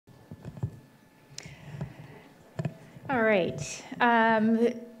All right.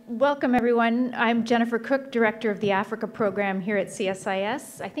 Welcome, everyone. I'm Jennifer Cook, Director of the Africa Program here at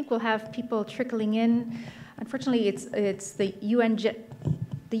CSIS. I think we'll have people trickling in. Unfortunately, it's the UN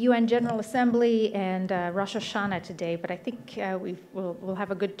General Assembly and Rosh Hashanah today, but I think we'll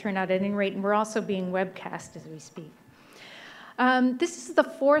have a good turnout at any rate, and we're also being webcast as we speak. This is the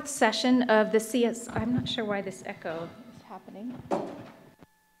fourth session of the I'm not sure why this echo is happening.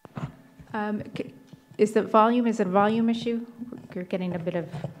 Is it a volume issue? You're getting a bit of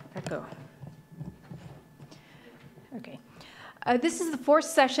echo. Okay. This is the fourth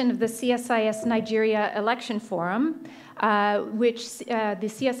session of the CSIS Nigeria Election Forum, which the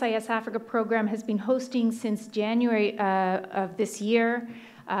CSIS Africa program has been hosting since January of this year,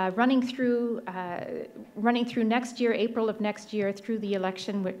 running through next year, April of next year, through the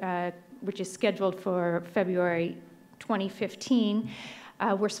election, which is scheduled for February 2015.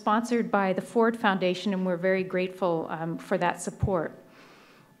 We're sponsored by the Ford Foundation, and we're very grateful for that support.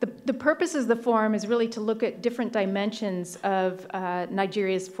 The purpose of the forum is really to look at different dimensions of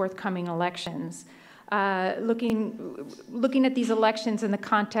Nigeria's forthcoming elections, looking at these elections in the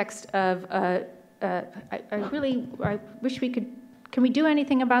context of, I wish we could, can we do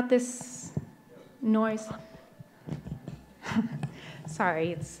anything about this noise?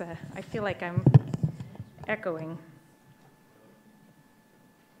 Sorry, I feel like I'm echoing.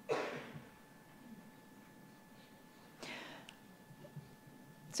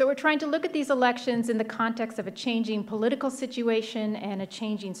 So we're trying to look at these elections in the context of a changing political situation and a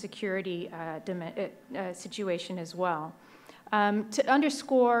changing security situation as well. To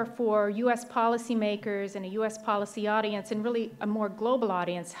underscore for U.S. policymakers and a U.S. policy audience, and really a more global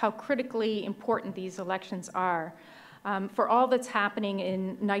audience, how critically important these elections are. For all that's happening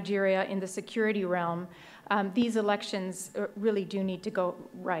in Nigeria in the security realm, these elections really do need to go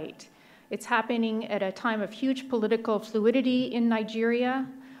right. It's happening at a time of huge political fluidity in Nigeria,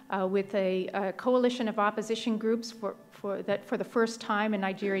 with a coalition of opposition groups that for the first time in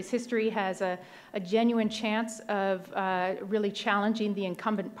Nigeria's history has a genuine chance of really challenging the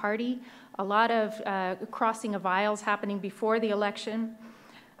incumbent party. A lot of crossing of aisles happening before the election.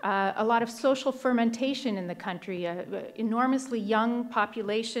 A lot of social fermentation in the country, enormously young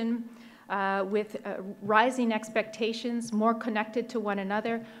population, with rising expectations, more connected to one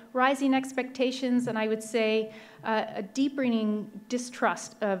another, rising expectations, and I would say a deepening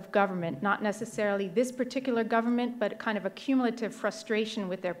distrust of government, not necessarily this particular government, but kind of a cumulative frustration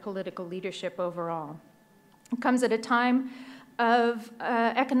with their political leadership overall. It comes at a time of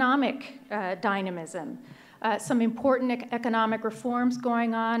economic dynamism. Some important economic reforms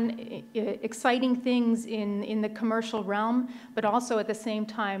going on, exciting things in the commercial realm, but also at the same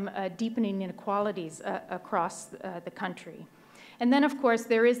time deepening inequalities across the country. And then, of course,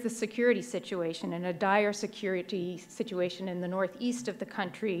 there is the security situation, and a dire security situation in the northeast of the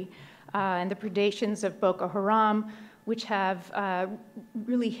country, and the predations of Boko Haram, which have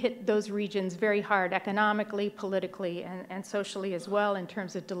really hit those regions very hard economically, politically, and socially as well in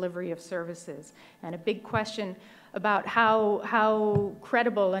terms of delivery of services. And a big question about how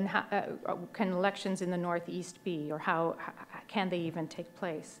credible and can elections in the Northeast be, or how can they even take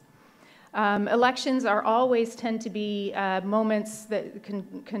place. Elections always tend to be moments that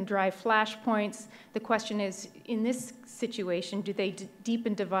can drive flashpoints. The question is, in this situation, do they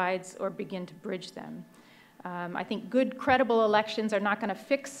deepen divides or begin to bridge them? I think good, credible elections are not going to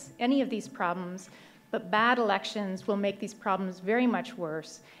fix any of these problems, but bad elections will make these problems very much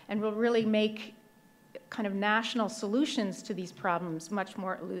worse and will really make kind of national solutions to these problems much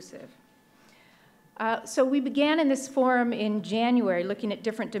more elusive. So we began in this forum in January looking at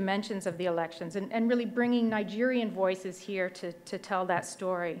different dimensions of the elections and really bringing Nigerian voices here to tell that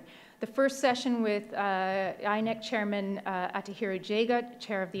story. The first session with INEC Chairman Atahiru Jega,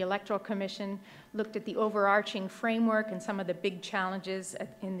 Chair of the Electoral Commission, looked at the overarching framework and some of the big challenges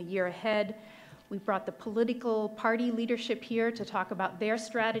in the year ahead. We brought the political party leadership here to talk about their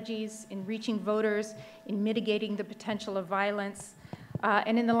strategies in reaching voters, in mitigating the potential of violence.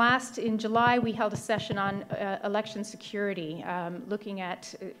 And in July, we held a session on election security, looking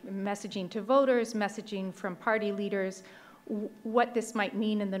at messaging to voters, messaging from party leaders, what this might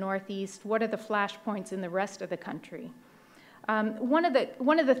mean in the Northeast, what are the flashpoints in the rest of the country. One of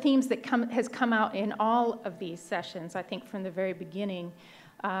the themes that has come out in all of these sessions, I think from the very beginning,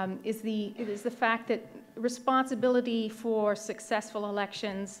 is the fact that responsibility for successful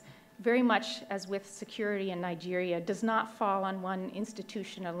elections, very much as with security in Nigeria, does not fall on one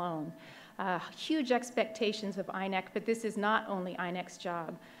institution alone. Huge expectations of INEC, but this is not only INEC's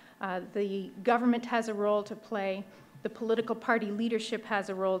job. The government has a role to play. The political party leadership has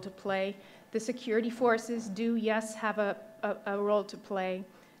a role to play. The security forces do, yes, have a role to play.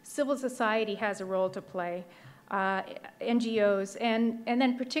 Civil society has a role to play. NGOs, and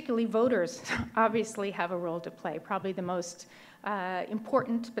then particularly voters obviously have a role to play, probably the most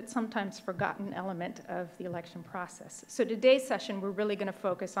important but sometimes forgotten element of the election process. So today's session, we're really going to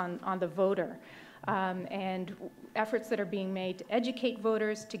focus on the voter and efforts that are being made to educate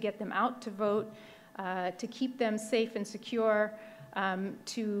voters, to get them out to vote, to keep them safe and secure,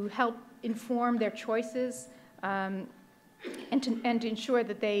 to help inform their choices, and to ensure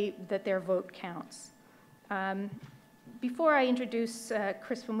that their vote counts. Before I introduce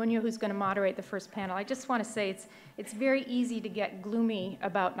Chris Famunyo, who's going to moderate the first panel, I just want to say it's very easy to get gloomy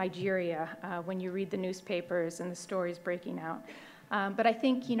about Nigeria when you read the newspapers and the stories breaking out. But I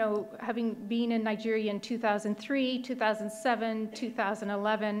think, you know, having been in Nigeria in 2003, 2007,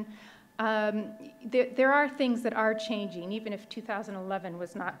 2011, there are things that are changing, even if 2011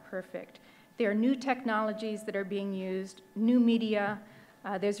 was not perfect. There are new technologies that are being used, new media.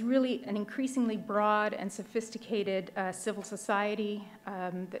 There's really an increasingly broad and sophisticated civil society.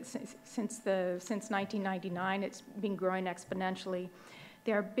 Since 1999, it's been growing exponentially.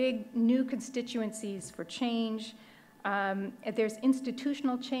 There are big new constituencies for change. There's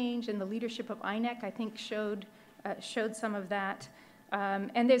institutional change, and the leadership of INEC, I think, showed some of that.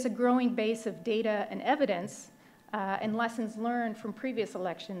 And there's a growing base of data and evidence and lessons learned from previous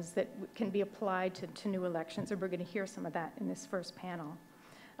elections that can be applied to new elections, and we're going to hear some of that in this first panel.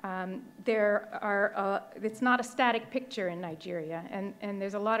 It's not a static picture in Nigeria, and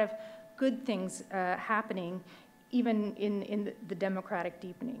there's a lot of good things happening, even in the democratic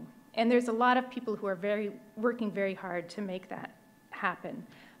deepening. And there's a lot of people who are working very hard to make that happen.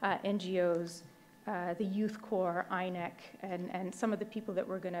 NGOs, the Youth Corps, INEC, and some of the people that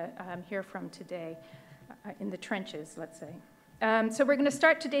we're going to hear from today in the trenches, let's say. So we're going to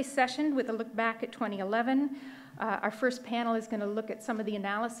start today's session with a look back at 2011. Our first panel is going to look at some of the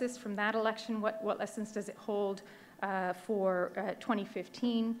analysis from that election. What lessons does it hold for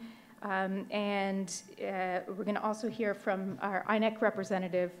 2015? And we're going to also hear from our INEC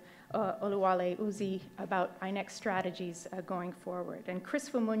representative, Oluwale Uzi, about INEC strategies going forward. And Chris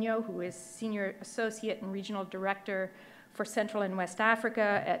Famunyo, who is Senior Associate and Regional Director for Central and West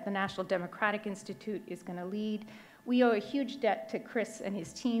Africa at the National Democratic Institute, is going to lead. We owe a huge debt to Chris and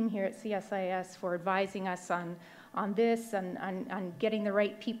his team here at CSIS for advising us on this, on getting the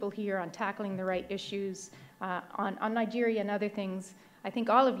right people here, on tackling the right issues, on Nigeria and other things. I think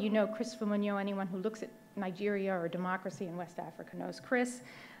all of you know Chris Famunyo. Anyone who looks at Nigeria or democracy in West Africa knows Chris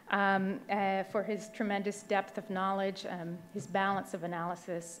for his tremendous depth of knowledge, his balance of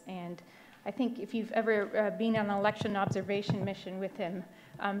analysis, and I think if you've ever been on an election observation mission with him,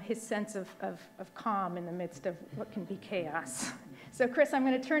 his sense of calm in the midst of what can be chaos. So Chris, I'm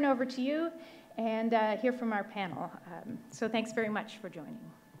going to turn over to you and hear from our panel. So thanks very much for joining.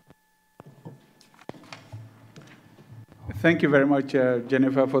 Thank you very much,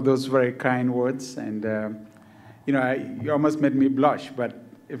 Jennifer, for those very kind words. And, you know, you almost made me blush, but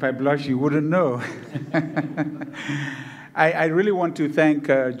if I blush, you wouldn't know. I really want to thank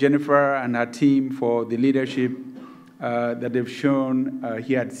Jennifer and her team for the leadership that they've shown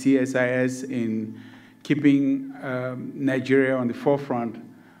here at CSIS in keeping Nigeria on the forefront,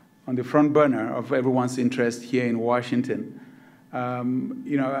 on the front burner of everyone's interest here in Washington.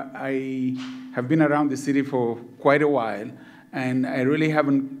 You know, I have been around the city for quite a while, and I really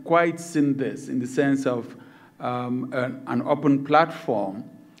haven't quite seen this in the sense of an open platform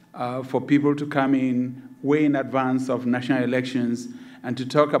for people to come in way in advance of national elections and to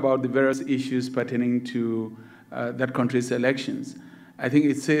talk about the various issues pertaining to that country's elections. I think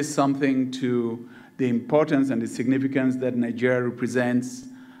it says something to the importance and the significance that Nigeria represents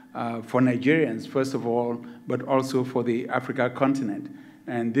for Nigerians, first of all, but also for the Africa continent.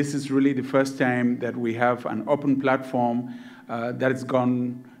 And this is really the first time that we have an open platform that has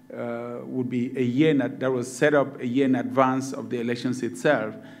gone, would be a year, that was set up a year in advance of the elections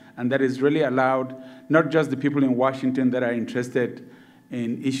itself. And that has really allowed not just the people in Washington that are interested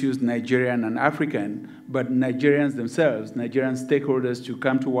in issues Nigerian and African, but Nigerians themselves, Nigerian stakeholders, to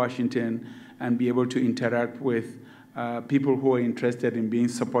come to Washington and be able to interact with people who are interested in being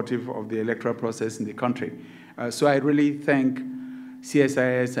supportive of the electoral process in the country. So I really thank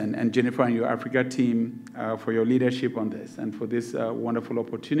CSIS and Jennifer and your Africa team for your leadership on this and for this wonderful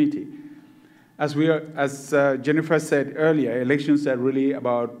opportunity. As Jennifer said earlier, elections are really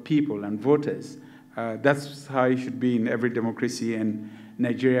about people and voters. That's how it should be in every democracy, and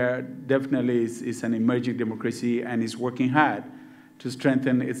Nigeria definitely is an emerging democracy and is working hard to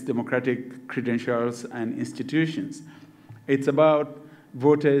strengthen its democratic credentials and institutions. It's about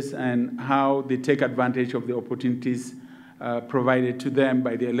voters and how they take advantage of the opportunities provided to them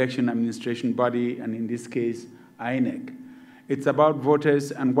by the election administration body, and in this case, INEC. It's about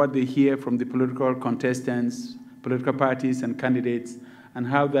voters and what they hear from the political contestants, political parties, and candidates, and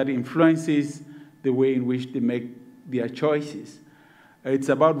how that influences the way in which they make their choices. It's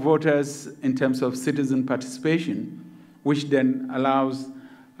about voters in terms of citizen participation, which then allows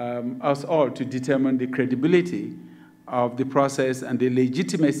us all to determine the credibility of the process and the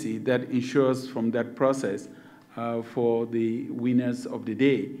legitimacy that ensures from that process for the winners of the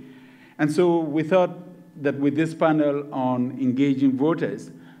day. And so we thought that with this panel on engaging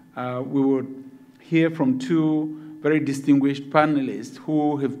voters, we would hear from two very distinguished panelists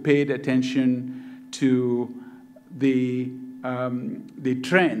who have paid attention to the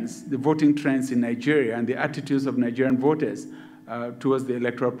trends, the voting trends in Nigeria and the attitudes of Nigerian voters towards the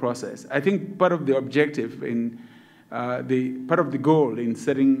electoral process. I think part of the objective in part of the goal in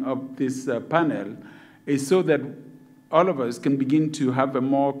setting up this panel is so that all of us can begin to have a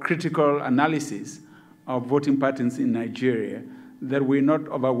more critical analysis of voting patterns in Nigeria, that we're not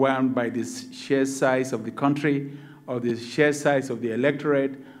overwhelmed by this sheer size of the country or the sheer size of the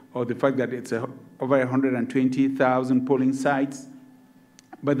electorate or the fact that it's over 120,000 polling sites,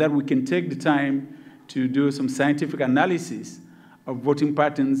 but that we can take the time to do some scientific analysis of voting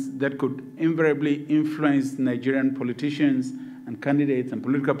patterns that could invariably influence Nigerian politicians and candidates and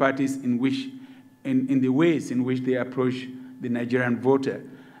political parties in the ways in which they approach the Nigerian voter.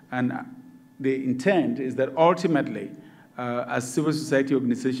 And the intent is that ultimately, as civil society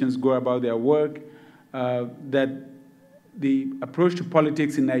organizations go about their work, that the approach to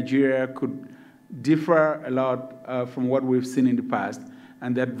politics in Nigeria could differ a lot from what we've seen in the past,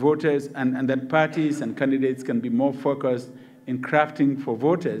 and that voters and that parties and candidates can be more focused in crafting for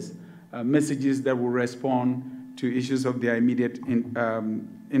voters messages that will respond to issues of their immediate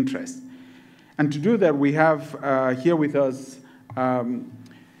interest. And to do that, we have here with us Mr.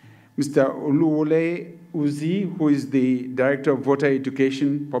 Oluwole Uzi, who is the Director of Voter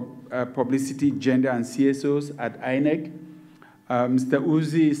Education, Publicity, Gender, and CSOs at INEC. Mr.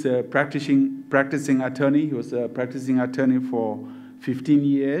 Uzi is a practicing attorney. He was a practicing attorney for 15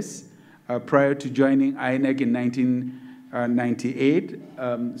 years prior to joining INEC in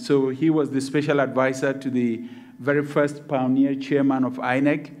 1998. So he was the special advisor to the very first pioneer chairman of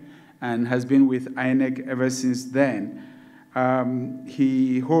INEC and has been with INEC ever since then.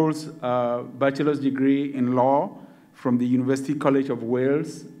 He holds a bachelor's degree in law from the University College of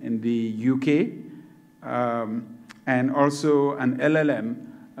Wales in the UK, and also an LLM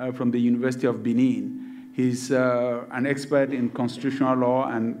from the University of Benin. He's an expert in constitutional law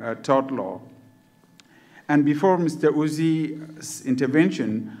and tort law. And before Mr. Uzi's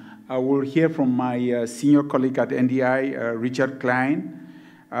intervention, I will hear from my senior colleague at NDI, Richard Klein,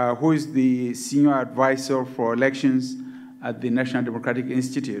 who is the senior advisor for elections at the National Democratic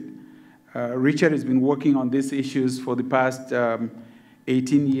Institute. Richard has been working on these issues for the past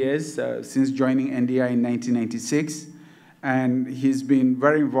 18 years, since joining NDI in 1996, and he's been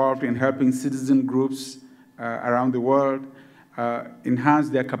very involved in helping citizen groups around the world enhance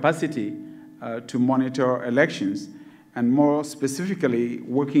their capacity to monitor elections, and more specifically,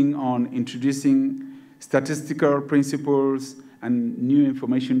 working on introducing statistical principles and new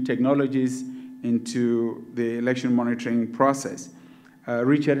information technologies into the election monitoring process.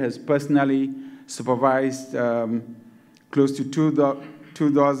 Richard has personally supervised close to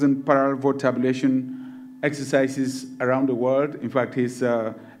 2,000 parallel vote tabulation exercises around the world. In fact, he's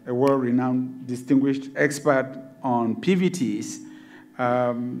a world-renowned distinguished expert on PVTs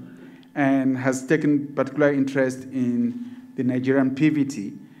and has taken particular interest in the Nigerian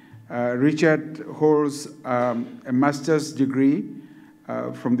PVT. Richard holds a master's degree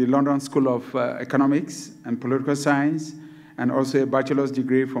from the London School of Economics and Political Science, and also a bachelor's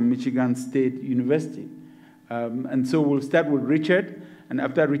degree from Michigan State University. And so we'll start with Richard, and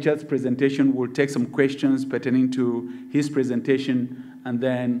after Richard's presentation, we'll take some questions pertaining to his presentation, and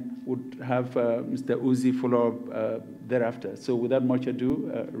then we'll have Mr. Uzi follow up thereafter. So without much ado,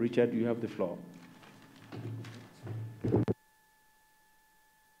 Richard, you have the floor.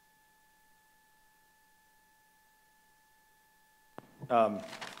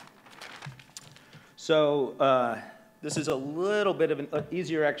 This is a little bit of an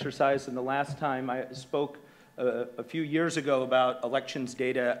easier exercise than the last time I spoke a few years ago about elections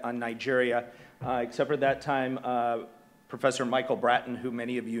data on Nigeria, except for that time, Professor Michael Bratton, who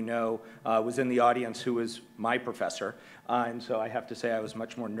many of you know, was in the audience, who was my professor. And so I have to say I was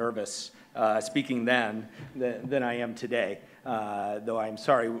much more nervous speaking then than I am today. though I'm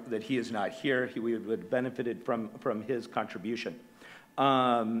sorry that he is not here. We would have benefited from his contribution.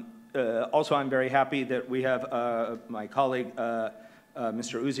 Also, I'm very happy that we have my colleague,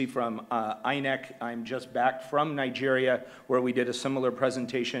 Mr. Uzi from INEC. I'm just back from Nigeria, where we did a similar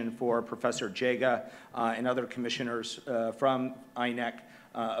presentation for Professor Jega and other commissioners from INEC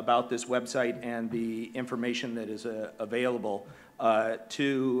about this website and the information that is available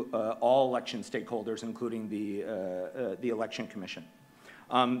to all election stakeholders, including the Election Commission.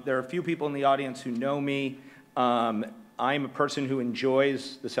 There are a few people in the audience who know me. I'm a person who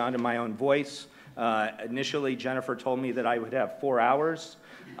enjoys the sound of my own voice. Initially, Jennifer told me that I would have 4 hours.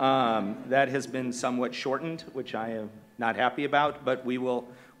 That has been somewhat shortened, which I am not happy about, but we will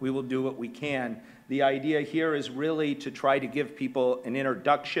do what we can. The idea here is really to try to give people an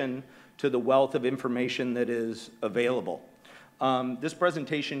introduction to the wealth of information that is available. This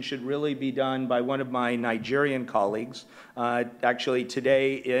presentation should really be done by one of my Nigerian colleagues. Actually,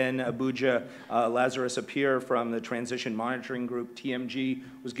 today in Abuja, Lazarus Appiah from the Transition Monitoring Group, TMG,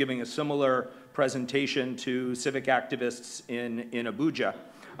 was giving a similar presentation to civic activists in Abuja.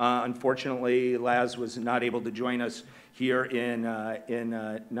 Unfortunately, Laz was not able to join us here in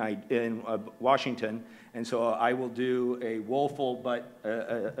Washington, and so I will do a woeful but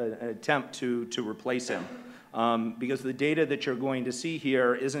an attempt to replace him. Because the data that you're going to see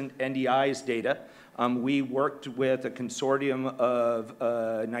here isn't NDI's data. We worked with a consortium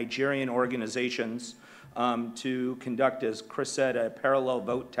of Nigerian organizations to conduct, as Chris said, a parallel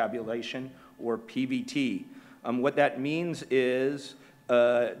vote tabulation, or PVT. What that means is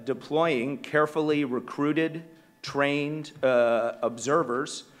deploying carefully recruited, trained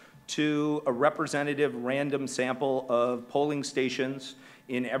observers to a representative random sample of polling stations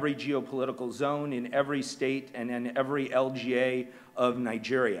in every geopolitical zone, in every state, and in every LGA of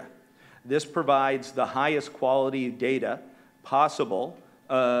Nigeria. This provides the highest quality data possible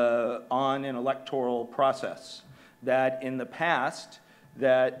on an electoral process. That in the past,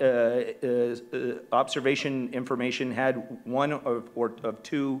 that observation information had one of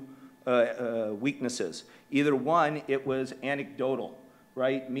two weaknesses. Either one, it was anecdotal,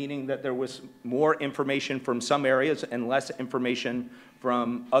 right? Meaning that there was more information from some areas and less information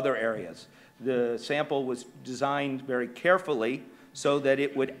from other areas. The sample was designed very carefully so that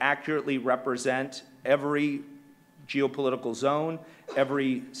it would accurately represent every geopolitical zone,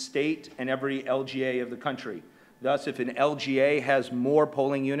 every state, and every LGA of the country. Thus, if an LGA has more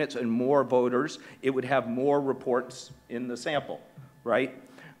polling units and more voters, it would have more reports in the sample, right?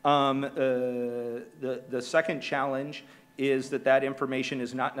 The second challenge is that information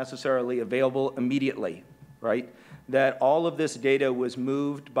is not necessarily available immediately, right? That all of this data was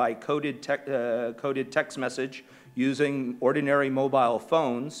moved by coded text message using ordinary mobile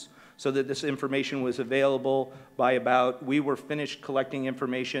phones, so that this information was available by we were finished collecting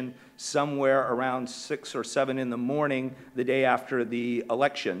information somewhere around 6 or 7 in the morning the day after the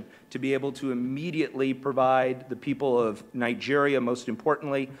election, to be able to immediately provide the people of Nigeria, most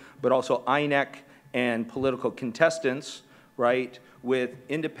importantly, but also INEC and political contestants, right, with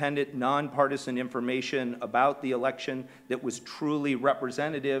independent, nonpartisan information about the election that was truly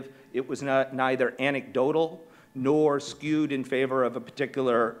representative. It was neither anecdotal nor skewed in favor of a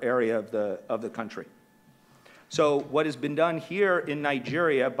particular area of the country. So what has been done here in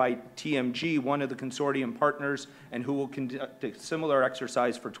Nigeria by TMG, one of the consortium partners, and who will conduct a similar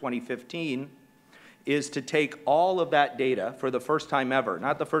exercise for 2015, is to take all of that data for the first time ever,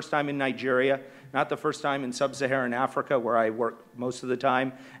 not the first time in Nigeria, not the first time in sub-Saharan Africa, where I work most of the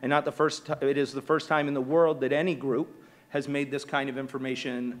time, and not the first time, it is the first time in the world that any group has made this kind of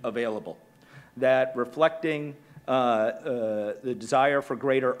information available. That reflecting the desire for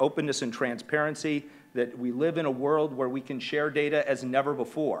greater openness and transparency, that we live in a world where we can share data as never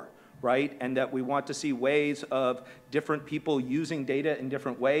before, right? And that we want to see ways of different people using data in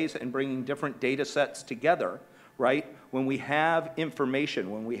different ways and bringing different data sets together, right? When we have information,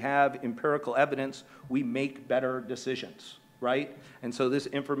 when we have empirical evidence, we make better decisions, right? And so this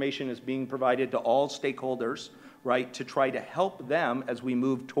information is being provided to all stakeholders, right, to try to help them as we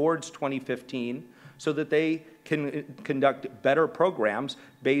move towards 2015, so that they can conduct better programs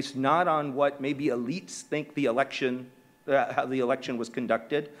based not on what maybe elites think the election, how the election was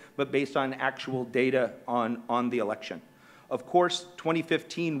conducted, but based on actual data on the election. Of course,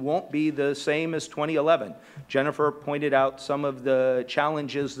 2015 won't be the same as 2011. Jennifer pointed out some of the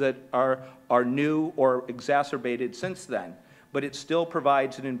challenges that are new or exacerbated since then, but it still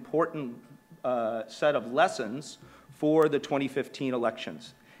provides an important set of lessons for the 2015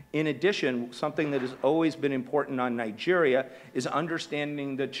 elections. In addition, something that has always been important on Nigeria is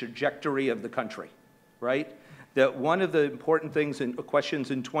understanding the trajectory of the country, right? that one of the important things and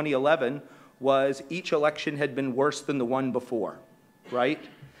questions in 2011 was each election had been worse than the one before, right?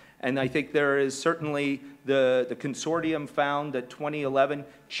 And I think there is certainly the consortium found that 2011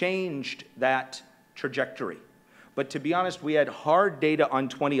 changed that trajectory. But to be honest, we had hard data on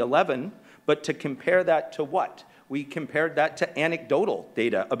 2011, but to compare that to what? We compared that to anecdotal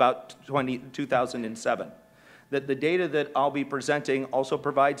data about 2007. That the data that I'll be presenting also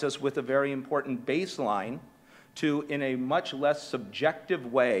provides us with a very important baseline to, in a much less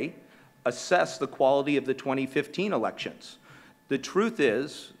subjective way, assess the quality of the 2015 elections. The truth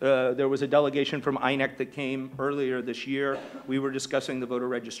is, there was a delegation from INEC that came earlier this year. We were discussing the voter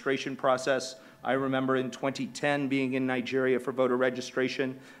registration process. I remember in 2010 being in Nigeria for voter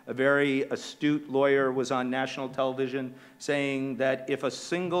registration. A very astute lawyer was on national television saying that if a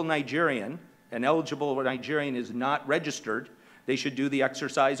single Nigerian, an eligible Nigerian, is not registered, they should do the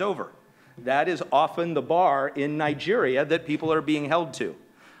exercise over. That is often the bar in Nigeria that people are being held to.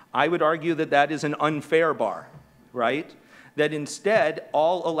 I would argue that that is an unfair bar, right? That instead,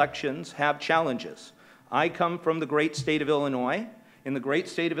 all elections have challenges. I come from the great state of Illinois. In the great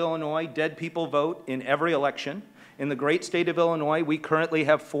state of Illinois, dead people vote in every election. In the great state of Illinois, we currently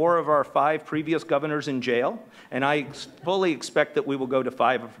have 4 of our 5 previous governors in jail, and I fully expect that we will go to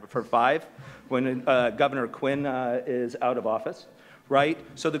 5 for 5 when Governor Quinn is out of office, right?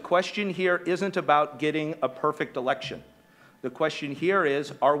 So the question here isn't about getting a perfect election. The question here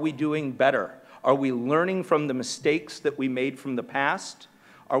is, are we doing better? Are we learning from the mistakes that we made from the past?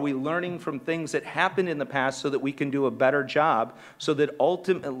 Are we learning from things that happened in the past so that we can do a better job, so that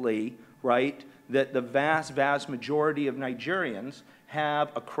ultimately, right, that the vast, vast majority of Nigerians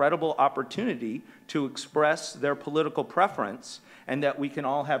have a credible opportunity to express their political preference, and that we can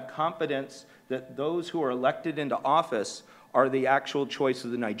all have confidence that those who are elected into office are the actual choice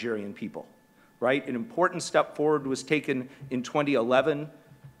of the Nigerian people, right? An important step forward was taken in 2011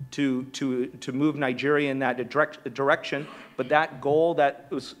 to move Nigeria in that direction, but that goal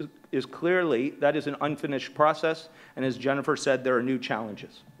is clearly, that is an unfinished process, and as Jennifer said, there are new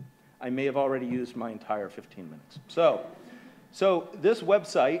challenges. I may have already used my entire 15 minutes. So this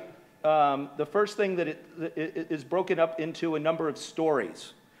website, the first thing that it is broken up into a number of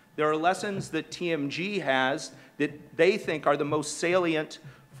stories. There are lessons that TMG has that they think are the most salient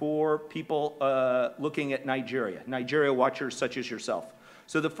for people looking at Nigeria, Nigeria watchers such as yourself.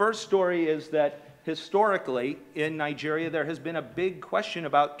 So the first story is that historically in Nigeria there has been a big question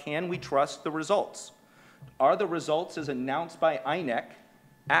about, can we trust the results? Are the results as announced by INEC,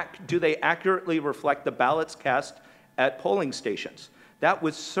 do they accurately reflect the ballots cast at polling stations? That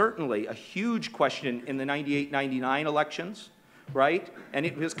was certainly a huge question in the 98-99 elections, right? And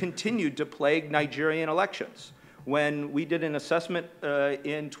it has continued to plague Nigerian elections. When we did an assessment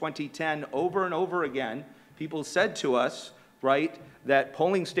in 2010, over and over again, people said to us, right, that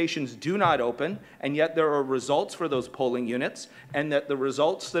polling stations do not open, and yet there are results for those polling units, and that the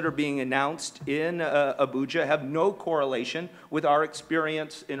results that are being announced in Abuja have no correlation with our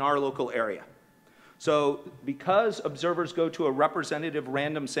experience in our local area. So because observers go to a representative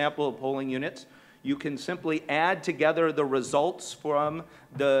random sample of polling units, you can simply add together the results from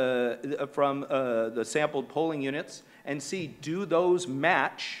the sampled polling units and see, do those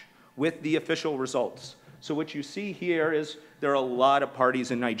match with the official results? So what you see here is there are a lot of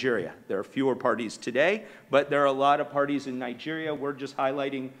parties in Nigeria. There are fewer parties today, but there are a lot of parties in Nigeria. We're just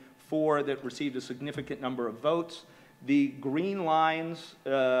highlighting 4 that received a significant number of votes. The green lines,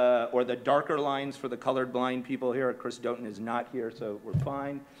 or the darker lines for the colored blind people here, Chris Doughton is not here, so we're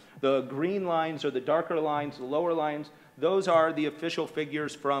fine. The green lines or the darker lines, the lower lines, those are the official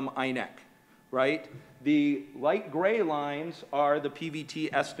figures from INEC, right? The light gray lines are the PVT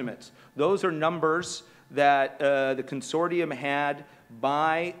estimates. Those are numbers that the consortium had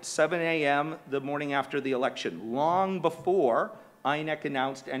by 7 a.m. the morning after the election, long before INEC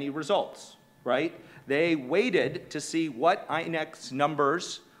announced any results, right? They waited to see what INEC's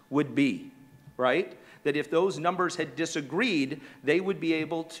numbers would be, right? That if those numbers had disagreed, they would be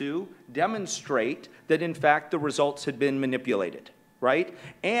able to demonstrate that, in fact, the results had been manipulated, right?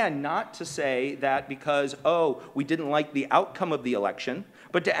 And not to say that because, oh, we didn't like the outcome of the election,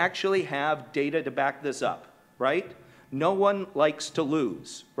 but to actually have data to back this up, right? No one likes to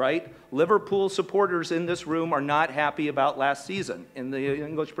lose, right? Liverpool supporters in this room are not happy about last season in the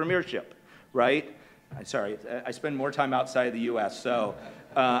English Premiership, right? Sorry, I spend more time outside of the U.S., so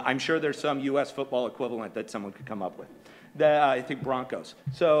I'm sure there's some U.S. football equivalent that someone could come up with. I think Broncos.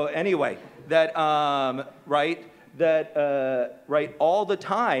 So anyway, that, right, all the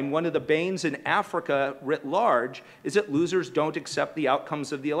time, one of the banes in Africa writ large is that losers don't accept the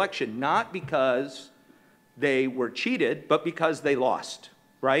outcomes of the election, not because they were cheated, but because they lost,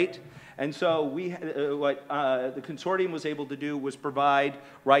 right? And so what the consortium was able to do was provide,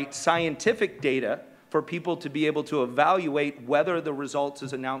 right, scientific data for people to be able to evaluate whether the results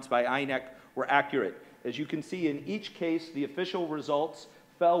as announced by INEC were accurate. As you can see, in each case, the official results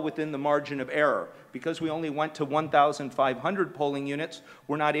fell within the margin of error. Because we only went to 1,500 polling units,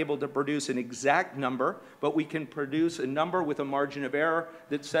 we're not able to produce an exact number, but we can produce a number with a margin of error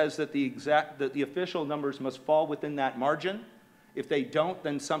that says that the official numbers must fall within that margin. If they don't,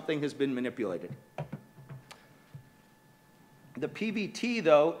 then something has been manipulated. The PVT,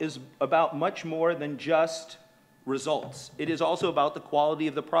 though, is about much more than just results. It is also about the quality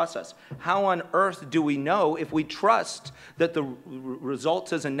of the process. How on earth do we know if we trust that the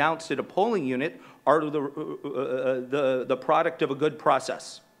results as announced at a polling unit are the product of a good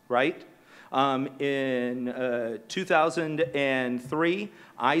process, right? In 2003,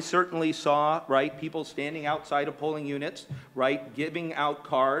 I certainly saw, right, people standing outside of polling units, right, giving out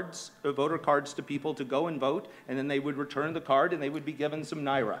cards, voter cards to people to go and vote, and then they would return the card and they would be given some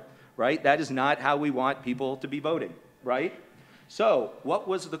Naira, right? That is not how we want people to be voting, right? So what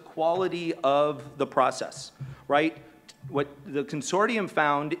was the quality of the process, right? What the consortium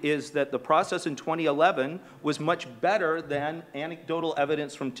found is that the process in 2011 was much better than anecdotal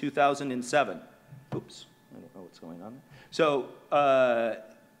evidence from 2007. Oops, I don't know what's going on there. So,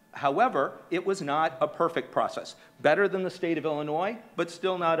 however, it was not a perfect process. Better than the state of Illinois, but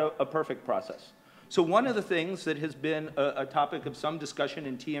still not a perfect process. So one of the things that has been a topic of some discussion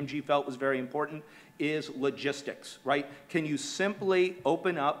and TMG felt was very important is logistics, right? Can you simply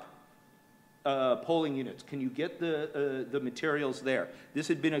open up polling units? Can you get the materials there? This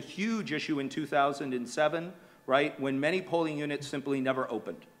had been a huge issue in 2007, right, when many polling units simply never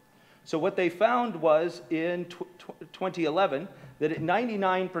opened. So what they found was in 2011 that at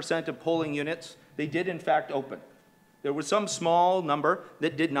 99% of polling units, they did in fact open. There was some small number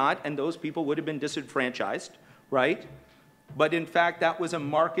that did not, and those people would have been disenfranchised, right? But in fact, that was a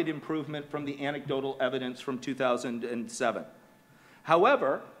marked improvement from the anecdotal evidence from 2007.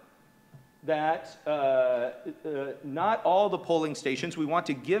 However, that not all the polling stations, we want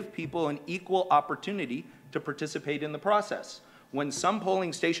to give people an equal opportunity to participate in the process. When some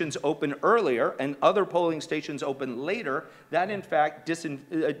polling stations open earlier and other polling stations open later, that in fact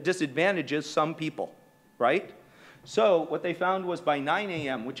disadvantages some people, right? So what they found was by 9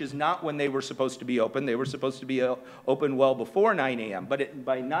 a.m., which is not when they were supposed to be open, they were supposed to be open well before 9 a.m., but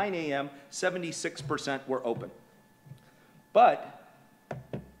by 9 a.m., 76% were open. But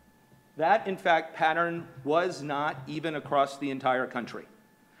that, in fact, pattern was not even across the entire country.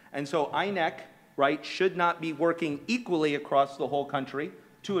 And so INEC, right, should not be working equally across the whole country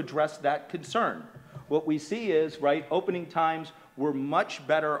to address that concern. What we see is, right, opening times were much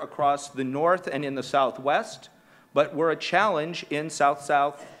better across the north and in the southwest, but were a challenge in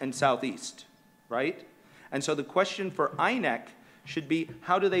south-south and southeast, right? And so the question for INEC should be,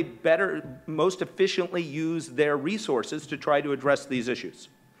 how do they most efficiently use their resources to try to address these issues,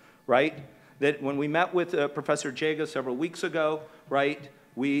 right? That when we met with Professor Jaga several weeks ago, right,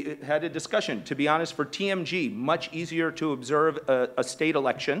 we had a discussion. To be honest, for TMG, much easier to observe a state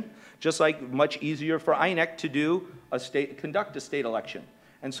election, just like much easier for INEC to conduct a state election.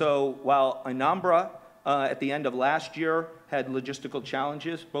 And so while Anambra at the end of last year had logistical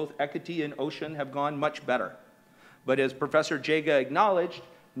challenges, both Ekiti and Ocean have gone much better. But as Professor Jaga acknowledged,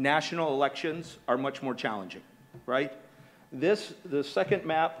 national elections are much more challenging, right? The second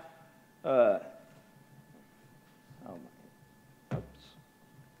map,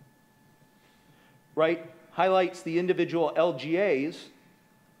 right, highlights the individual LGAs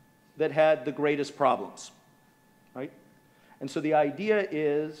that had the greatest problems, right? And so the idea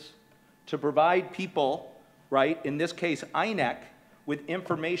is to provide people, right, in this case INEC, with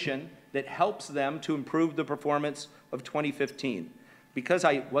information that helps them to improve the performance of 2015. Because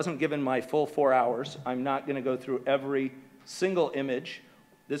I wasn't given my full 4 hours, I'm not going to go through every single image.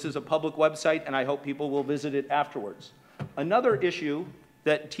 This is a public website, and I hope people will visit it afterwards. Another issue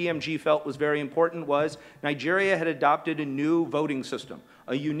that TMG felt was very important was Nigeria had adopted a new voting system,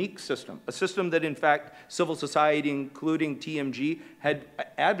 a unique system, a system that, in fact, civil society, including TMG, had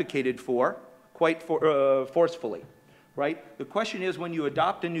advocated for quite forcefully, right? The question is, when you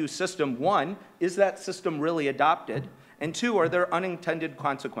adopt a new system, one, is that system really adopted? And two, are there unintended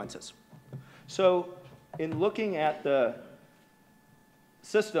consequences? So in looking at the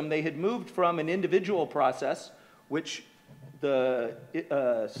system, they had moved from an individual process, which the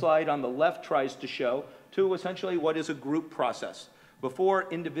slide on the left tries to show, to essentially what is a group process.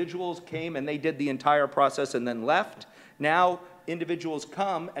 Before, individuals came and they did the entire process and then left. Now, individuals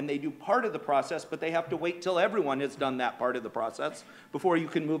come and they do part of the process, but they have to wait till everyone has done that part of the process before you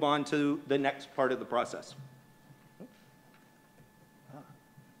can move on to the next part of the process.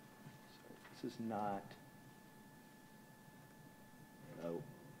 This is not, oh,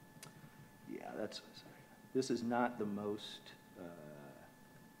 yeah, that's, sorry. This is not the most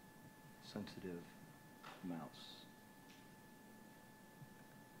sensitive mouse.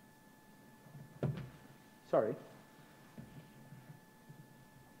 Sorry.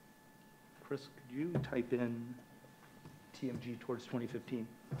 Chris, could you type in TMG towards 2015?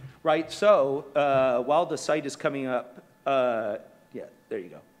 Right, so while the site is coming up, yeah, there you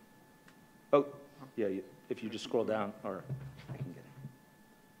go. Oh, yeah, if you just scroll down, or I can get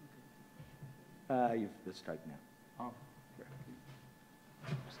it. You've just typed now. Oh, here.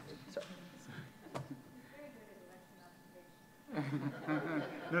 Sorry.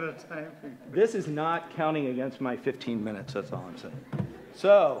 This is not counting against my 15 minutes, that's all I'm saying.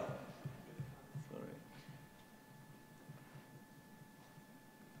 So,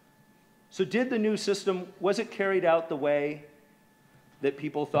 so did the new system, was it carried out the way that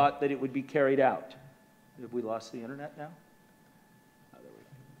people thought that it would be carried out? Have we lost the internet now? Oh, there we go.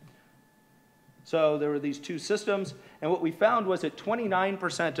 So there were these two systems, and what we found was that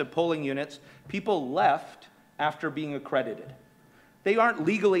 29% of polling units, people left after being accredited. They aren't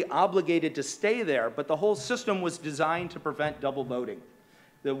legally obligated to stay there, but the whole system was designed to prevent double voting.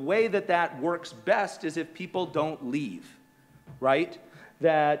 The way that that works best is if people don't leave, right?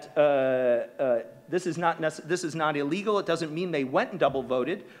 That this is not illegal. It doesn't mean they went and double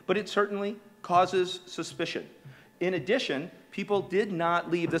voted, but it certainly causes suspicion. In addition, people did not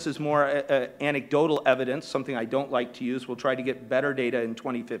leave. This is more anecdotal evidence, something I don't like to use. We'll try to get better data in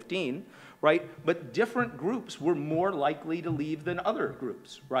 2015, right? But different groups were more likely to leave than other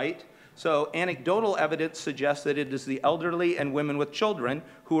groups, right? So anecdotal evidence suggests that it is the elderly and women with children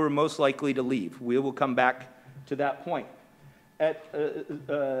who are most likely to leave. We will come back to that point. At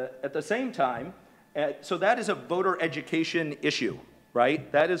the same time, so that is a voter education issue,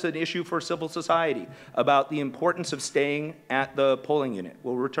 right? That is an issue for civil society about the importance of staying at the polling unit.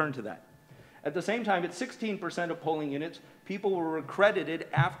 We'll return to that. At the same time, at 16% of polling units, people were accredited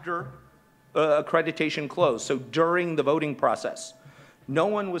after accreditation closed, so during the voting process. No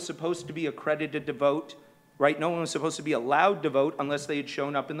one was supposed to be accredited to vote, right? No one was supposed to be allowed to vote unless they had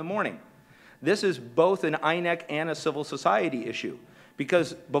shown up in the morning. This is both an INEC and a civil society issue,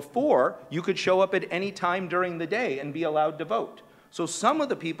 because before, you could show up at any time during the day and be allowed to vote. So some of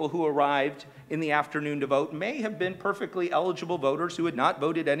the people who arrived in the afternoon to vote may have been perfectly eligible voters who had not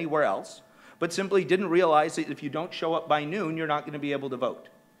voted anywhere else, but simply didn't realize that if you don't show up by noon, you're not going to be able to vote.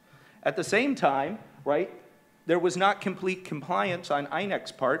 At the same time, right, there was not complete compliance on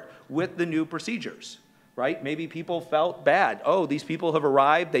INEC's part with the new procedures. Right? Maybe people felt bad. Oh, these people have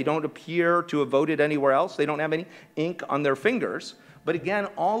arrived. They don't appear to have voted anywhere else. They don't have any ink on their fingers. But again,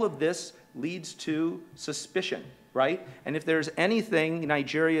 all of this leads to suspicion, right? And if there's anything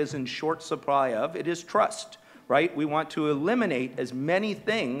Nigeria is in short supply of, it is trust, right? We want to eliminate as many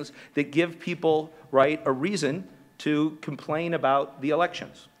things that give people, right, a reason to complain about the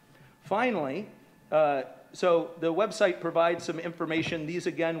elections. Finally, so the website provides some information. These,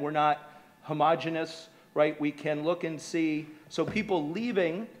 again, were not homogeneous. Right, we can look and see. So people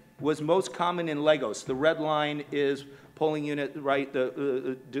leaving was most common in Lagos. The red line is polling unit, right?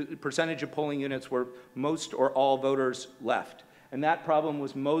 The percentage of polling units where most or all voters left. And that problem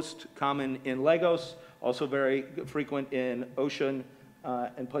was most common in Lagos, also very frequent in Osun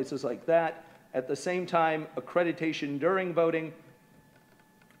and places like that. At the same time, accreditation during voting,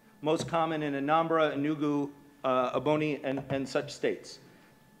 most common in Anambra, Enugu, Ebonyi, and such states.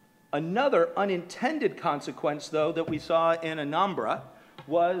 Another unintended consequence, though, that we saw in Anambra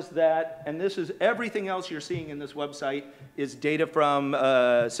was that, and this is everything else you're seeing in this website, is data from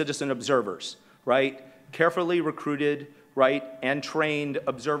citizen observers, right? Carefully recruited, right, and trained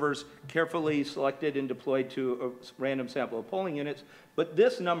observers, carefully selected and deployed to a random sample of polling units. But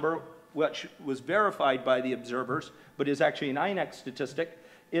this number, which was verified by the observers, but is actually an INEC statistic,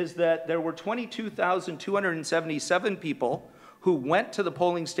 is that there were 22,277 people who went to the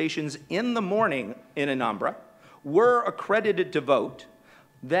polling stations in the morning in Anambra, were accredited to vote,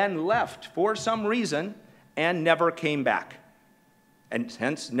 then left for some reason and never came back, and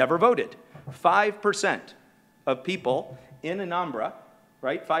hence never voted. 5% of people in Anambra,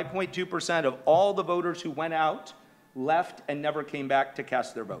 right, 5.2% of all the voters who went out left and never came back to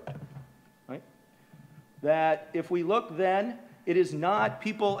cast their vote, right? That if we look then, it is not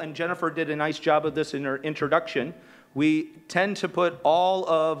people, and Jennifer did a nice job of this in her introduction, We tend to put all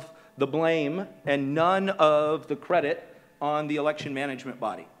of the blame and none of the credit on the election management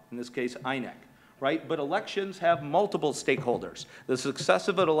body, in this case INEC, right? But elections have multiple stakeholders. The success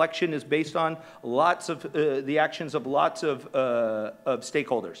of an election is based on lots of the actions of lots of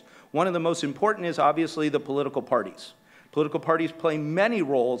stakeholders. One of the most important is obviously the political parties. Political parties play many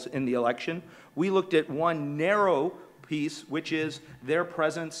roles in the election. We looked at one narrow piece, which is their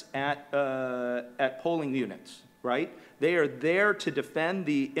presence at polling units, right? They are there to defend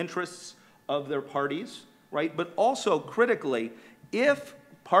the interests of their parties, right? But also critically, if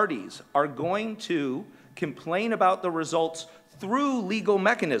parties are going to complain about the results through legal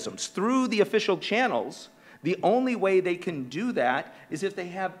mechanisms, through the official channels, the only way they can do that is if they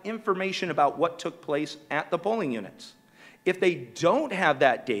have information about what took place at the polling units. If they don't have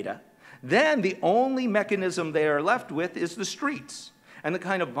that data, then the only mechanism they are left with is the streets and the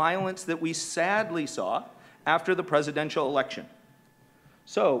kind of violence that we sadly saw after the presidential election.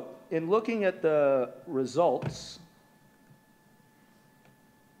 So, in looking at the results,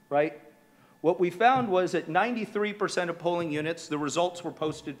 right, what we found was at 93% of polling units, the results were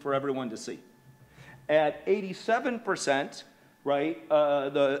posted for everyone to see. At 87%, right,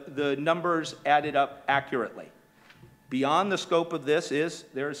 the numbers added up accurately. Beyond the scope of this is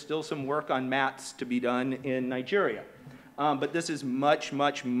there is still some work on maths to be done in Nigeria. But this is much,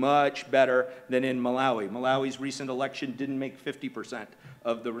 much, much better than in Malawi. Malawi's recent election didn't make 50%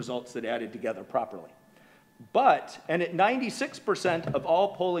 of the results that added together properly. And at 96% of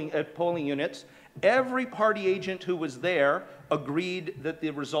all polling units, every party agent who was there agreed that the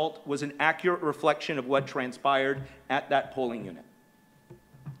result was an accurate reflection of what transpired at that polling unit,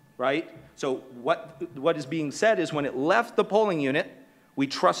 right? So what is being said is when it left the polling unit, we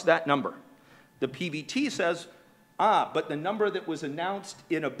trust that number. The PVT says, but the number that was announced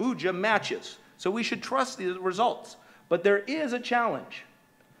in Abuja matches. So we should trust the results. But there is a challenge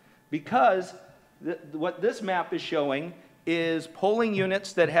because what this map is showing is polling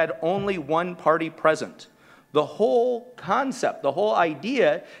units that had only one party present. The whole concept, the whole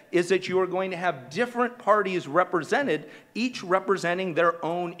idea is that you are going to have different parties represented, each representing their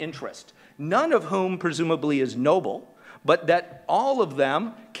own interest, none of whom presumably is noble, but that all of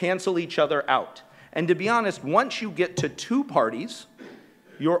them cancel each other out. And to be honest, once you get to two parties,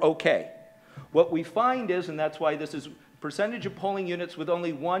 you're okay. What we find is, and that's why this is percentage of polling units with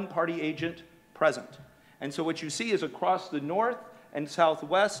only one party agent present. And so what you see is across the north and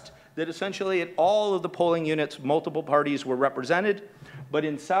southwest that essentially at all of the polling units, multiple parties were represented. But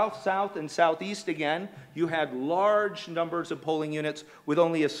in south-south and southeast again, you had large numbers of polling units with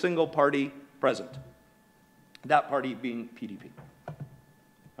only a single party present. That party being PDP,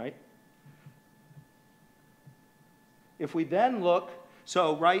 right? If we then look,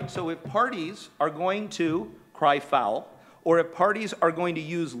 so if parties are going to cry foul, or if parties are going to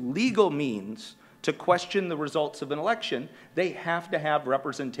use legal means to question the results of an election, they have to have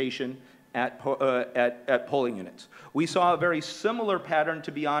representation at polling units. We saw a very similar pattern,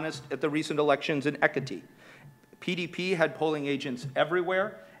 to be honest, at the recent elections in Ekiti. PDP had polling agents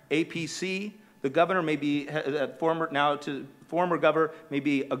everywhere. APC, the governor may be, former governor may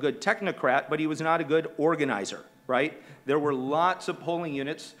be a good technocrat, but he was not a good organizer, right? There were lots of polling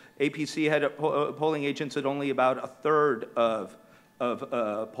units. APC had polling agents at only about a third of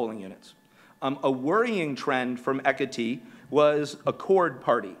polling units. A worrying trend from Ekiti was Accord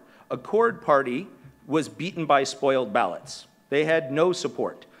Party. Accord Party was beaten by spoiled ballots. They had no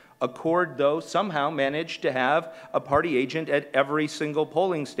support. Accord, though, somehow managed to have a party agent at every single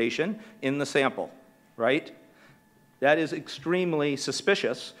polling station in the sample, right? That is extremely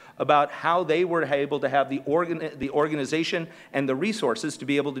suspicious about how they were able to have the organization and the resources to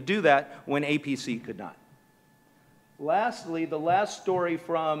be able to do that when APC could not. Lastly, the last story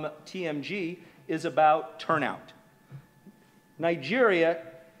from TMG is about turnout. Nigeria,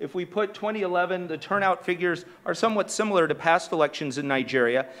 if we put 2011, the turnout figures are somewhat similar to past elections in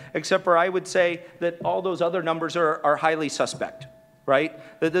Nigeria, except for I would say that all those other numbers are highly suspect, right?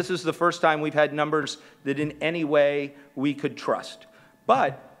 That this is the first time we've had numbers that in any way we could trust.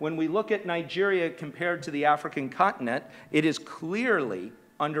 But when we look at Nigeria compared to the African continent, it is clearly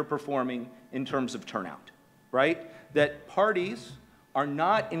underperforming in terms of turnout, right? That parties are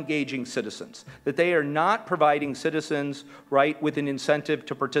not engaging citizens, that they are not providing citizens, right, with an incentive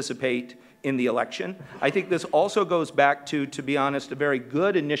to participate in the election. I think this also goes back to be honest, a very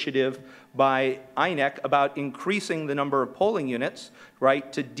good initiative by INEC about increasing the number of polling units,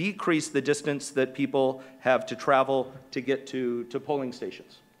 right, to decrease the distance that people have to travel to get to polling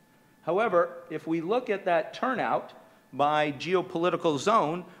stations. However, if we look at that turnout, by geopolitical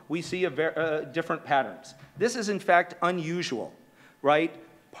zone, we see different patterns. This is, in fact, unusual, right?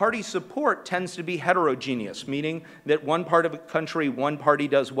 Party support tends to be heterogeneous, meaning that one part of the country, one party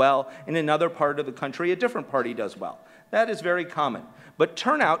does well, and another part of the country, a different party does well. That is very common. But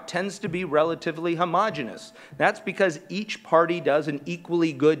turnout tends to be relatively homogeneous. That's because each party does an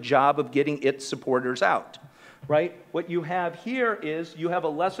equally good job of getting its supporters out, right? What you have here is you have a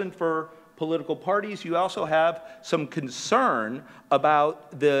lesson for political parties. You also have some concern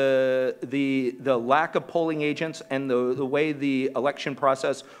about the lack of polling agents and the way the election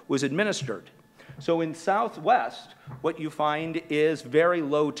process was administered. So in Southwest, what you find is very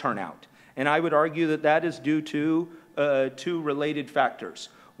low turnout. And I would argue that that is due to two related factors.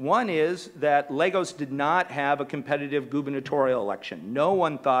 One is that Lagos did not have a competitive gubernatorial election. No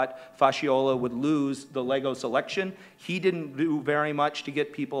one thought Fasciola would lose the Lagos election. He didn't do very much to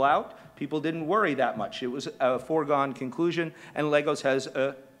get people out. People didn't worry that much. It was a foregone conclusion, and Lagos has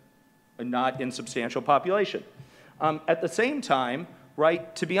a not insubstantial population. At the same time,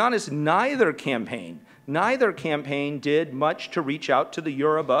 right, to be honest, neither campaign did much to reach out to the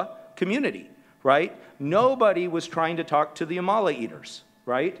Yoruba community, right? Nobody was trying to talk to the Amala eaters,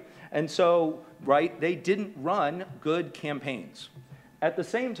 right? And so, right, they didn't run good campaigns. At the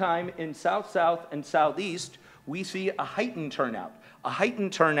same time, in South-South and Southeast, we see a heightened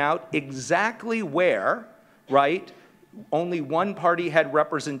turnout exactly where, right, only one party had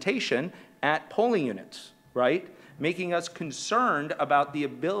representation at polling units, right, making us concerned about the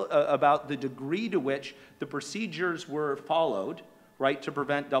degree to which the procedures were followed, right, to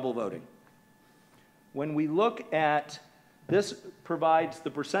prevent double voting. When we look at this, provides the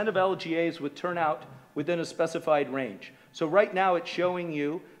percent of LGAs with turnout within a specified range. So right now it's showing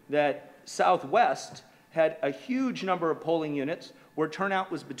you that Southwest had a huge number of polling units where turnout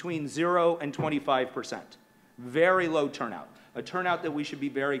was between 0 and 25%. Very low turnout, a turnout that we should be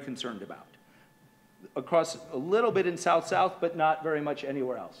very concerned about. Across a little bit in South-South, but not very much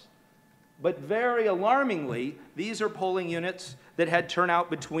anywhere else. But very alarmingly, these are polling units that had turnout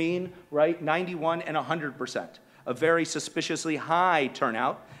between, right, 91 and 100%, a very suspiciously high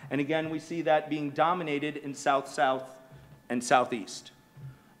turnout. And again, we see that being dominated in South-South and Southeast.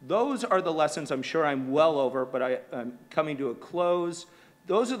 Those are the lessons. I'm sure I'm well over, but I'm coming to a close.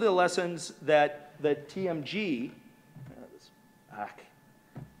 Those are the lessons that TMG,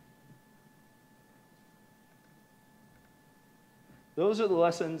 those are the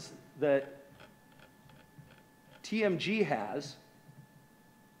lessons that TMG has.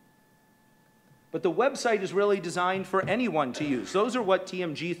 But the website is really designed for anyone to use. Those are what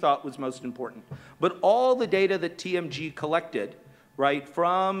TMG thought was most important. But all the data that TMG collected, right,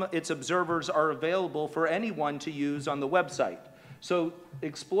 from its observers are available for anyone to use on the website. So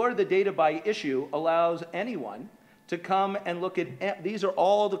Explore the Data by Issue allows anyone to come and look at, these are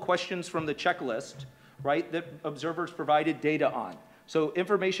all the questions from the checklist, right, that observers provided data on. So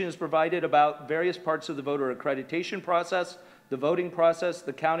information is provided about various parts of the voter accreditation process, the voting process,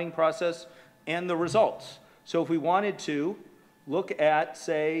 the counting process, and the results. So if we wanted to look at,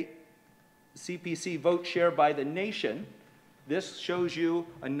 say, CPC vote share by the nation, this shows you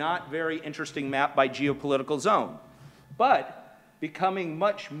a not very interesting map by geopolitical zone. But becoming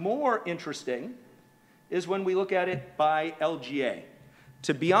much more interesting is when we look at it by LGA.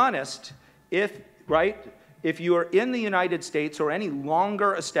 To be honest, if you are in the United States or any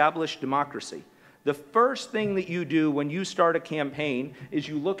longer established democracy, the first thing that you do when you start a campaign is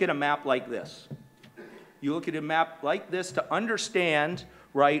you look at a map like this. You look at a map like this to understand,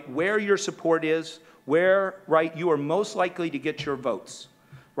 right, where your support is, where, right, you are most likely to get your votes,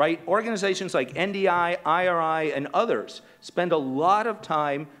 right? Organizations like NDI, IRI, and others spend a lot of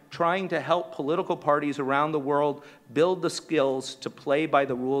time trying to help political parties around the world build the skills to play by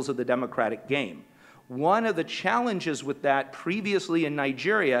the rules of the democratic game. One of the challenges with that previously in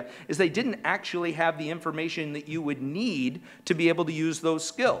Nigeria is they didn't actually have the information that you would need to be able to use those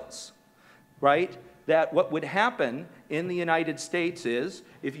skills, right? That what would happen in the United States is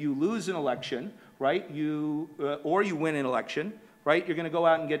if you lose an election, right, or you win an election, right, you're going to go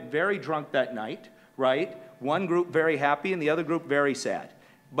out and get very drunk that night, right? One group very happy and the other group very sad.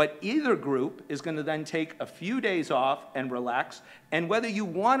 But either group is going to then take a few days off and relax, and whether you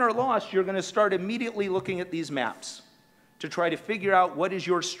won or lost, you're going to start immediately looking at these maps to try to figure out what is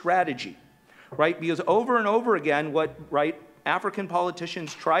your strategy, right? Because over and over again, what, right, African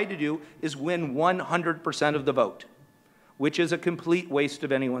politicians try to do is win 100% of the vote, which is a complete waste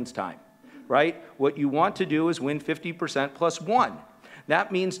of anyone's time, right? What you want to do is win 50% plus 1.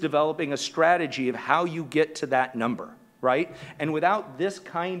 That means developing a strategy of how you get to that number, right? And without this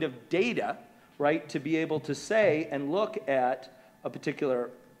kind of data, right, to be able to say and look at a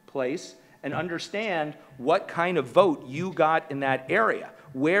particular place and understand what kind of vote you got in that area.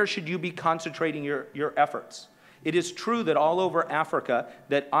 Where should you be concentrating your efforts? It is true that all over Africa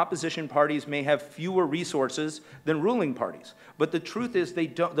that opposition parties may have fewer resources than ruling parties. But the truth is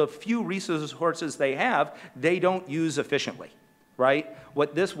the few resources they have, they don't use efficiently, right?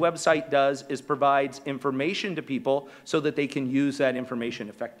 What this website does is provides information to people so that they can use that information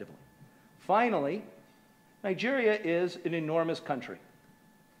effectively. Finally, Nigeria is an enormous country,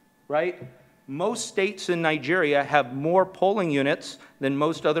 right? Most states in Nigeria have more polling units than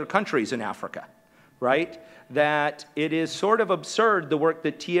most other countries in Africa, right? That it is sort of absurd, the work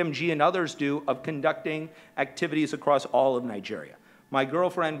that TMG and others do of conducting activities across all of Nigeria. My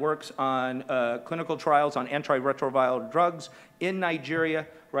girlfriend works on clinical trials on antiretroviral drugs in Nigeria,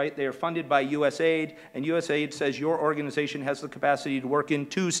 right? They are funded by USAID, and USAID says your organization has the capacity to work in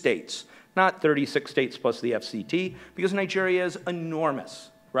 2 states, not 36 states plus the FCT, because Nigeria is enormous,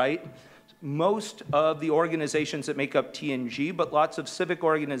 right? Most of the organizations that make up TNG, but lots of civic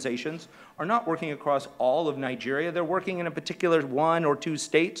organizations, are not working across all of Nigeria. They're working in a particular 1 or 2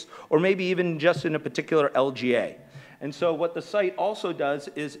 states, or maybe even just in a particular LGA. And so what the site also does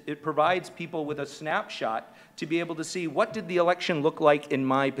is it provides people with a snapshot to be able to see what did the election look like in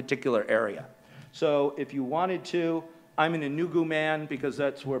my particular area. So if you wanted to, I'm an Enugu man because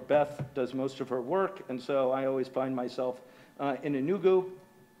that's where Beth does most of her work, and so I always find myself in Enugu.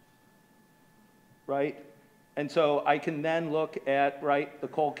 Right? And so I can then look at, right, the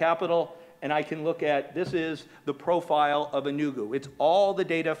coal capital, and I can look at, this is the profile of Enugu. It's all the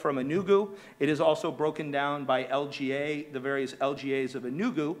data from Enugu. It is also broken down by LGA, the various LGAs of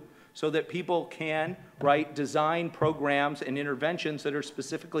Enugu, so that people can, right, design programs and interventions that are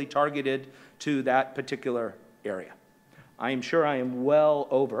specifically targeted to that particular area. I am sure I am well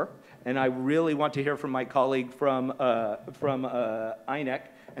over, and I really want to hear from my colleague from INEC.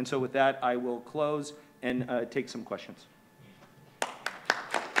 And so with that, I will close and take some questions.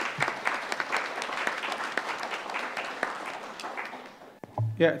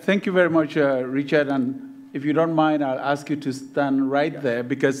 Yeah, thank you very much, Richard. And if you don't mind, I'll ask you to stand right there,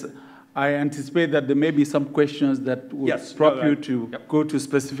 because I anticipate that there may be some questions that will prompt you to go to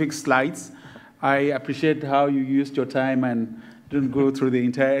specific slides. I appreciate how you used your time and didn't go through the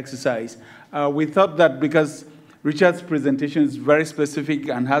entire exercise. We thought that because Richard's presentation is very specific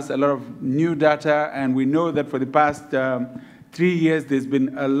and has a lot of new data, and we know that for the past 3 years there's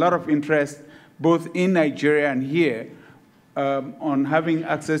been a lot of interest both in Nigeria and here on having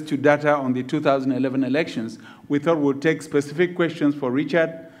access to data on the 2011 elections. We thought we'd take specific questions for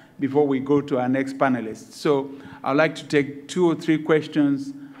Richard before we go to our next panelist. So I'd like to take 2 or 3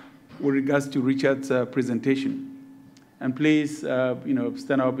 questions with regards to Richard's presentation. And please,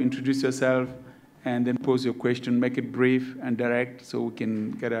 stand up, introduce yourself, and then pose your question. Make it brief and direct so we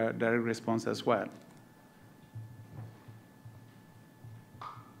can get a direct response as well.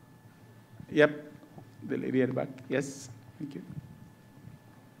 Yep, the lady at the back. Yes, thank you.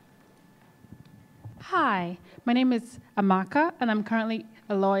 Hi, my name is Amaka, and I'm currently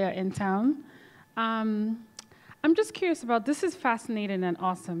a lawyer in town. I'm just curious about, this is fascinating and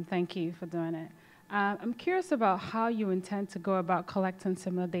awesome. Thank you for doing it. I'm curious about how you intend to go about collecting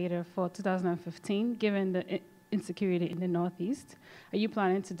similar data for 2015, given the insecurity in the Northeast. Are you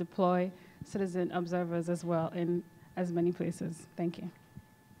planning to deploy citizen observers as well in as many places? Thank you.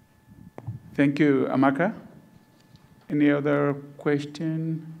 Thank you, Amaka. Any other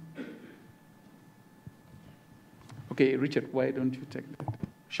question? Okay, Richard, why don't you take that?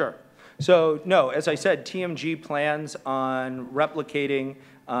 Sure. So, no, as I said, TMG plans on replicating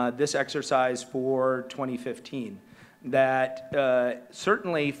this exercise for 2015. That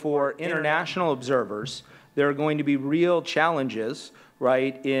certainly for international observers, there are going to be real challenges,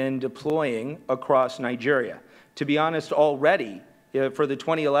 right, in deploying across Nigeria. To be honest, already, for the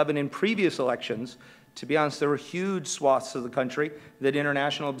 2011 and previous elections, to be honest, there were huge swaths of the country that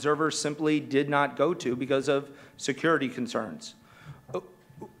international observers simply did not go to because of security concerns.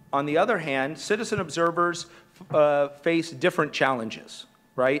 On the other hand, citizen observers face different challenges,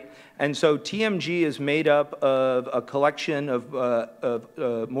 right? And so TMG is made up of a collection of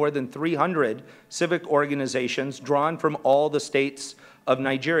more than 300 civic organizations drawn from all the states of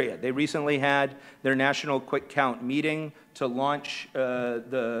Nigeria. They recently had their national quick count meeting to launch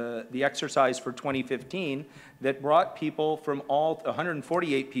the exercise for 2015 that brought people from all,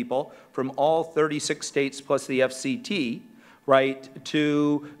 148 people from all 36 states plus the FCT, right,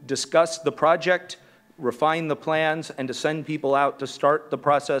 to discuss the project, refine the plans, and to send people out to start the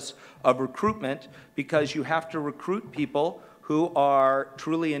process of recruitment, because you have to recruit people who are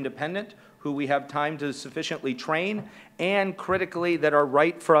truly independent, who we have time to sufficiently train, and critically that are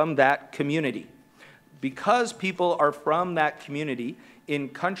right from that community. Because people are from that community in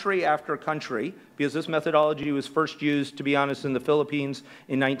country after country, because this methodology was first used, to be honest, in the Philippines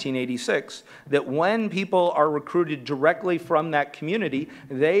in 1986, that when people are recruited directly from that community,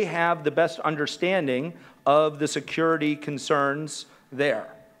 they have the best understanding of the security concerns there,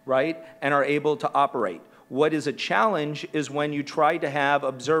 right, and are able to operate. What is a challenge is when you try to have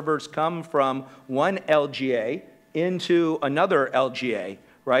observers come from one LGA into another LGA,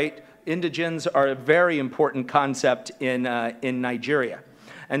 right? Indigens are a very important concept in Nigeria.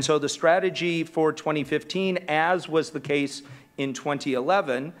 And so the strategy for 2015, as was the case in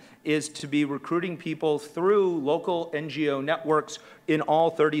 2011, is to be recruiting people through local NGO networks in all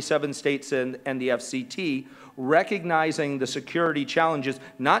 37 states and the FCT, recognizing the security challenges,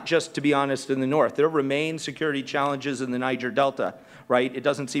 not just, to be honest, in the north. There remain security challenges in the Niger Delta, right? It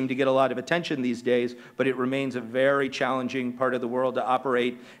doesn't seem to get a lot of attention these days, but it remains a very challenging part of the world to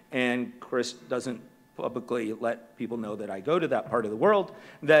operate, and Chris doesn't publicly let people know that I go to that part of the world,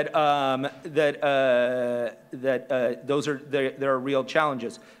 that, there are real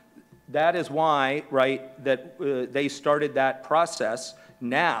challenges. That is why, right, that they started that process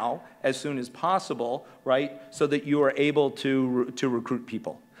now, as soon as possible, right, so that you are able to recruit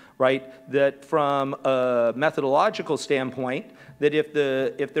people, right? That from a methodological standpoint, that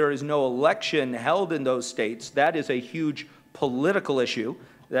if there is no election held in those states, that is a huge political issue.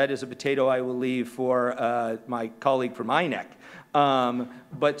 That is a potato I will leave for my colleague from INEC.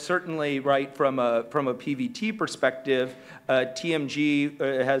 But certainly, right, from a PVT perspective, TMG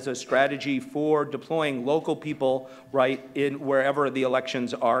has a strategy for deploying local people, right, in wherever the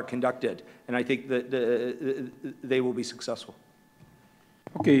elections are conducted. And I think that they will be successful.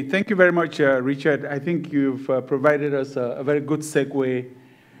 Okay, thank you very much, Richard. I think you've provided us a very good segue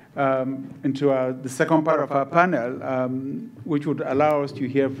into the second part of our panel, which would allow us to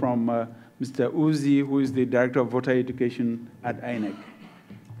hear from Mr. Uzi, who is the Director of Voter Education at INEC.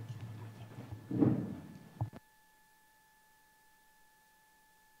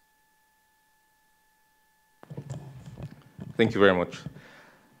 Thank you very much.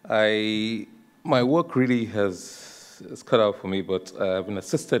 My work really has cut out for me, but I've been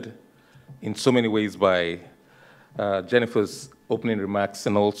assisted in so many ways by Jennifer's opening remarks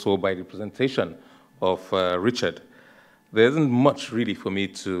and also by the presentation of Richard. There isn't much really for me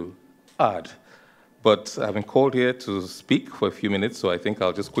to add, but I've been called here to speak for a few minutes, so I think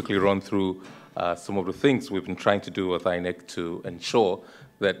I'll just quickly run through some of the things we've been trying to do with INEC to ensure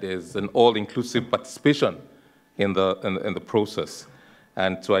that there's an all-inclusive participation in the process,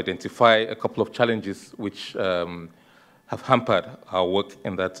 and to identify a couple of challenges which have hampered our work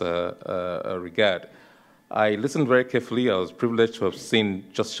in that regard. I listened very carefully. I was privileged to have seen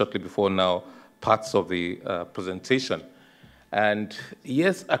just shortly before now parts of the presentation. And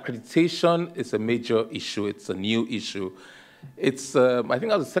yes, accreditation is a major issue. It's a new issue. It's, I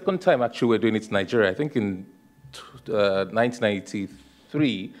think that was the second time actually we're doing it in Nigeria. I think in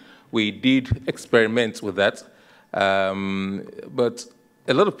 1993, we did experiment with that. But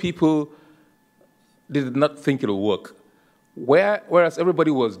a lot of people did not think it would work. Whereas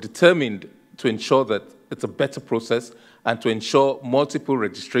everybody was determined to ensure that it's a better process and to ensure multiple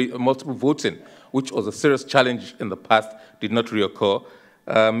voting, which was a serious challenge in the past, did not reoccur.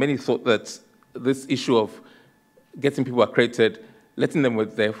 Many thought that this issue of getting people accredited, letting them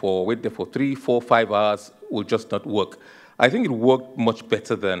wait there for 3, 4, 5 hours will just not work. I think it worked much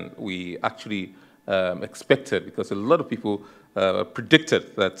better than we actually expected, because a lot of people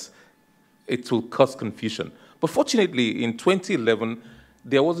predicted that it will cause confusion. But fortunately, in 2011,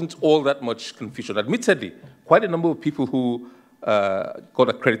 there wasn't all that much confusion. Admittedly, quite a number of people who got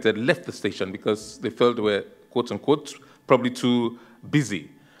accredited left the station because they felt they were, quote unquote, probably too busy.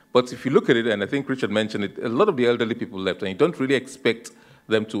 But if you look at it, and I think Richard mentioned it, a lot of the elderly people left, and you don't really expect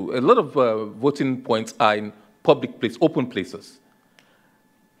them to. A lot of voting points are in public places, open places.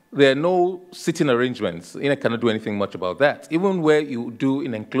 There are no sitting arrangements. I cannot do anything much about that. Even where you do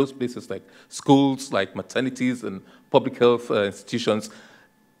in enclosed places like schools, like maternities and public health institutions,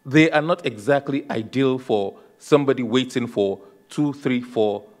 they are not exactly ideal for somebody waiting for 2, 3,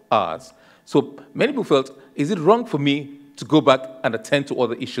 4 hours. So many people felt, is it wrong for me to go back and attend to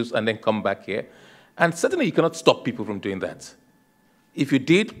other issues and then come back here? And certainly you cannot stop people from doing that. If you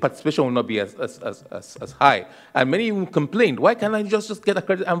did, participation will not be as high. And many even complained, why can't I just get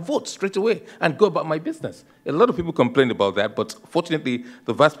accredited and vote straight away and go about my business? A lot of people complained about that, but fortunately,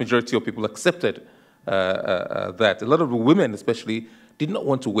 the vast majority of people accepted that. A lot of the women especially did not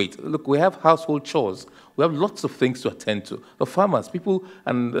want to wait. Look, we have household chores. We have lots of things to attend to. The farmers, people,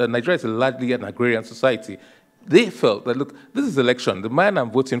 and Nigeria is largely an agrarian society. They felt that, look, this is election. The man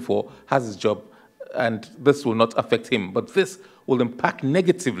I'm voting for has his job, and this will not affect him. But this will impact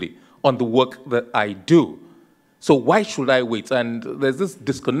negatively on the work that I do. So why should I wait? And there's this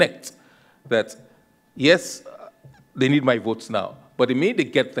disconnect that, yes, they need my votes now. But the minute they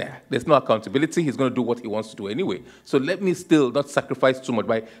get there, there's no accountability. He's going to do what he wants to do anyway. So let me still not sacrifice too much.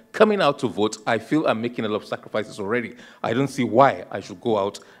 By coming out to vote, I feel I'm making a lot of sacrifices already. I don't see why I should go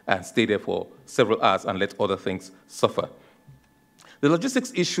out and stay there for several hours and let other things suffer. The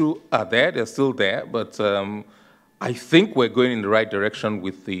logistics issue are there. They're still there. But I think we're going in the right direction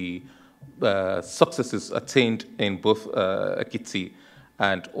with the successes attained in both Ekiti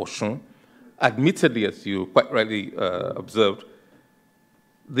and Osun. Admittedly, as you quite rightly observed,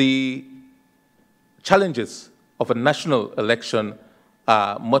 the challenges of a national election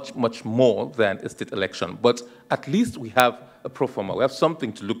are much, much more than a state election. But at least we have a pro forma. We have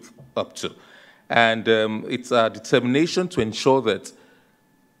something to look up to. And it's our determination to ensure that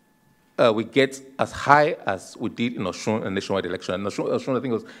we get as high as we did in Osun, a nationwide election. And Osun, I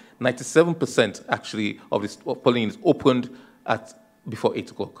think it was 97% actually of this polling is opened at before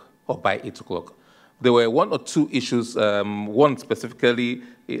 8 o'clock or by 8 o'clock. There were one or two issues. One specifically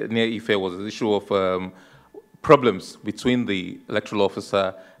near Ife was the issue of problems between the electoral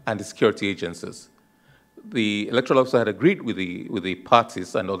officer and the security agencies. The electoral officer had agreed with the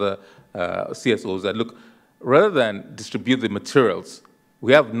parties and other CSOs that, look, rather than distribute the materials,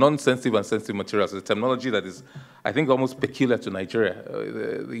 we have non-sensitive and sensitive materials. It's a terminology that is, I think, almost peculiar to Nigeria.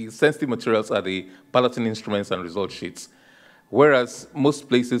 The sensitive materials are the balloting instruments and result sheets. Whereas most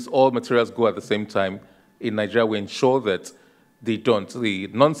places, all materials go at the same time. In Nigeria, we ensure that they don't. The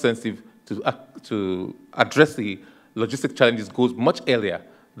non-sensitive to address the logistic challenges goes much earlier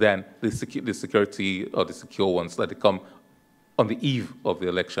than the security or the secure ones that they come on the eve of the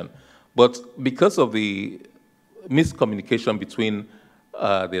election. But because of the miscommunication between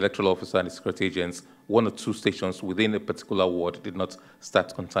the electoral officer and the security agents, one or two stations within a particular ward did not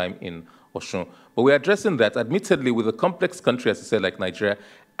start on time in Osun. But we're addressing that, admittedly, with a complex country, as I said, like Nigeria,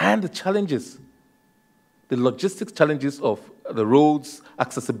 and the challenges, the logistics challenges of the roads,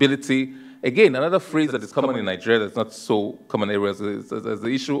 accessibility. Again, another phrase that is common in Nigeria that's not so common areas is the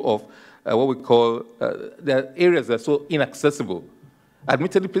issue of what we call, there are areas that are so inaccessible.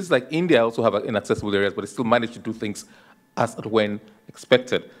 Admittedly, places like India also have inaccessible areas, but they still manage to do things as and when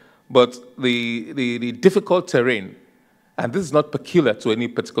expected. But the difficult terrain, and this is not peculiar to any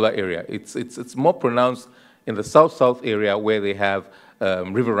particular area. It's more pronounced in the south-south area where they have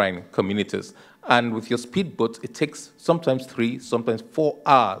riverine communities. And with your speedboat, it takes sometimes 3, sometimes 4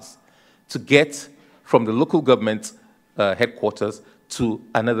 hours to get from the local government headquarters to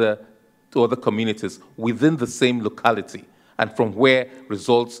other communities within the same locality, and from where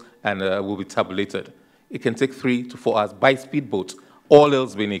results will be tabulated. It can take 3 to 4 hours by speedboat, all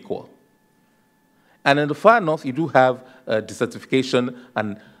else being equal. And in the far north, you do have desertification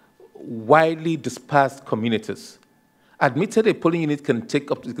and widely dispersed communities. Admittedly, a polling unit can take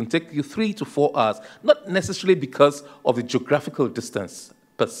you 3 to 4 hours, not necessarily because of the geographical distance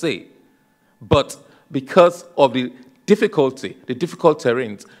per se, but because of the difficulty, the difficult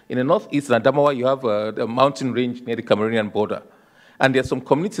terrains. In the northeast, in Adamawa, you have a mountain range near the Cameroonian border. And there are some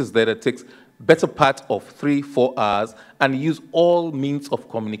communities there that takes better part of 3 to 4 hours and use all means of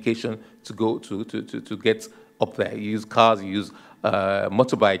communication to go to get up there. You use cars, you use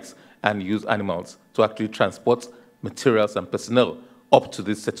motorbikes, and you use animals to actually transport materials and personnel up to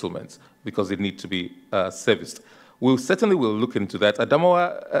these settlements because they need to be serviced. We certainly will look into that.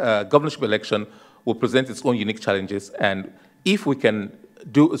 Adamawa governorship election will present its own unique challenges, and if we can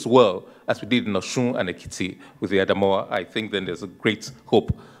do as well as we did in Osun and Ekiti with the Adamawa, I think then there's a great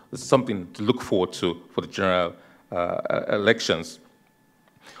hope. There's something to look forward to for the general elections.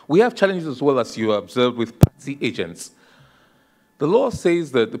 We have challenges as well, as you observed, with party agents. The law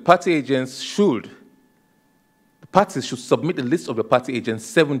says that the parties should submit a list of the party agents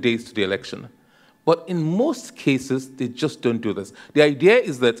 7 days to the election. But in most cases, they just don't do this. The idea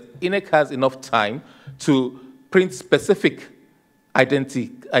is that INEC has enough time to print specific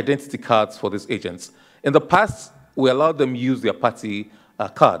identity cards for these agents. In the past, we allowed them use their party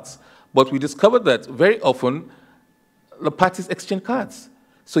cards. But we discovered that very often, the parties exchange cards.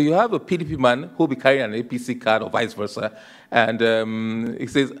 So you have a PDP man who will be carrying an APC card or vice versa, and he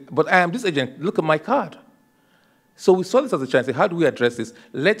says, but I am this agent, look at my card. So we saw this as a chance. How do we address this?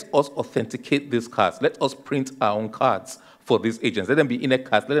 Let us authenticate these cards. Let us print our own cards for these agents. Let them be INEC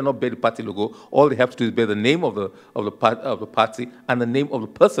cards. Let them not bear the party logo. All they have to do is bear the name of the party and the name of the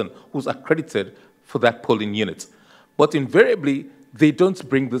person who's accredited for that polling unit. But invariably, they don't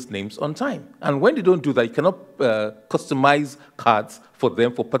bring these names on time. And when they don't do that, you cannot customize cards for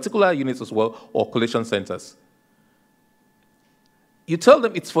them for particular units as well or collation centers. You tell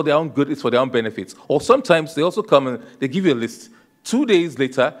them it's for their own good, it's for their own benefits. Or sometimes they also come and they give you a list. 2 days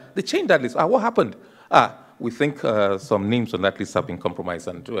later, they change that list. What happened? We think some names on that list have been compromised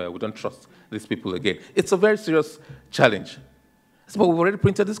and we don't trust these people again. It's a very serious challenge. But we've already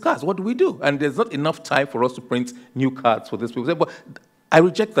printed these cards. What do we do? And there's not enough time for us to print new cards for these people. But I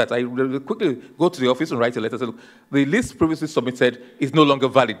reject that. I quickly go to the office and write a letter. Say, look, the list previously submitted is no longer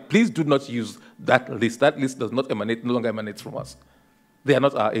valid. Please do not use that list. That list does not emanate, no longer emanates from us. They are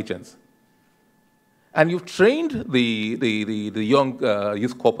not our agents. And you've trained the young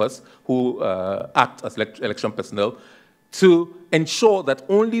youth corpus who act as election personnel to ensure that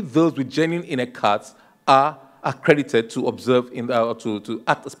only those with genuine INEC cards are accredited to observe to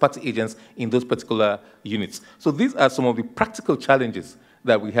act as party agents in those particular units. So these are some of the practical challenges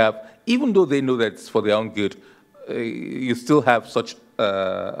that we have. Even though they know that it's for their own good, you still have such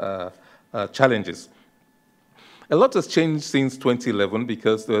challenges. A lot has changed since 2011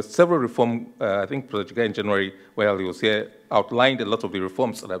 because there were several reforms. I think President Jigai in January, while he was here, outlined a lot of the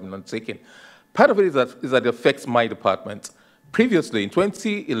reforms that have been undertaken. Part of it is that it affects my department. Previously, in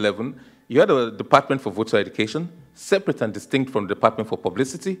 2011, you had a Department for Voter Education, separate and distinct from the Department for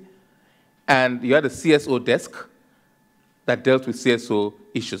Publicity, and you had a CSO desk that dealt with CSO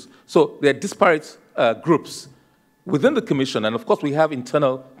issues. So there are disparate groups within the commission, and of course we have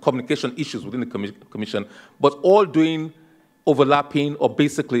internal communication issues within the commission, but all doing overlapping or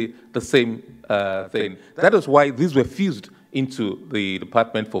basically the same thing. That is why these were fused into the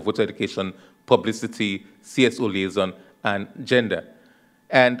Department for Voter Education, Publicity, CSO Liaison, and Gender.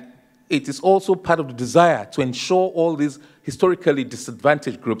 And it is also part of the desire to ensure all these historically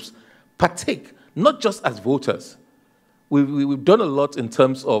disadvantaged groups partake, not just as voters. We've done a lot in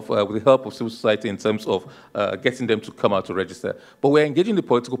terms of, with the help of civil society, in terms of getting them to come out to register. But we're engaging the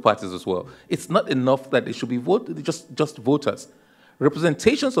political parties as well. It's not enough that they should be just voters.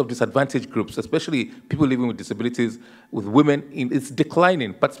 Representations of disadvantaged groups, especially people living with disabilities, with women, it's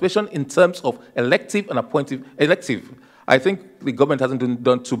declining, participation in terms of elective and appointive. Elective, I think the government hasn't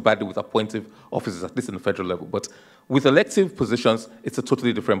done too badly with appointive offices, at least in the federal level. But with elective positions, it's a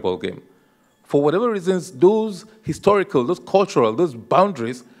totally different ballgame. For whatever reasons, those historical, those cultural, those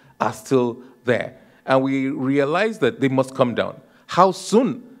boundaries are still there. And we realize that they must come down. How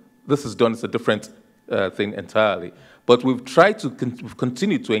soon this is done is a different thing entirely. But we've tried to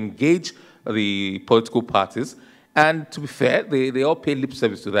continue to engage the political parties. And to be fair, they all pay lip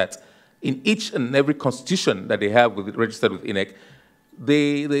service to that. In each and every constitution that they have registered with INEC,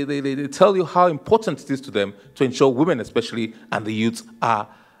 they tell you how important it is to them to ensure women especially and the youths are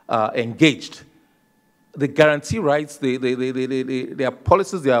engaged. They guarantee rights, their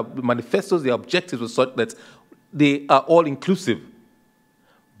policies, their manifestos, their objectives are such that they are all inclusive.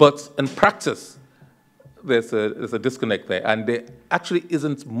 But in practice, there's a disconnect there, and there actually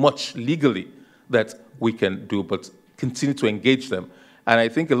isn't much legally that we can do but continue to engage them. And I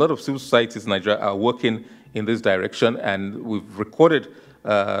think a lot of civil societies in Nigeria are working in this direction, and we've recorded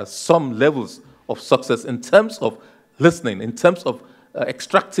some levels of success in terms of listening, in terms of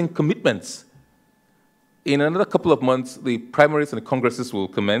extracting commitments. In another couple of months, the primaries and the congresses will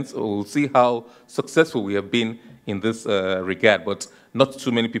commence. We'll see how successful we have been in this regard, but not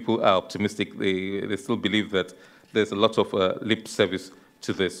too many people are optimistic. They still believe that there's a lot of lip service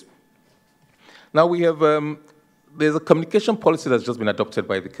to this. Now we have, there's a communication policy that's just been adopted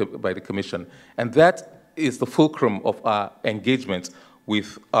by the Commission, and that is the fulcrum of our engagement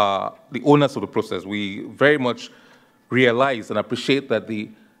with the owners of the process. We very much realize and appreciate that the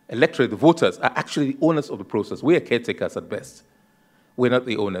electorate, the voters, are actually the owners of the process. We are caretakers at best. We're not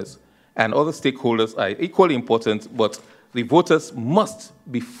the owners. And other stakeholders are equally important, but the voters must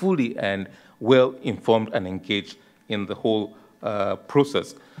be fully and well informed and engaged in the whole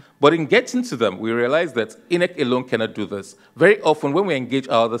process. But in getting to them, we realize that INEC alone cannot do this. Very often, when we engage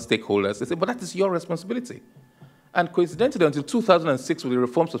our other stakeholders, they say, but that is your responsibility. And coincidentally, until 2006, with the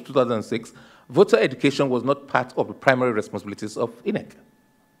reforms of 2006, voter education was not part of the primary responsibilities of INEC.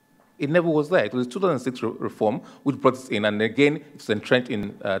 It never was there. It was the 2006 reform which brought this in, and again, it's entrenched in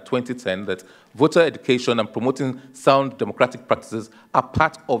 2010 that voter education and promoting sound democratic practices are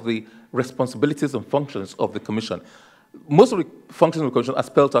part of the responsibilities and functions of the Commission. Most of the functions of the Commission are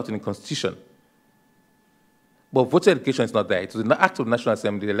spelled out in the Constitution. But voter education is not there. It was the Act of the National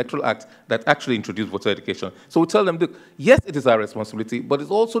Assembly, the Electoral Act, that actually introduced voter education. So we tell them, look, yes, it is our responsibility, but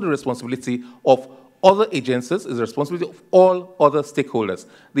it's also the responsibility of other agencies, it's the responsibility of all other stakeholders.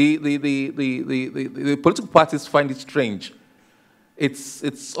 The political parties find it strange.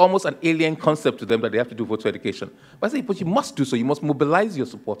 It's almost an alien concept to them that they have to do voter education. But I say, but you must do so. You must mobilize your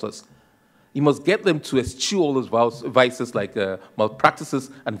supporters. You must get them to eschew all those vices like malpractices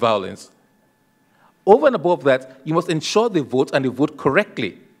and violence. Over and above that, you must ensure they vote and they vote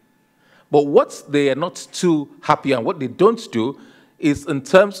correctly. But what they are not too happy and what they don't do is in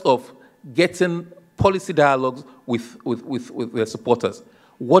terms of getting policy dialogues with their supporters.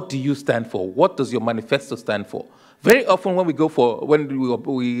 What do you stand for? What does your manifesto stand for? Very often when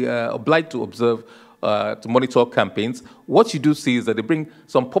we obliged to observe, to monitor campaigns, what you do see is that they bring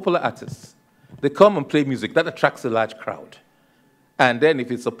some popular artists. They come and play music. That attracts a large crowd. And then if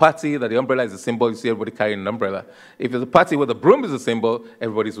it's a party that the umbrella is a symbol, you see everybody carrying an umbrella. If it's a party where the broom is a symbol,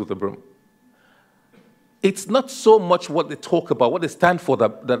 everybody's with the broom. It's not so much what they talk about, what they stand for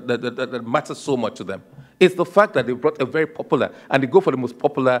that matters so much to them. It's the fact that they brought a very popular, and they go for the most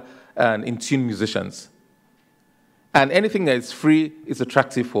popular and in-tune musicians. And anything that is free is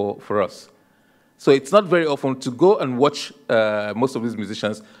attractive for us. So it's not very often to go and watch most of these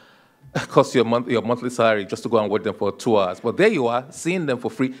musicians cost your monthly salary just to go and watch them for 2 hours. But there you are, seeing them for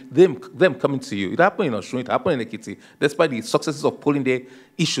free, them coming to you. It happened in Oshun, it happened in Ekiti. Despite the successes of polling day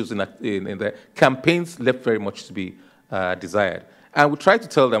issues in the campaigns left very much to be desired. And we try to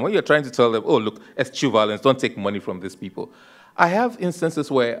tell them, when you're trying to tell them, oh, look, eschew violence, don't take money from these people. I have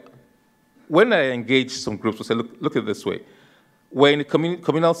instances where, when I engage some groups, we say, look at it this way. We're in a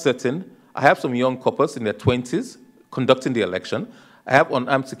communal setting. I have some young couples in their 20s conducting the election. I have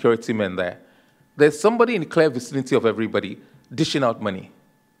unarmed security men there. There's somebody in the clear vicinity of everybody dishing out money.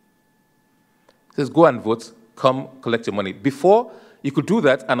 He says, go and vote, come collect your money. Before, you could do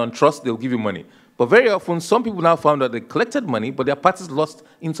that, and on trust, they'll give you money. But very often, some people now found out they collected money, but their parties lost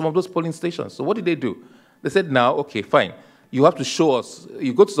in some of those polling stations. So what did they do? They said, now, okay, fine. You have to show us.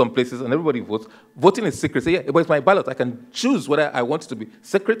 You go to some places, and everybody votes. Voting is secret. Say, yeah, but it's my ballot. I can choose whether I want it to be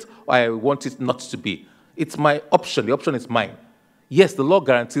secret or I want it not to be. It's my option. The option is mine. Yes, the law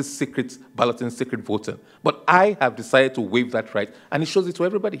guarantees secret balloting, secret voting, but I have decided to waive that right, and it shows it to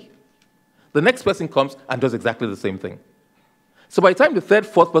everybody. The next person comes and does exactly the same thing. So by the time the third,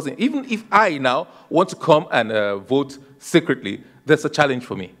 fourth person, even if I now want to come and vote secretly, there's a challenge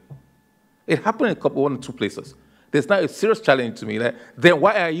for me. It happened in one or two places. There's now a serious challenge to me. Then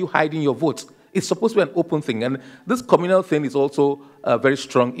why are you hiding your vote? It's supposed to be an open thing, and this communal thing is also very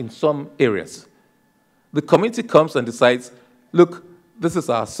strong in some areas. The community comes and decides, look, this is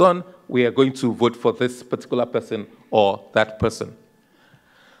our son, we are going to vote for this particular person or that person.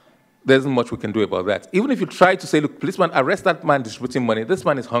 There isn't much we can do about that. Even if you try to say, look, policeman, arrest that man distributing money, this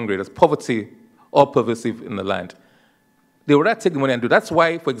man is hungry, there's poverty all pervasive in the land. They would rather take the money and do. That's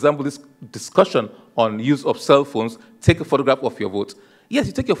why, for example, this discussion on use of cell phones, take a photograph of your vote. Yes,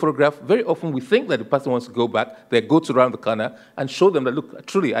 you take your photograph. Very often we think that the person wants to go back. They go to around the corner and show them that, look,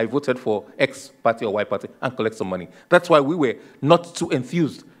 truly, I voted for X party or Y party and collect some money. That's why we were not too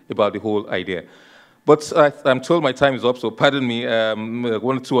enthused about the whole idea. But I'm told my time is up, so pardon me,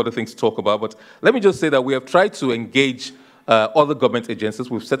 one or two other things to talk about. But let me just say that we have tried to engage other government agencies.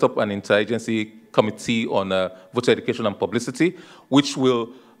 We've set up an interagency committee on voter education and publicity, which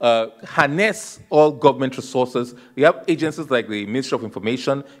will harness all government resources. You have agencies like the Ministry of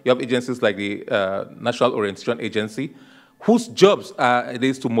Information, you have agencies like the National Orientation Agency, whose jobs it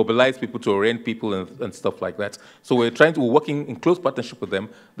is to mobilize people, to orient people and stuff like that. So we're working in close partnership with them.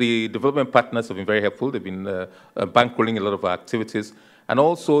 The development partners have been very helpful. They've been bankrolling a lot of our activities. And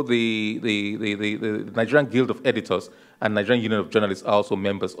also the Nigerian Guild of Editors and Nigerian Union of Journalists are also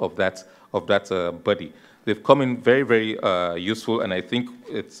members of that body. They've come in very, very useful, and I think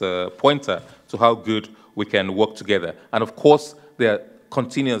it's a pointer to how good we can work together. And of course, there are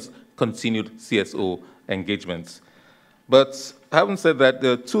continued CSO engagements. But having said that,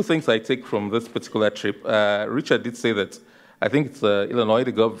 there are two things I take from this particular trip. Richard did say that I think it's Illinois,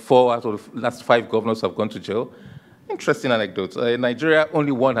 4 out of the last 5 governors have gone to jail. Interesting anecdote. In Nigeria,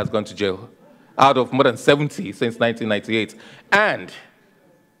 only 1 has gone to jail out of more than 70 since 1998. And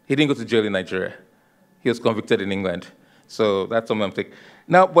he didn't go to jail in Nigeria. He was convicted in England. So that's something I'm taking.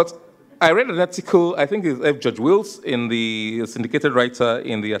 Now, but I read an article, I think it's F. Judge Wills, in the syndicated writer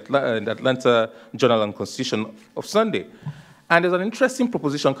in the Atlanta Journal and Constitution of Sunday. And there's an interesting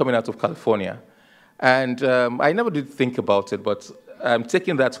proposition coming out of California. And I never did think about it, but I'm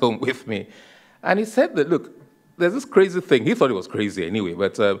taking that home with me. And he said that, look, there's this crazy thing. He thought it was crazy anyway,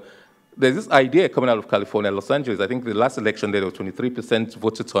 but there's this idea coming out of California, Los Angeles. I think the last election there was 23%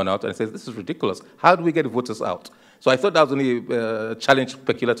 voter turnout, and it says, this is ridiculous. How do we get the voters out? So I thought that was only a challenge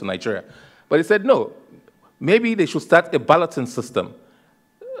peculiar to Nigeria. But he said, no, maybe they should start a balloting system,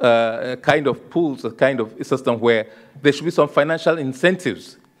 a kind of pools, a kind of system where there should be some financial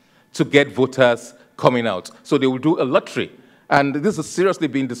incentives to get voters coming out. So they will do a lottery. And this is seriously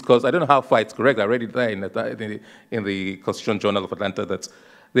being discussed. I don't know how far it's correct. I read it there in the Constitution Journal of Atlanta that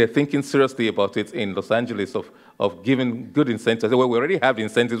they're thinking seriously about it in Los Angeles of giving good incentives. Well, we already have the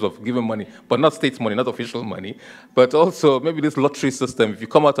incentives of giving money, but not state money, not official money. But also maybe this lottery system, if you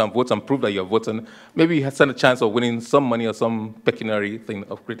come out and vote and prove that you're voting, maybe you stand a chance of winning some money or some pecuniary thing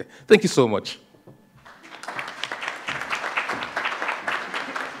of credit. Thank you so much.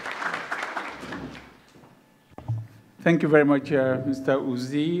 Thank you very much, Mr.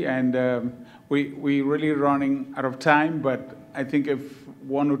 Uzi. And we're really running out of time, but I think if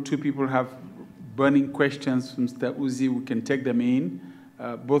one or two people have burning questions from Mr. Uzi, we can take them in,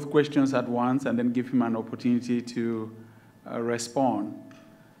 both questions at once, and then give him an opportunity to respond.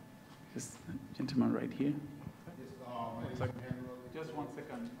 This gentleman right here. Just 1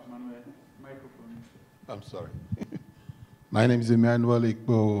 second, Emmanuel. Microphone. I'm sorry. My name is Emmanuel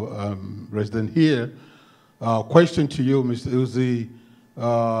Ikbo, resident here. Question to you, Mr. Uzi.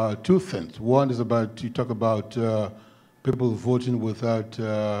 Two things. One is about, you talk about people voting without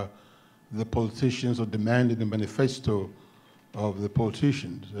the politicians or demanding the manifesto of the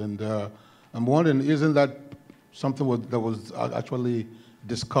politicians. And I'm wondering, isn't that something that was actually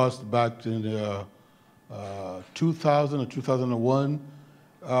discussed back in 2000 or 2001,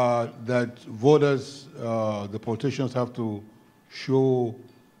 that voters, the politicians have to show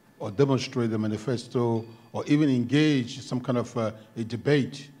or demonstrate the manifesto or even engage in some kind of a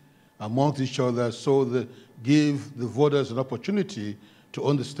debate amongst each other so that give the voters an opportunity to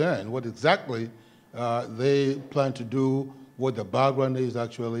understand what exactly they plan to do, what the background is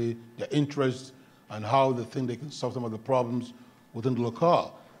actually, their interests, and how they think they can solve some of the problems within the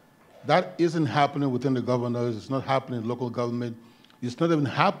locale. That isn't happening within the governors, it's not happening in local government, it's not even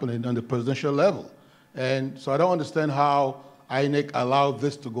happening on the presidential level. And so I don't understand how INEC allowed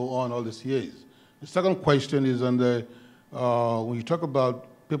this to go on all these years. The second question is on the, when you talk about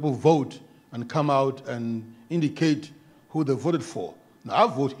people vote and come out and indicate who they voted for. Now, I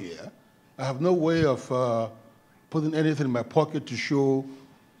vote here. I have no way of putting anything in my pocket to show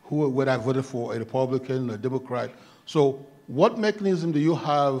whether I voted for a Republican or a Democrat. So what mechanism do you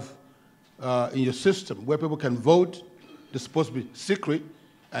have in your system where people can vote? They're supposed to be secret,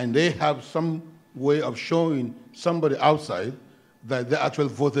 and they have some way of showing somebody outside that they actually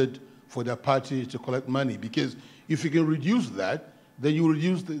voted for their party to collect money. Because if you can reduce that, then you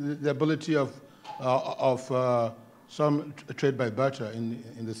reduce the ability of some trade by barter in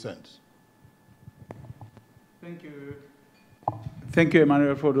this sense. Thank you. Thank you,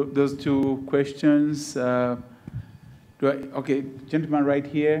 Emmanuel, for those two questions. Okay, gentleman right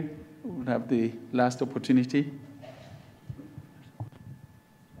here will have the last opportunity.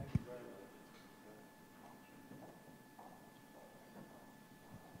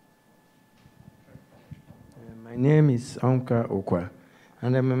 My name is Onka Okwa,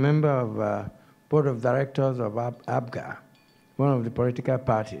 and I'm a member of Board of Directors of ABGA, one of the political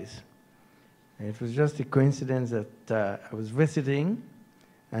parties. It was just a coincidence that I was visiting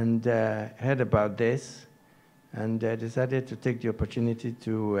and heard about this, and decided to take the opportunity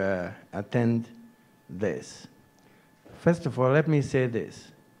to attend this. First of all, let me say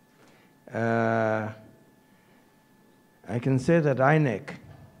this. I can say that INEC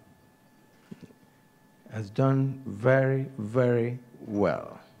has done very, very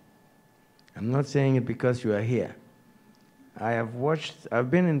well. I'm not saying it because you are here. I've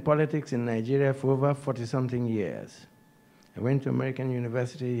been in politics in Nigeria for over 40-something years. I went to American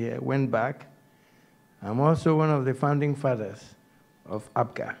University here, went back. I'm also one of the founding fathers of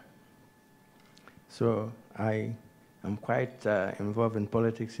ABGA. So I am quite involved in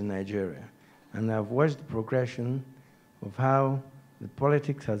politics in Nigeria. And I've watched the progression of how the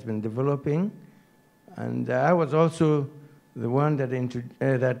politics has been developing. And I was also the one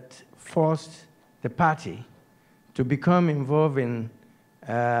that forced the party to become involved in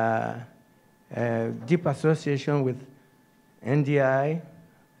deep association with NDI,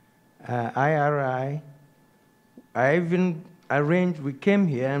 IRI. I even arranged, we came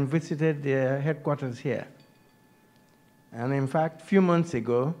here and visited their headquarters here. And in fact, a few months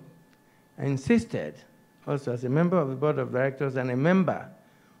ago, I insisted, also as a member of the Board of Directors and a member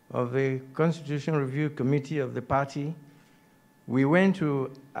of the Constitution Review Committee of the party, we went to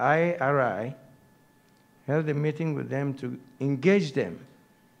IRI, held a meeting with them to engage them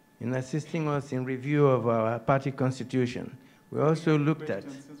in assisting us in review of our party constitution. We also looked at,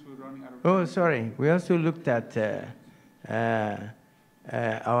 oh, sorry, we also looked at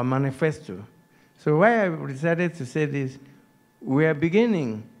our manifesto. So why I decided to say this, we are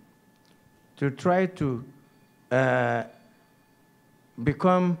beginning to try to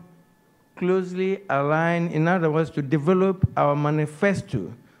become closely aligned, in other words, to develop our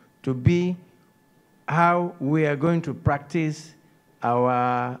manifesto to be how we are going to practice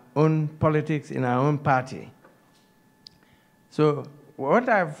our own politics in our own party. So what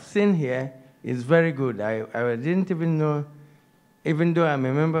I've seen here is very good. I didn't even know, even though I'm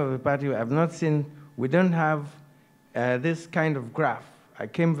a member of the party, I've not seen, we don't have this kind of graph. I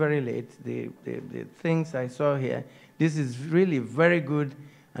came very late. The things I saw here, this is really very good,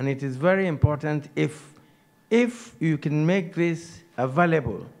 and it is very important if you can make this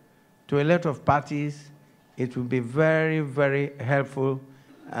available to a lot of parties, it will be very, very helpful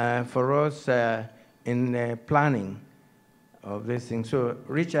for us in planning of this thing. So,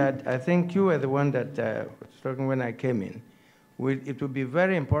 Richard, I think you were the one that was talking when I came in. It would be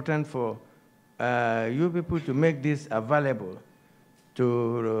very important for you people to make this available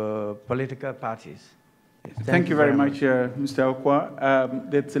to political parties. Thank you very much, Mr. Okwa.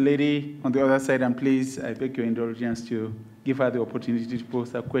 There's a lady on the other side, and please, I beg your indulgence to give her the opportunity to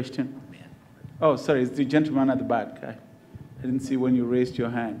pose a question. Oh, sorry, it's the gentleman at the back. I didn't see when you raised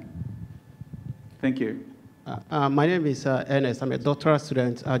your hand. Thank you. My name is Ernest. I'm a doctoral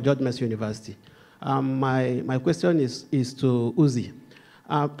student at George Mason University. My question is to Uzi.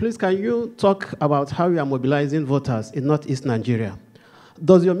 Please, can you talk about how you are mobilizing voters in Northeast Nigeria?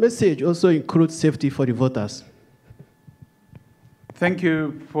 Does your message also include safety for the voters? Thank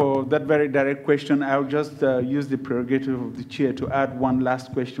you for that very direct question. I'll just use the prerogative of the chair to add one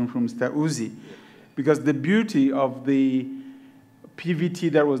last question from Mr. Uzi, because the beauty of the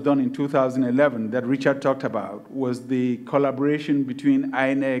PVT that was done in 2011 that Richard talked about was the collaboration between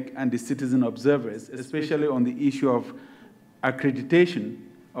INEC and the citizen observers, especially on the issue of accreditation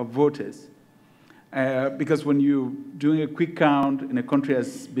of voters. Because when you're doing a quick count in a country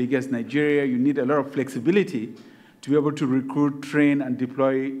as big as Nigeria, you need a lot of flexibility to be able to recruit, train, and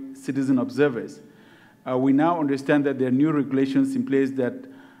deploy citizen observers. We now understand that there are new regulations in place that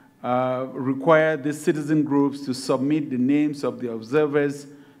require the citizen groups to submit the names of the observers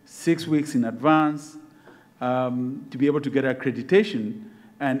 6 weeks in advance to be able to get accreditation.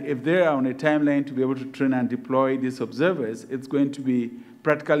 And if they are on a timeline to be able to train and deploy these observers, it's going to be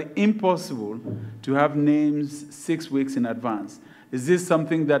practically impossible to have names 6 weeks in advance. Is this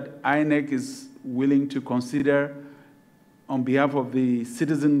something that INEC is willing to consider on behalf of the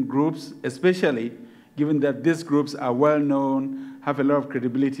citizen groups, especially given that these groups are well-known, have a lot of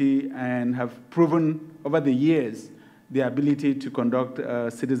credibility, and have proven over the years the ability to conduct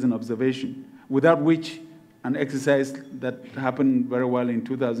citizen observation, without which an exercise that happened very well in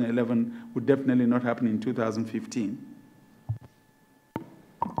 2011 would definitely not happen in 2015.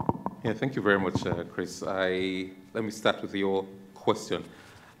 Yeah, thank you very much, Chris. Let me start with your question.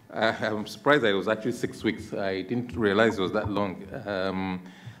 I'm surprised that it was actually 6 weeks. I didn't realize it was that long.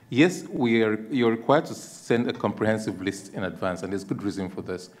 Yes, you're required to send a comprehensive list in advance, and there's good reason for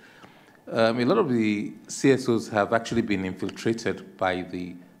this. A lot of the CSOs have actually been infiltrated by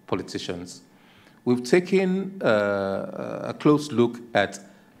the politicians. We've taken a close look at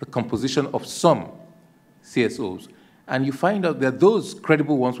the composition of some CSOs, and you find out that those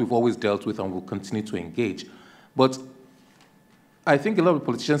credible ones we've always dealt with and will continue to engage. But I think a lot of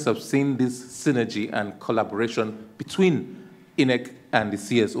politicians have seen this synergy and collaboration between INEC and the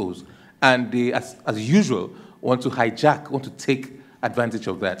CSOs, and they, as usual, want to hijack, want to take advantage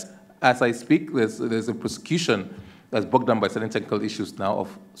of that. As I speak, there's a prosecution that's bogged down by certain technical issues now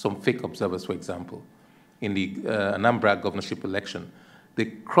of some fake observers, for example, in the Anambra governorship election. They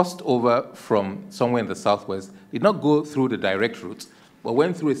crossed over from somewhere in the southwest, did not go through the direct route, but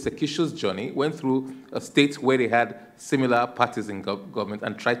went through a circuitous journey, went through a state where they had similar parties in government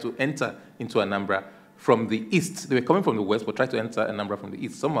and tried to enter into Anambra from the east. They were coming from the west, but tried to enter Anambra from the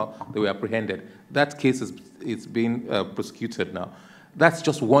east. Somehow they were apprehended. That case is being prosecuted now. That's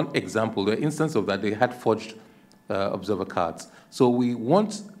just one example. The instance of that, they had forged observer cards. So we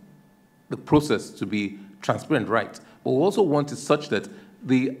want the process to be transparent, right? But we also want it such that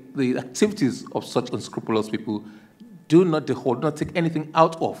the activities of such unscrupulous people do not take anything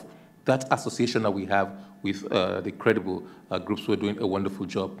out of that association that we have with the credible groups who are doing a wonderful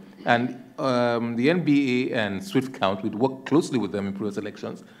job. And the NBA and Swift Count, we'd work closely with them in previous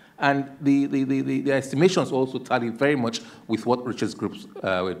elections. And the estimations also tally very much with what Richard's groups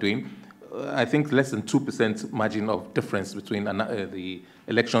were doing. I think, less than 2% margin of difference between the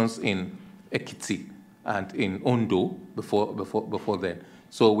elections in Ekiti and in Ondo before then.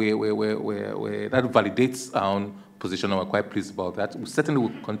 So that validates our own position, and we're quite pleased about that. We certainly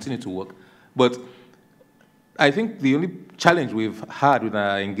will continue to work. But I think the only challenge we've had with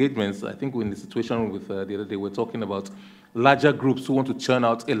our engagements, I think we're in the situation with the other day, we're talking about larger groups who want to churn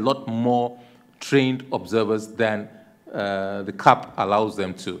out a lot more trained observers than the cap allows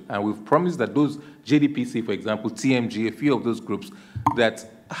them to. And we've promised that those JDPC, for example, TMG, a few of those groups that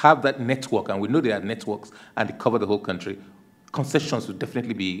have that network, and we know they are networks and they cover the whole country, concessions will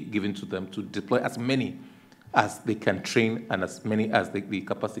definitely be given to them to deploy as many as they can train and as many as the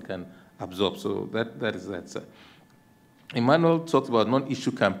capacity can absorb. So that is that. Emmanuel talked about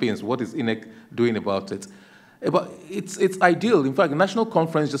non-issue campaigns. What is INEC doing about it? But it's ideal. In fact, the National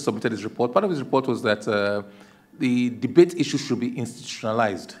Conference just submitted his report. Part of his report was that the debate issue should be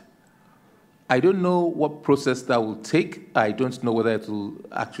institutionalized. I don't know what process that will take. I don't know whether it will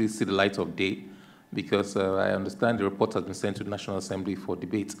actually see the light of day, because I understand the report has been sent to the National Assembly for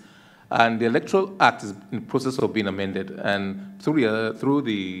debate. And the Electoral Act is in the process of being amended. And through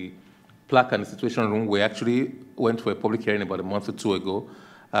the plaque and the Situation Room, we actually went for a public hearing about a month or two ago.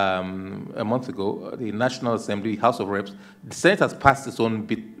 The National Assembly, House of Reps, the Senate has passed its own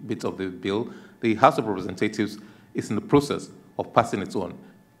bit of the bill. The House of Representatives is in the process of passing its own.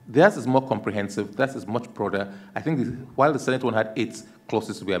 Theirs is more comprehensive. Theirs is much broader. I think while the Senate one had 8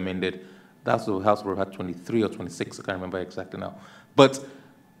 clauses to be amended, that's the House of Reps had 23 or 26. I can't remember exactly now. But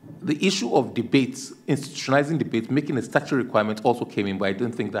the issue of debates, institutionalizing debates, making a statutory requirement also came in, but I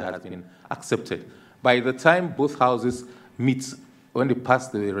don't think that has been accepted. By the time both houses meet, when they pass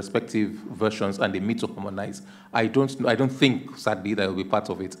the respective versions and they meet to harmonize, I don't think, sadly, that will be part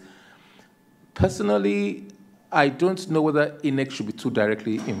of it. Personally, I don't know whether INEC should be too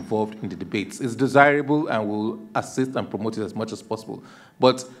directly involved in the debates. It's desirable and will assist and promote it as much as possible.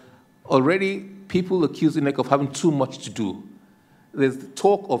 But already people accuse INEC of having too much to do. There's the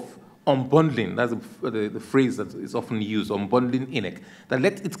talk of unbundling, that's the phrase that is often used, unbundling INEC, that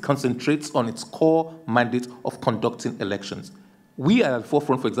let it concentrate on its core mandate of conducting elections. We are at the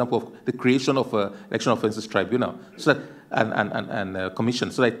forefront, for example, of the creation of an election offences tribunal so that, and a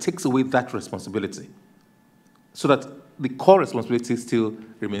commission, so that it takes away that responsibility, so that the core responsibility still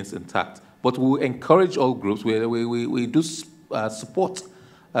remains intact. But we encourage all groups, we do support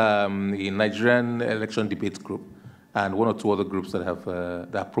the Nigerian election debate group and one or two other groups that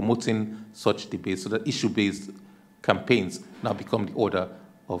are promoting such debates, so that issue-based campaigns now become the order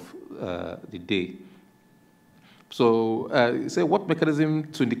of the day. So, say what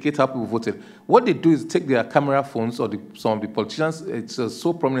mechanism to indicate how people voted? What they do is take their camera phones, or some of the politicians, it's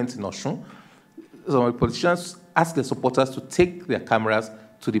so prominent in Osun, some of the politicians ask their supporters to take their cameras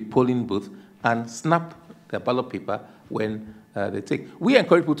to the polling booth and snap their ballot paper when they take. We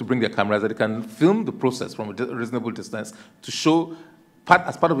encourage people to bring their cameras, that they can film the process from a reasonable distance to show,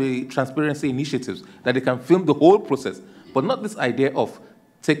 as part of the transparency initiatives, that they can film the whole process, but not this idea of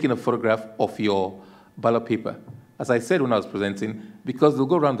taking a photograph of your ballot paper. As I said when I was presenting, because they'll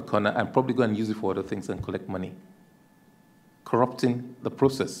go around the corner and probably go and use it for other things and collect money, corrupting the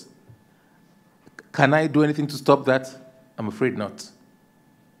process. Can I do anything to stop that? I'm afraid not.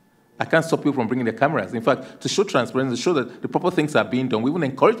 I can't stop people from bringing their cameras. In fact, to show transparency, to show that the proper things are being done, we will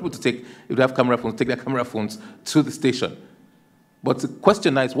encourage people to take, if they have camera phones, take their camera phones to the station. But the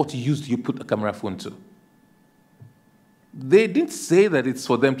question now is, what use do you put a camera phone to? They didn't say that it's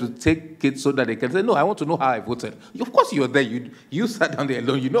for them to take it so that they can say, no, I want to know how I voted. Of course you're there. You sat down there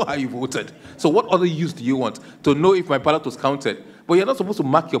alone. You know how you voted. So what other use do you want? To know if my ballot was counted. But you're not supposed to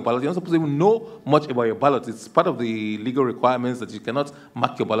mark your ballot. You're not supposed to even know much about your ballot. It's part of the legal requirements that you cannot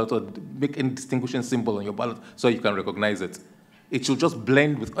mark your ballot or make any distinguishing symbol on your ballot so you can recognize it. It should just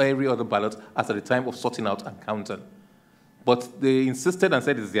blend with every other ballot as at the time of sorting out and counting. But they insisted and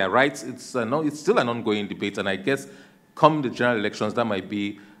said it's their right. It's still an ongoing debate, and I guess come the general elections, that might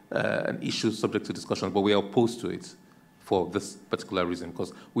be an issue subject to discussion, but we are opposed to it for this particular reason,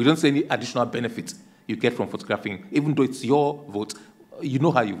 because we don't see any additional benefit you get from photographing. Even though it's your vote, you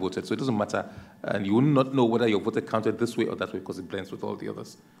know how you voted, so it doesn't matter, and you will not know whether your vote counted this way or that way because it blends with all the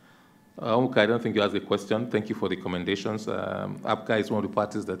others. Okay, I don't think you asked a question. Thank you for the commendations. APGA is one of the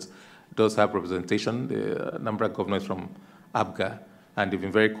parties that does have representation. The Anambra governor is from APGA, and they've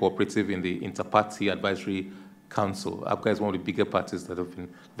been very cooperative in the Inter-Party Advisory Council. APGA is one of the bigger parties that have been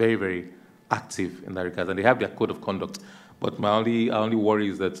very, very active in that regard, and they have their code of conduct. But my only worry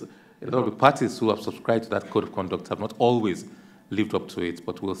is that a lot of the parties who have subscribed to that code of conduct have not always lived up to it,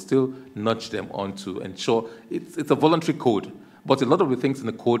 but we'll still nudge them on to ensure it's a voluntary code, But a lot of the things in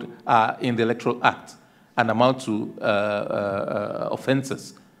the code are in the Electoral Act and amount to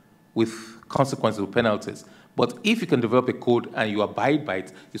offenses with consequences, with penalties. But if you can develop a code and you abide by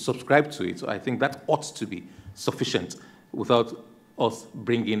it, you subscribe to it, so I think that ought to be sufficient without us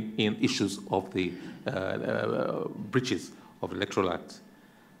bringing in issues of the breaches of the Electoral Act.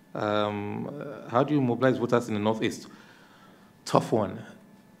 How do you mobilize voters in the Northeast? Tough one.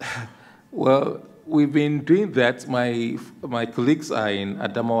 Well, we've been doing that. My colleagues are in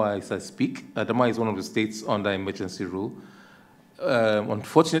Adamawa as I speak. Adamawa is one of the states under emergency rule.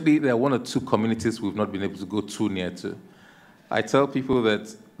 Unfortunately, there are one or two communities we've not been able to go too near to. I tell people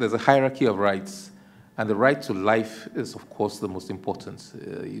that there's a hierarchy of rights, and the right to life is, of course, the most important.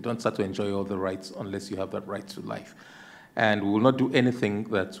 You don't start to enjoy all the rights unless you have that right to life. And we will not do anything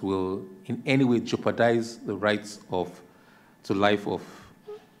that will in any way jeopardize the rights to life of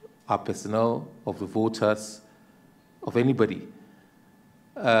our personnel, of the voters, of anybody.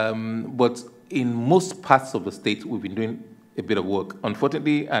 But in most parts of the state, we've been doing a bit of work.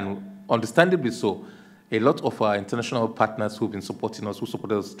 Unfortunately, and understandably so, a lot of our international partners who've been supporting us, who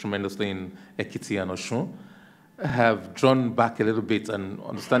supported us tremendously in Ekiti and Osun, have drawn back a little bit, and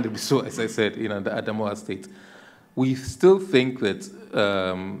understandably so, as I said, the Adamawa state. We still think that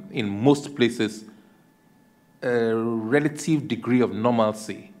in most places, a relative degree of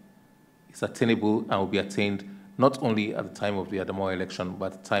normalcy is attainable and will be attained not only at the time of the Adamawa election,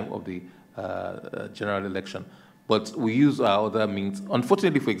 but at the time of the general election. But we use our other means.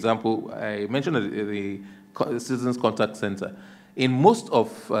 Unfortunately, for example, I mentioned the Citizens Contact Center. In most of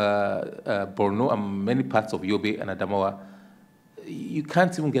Borno and many parts of Yobe and Adamawa, you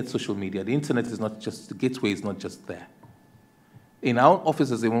can't even get social media. The internet is not just, the gateway is not just there. In our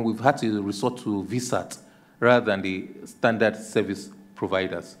offices, even we've had to resort to VSAT rather than the standard service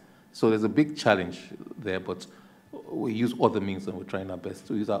providers. So there's a big challenge there, but we use other means and we're trying our best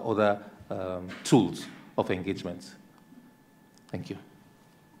to use our other tools of engagement. Thank you.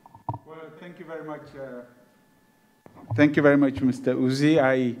 Well, thank you very much. Thank you very much, Mr. Uzi.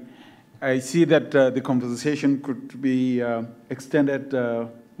 I see that the conversation could be extended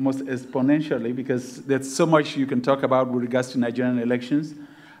most exponentially because there's so much you can talk about with regards to Nigerian elections.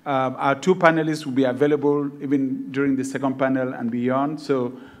 Our two panelists will be available even during the second panel and beyond,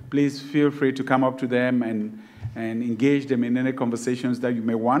 so please feel free to come up to them and engage them in any conversations that you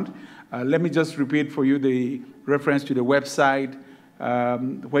may want. Let me just repeat for you the reference to the website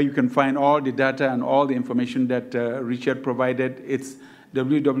where you can find all the data and all the information that Richard provided. It's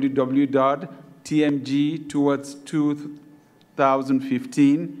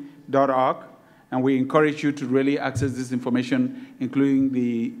www.tmg2015.org, and we encourage you to really access this information, including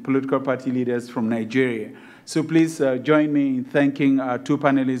the political party leaders from Nigeria. So please join me in thanking our two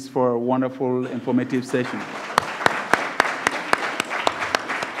panelists for a wonderful, informative session.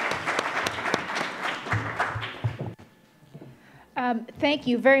 Thank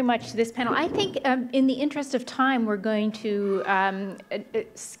you very much to this panel. I think in the interest of time, we're going to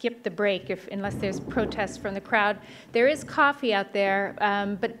skip the break unless there's protests from the crowd. There is coffee out there,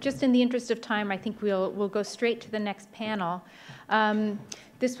 but just in the interest of time, I think we'll go straight to the next panel.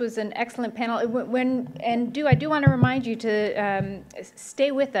 This was an excellent panel. I do want to remind you to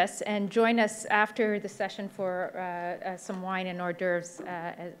stay with us and join us after the session for some wine and hors d'oeuvres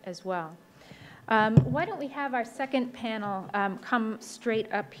as well. Why don't we have our second panel come straight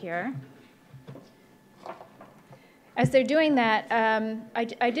up here? As they're doing that,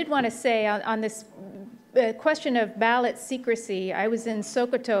 I did want to say on this question of ballot secrecy, I was in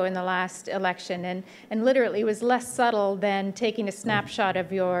Sokoto in the last election, and literally it was less subtle than taking a snapshot of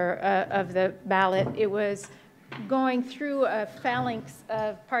the ballot. It was going through a phalanx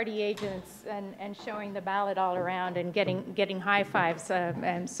of party agents and showing the ballot all around and getting high fives,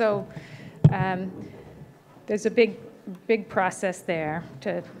 and so. There's a big process there,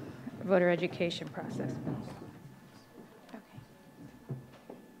 to voter education process.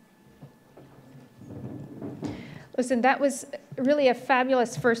 Okay. Listen, that was really a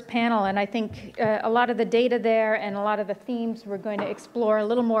fabulous first panel, and I think a lot of the data there and a lot of the themes we're going to explore a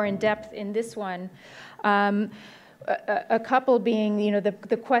little more in depth in this one. A couple being,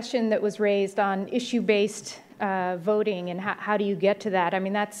 the question that was raised on issue-based voting and how do you get to that? I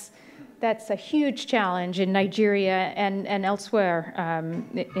mean, that's a huge challenge in Nigeria and elsewhere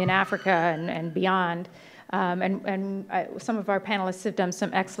in Africa and beyond. Some of our panelists have done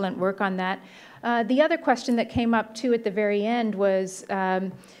some excellent work on that. The other question that came up, too, at the very end was,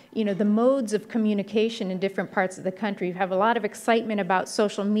 the modes of communication in different parts of the country. You have a lot of excitement about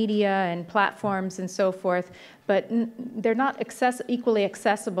social media and platforms and so forth, but they're not equally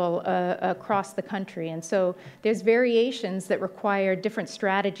accessible across the country. And so there's variations that require different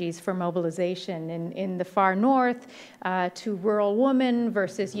strategies for mobilization. In the far north, to rural women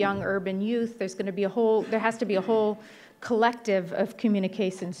versus young urban youth, there has to be a whole collective of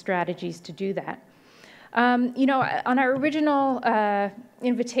communication strategies to do that. On our original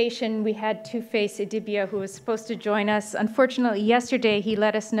invitation, we had Two-Face Idibia, who was supposed to join us. Unfortunately, yesterday he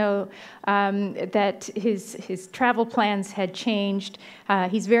let us know that his travel plans had changed.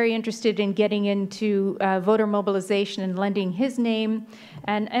 He's very interested in getting into voter mobilization and lending his name,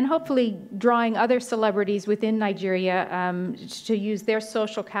 and hopefully drawing other celebrities within Nigeria to use their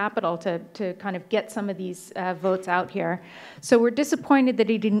social capital to kind of get some of these votes out here. So we're disappointed that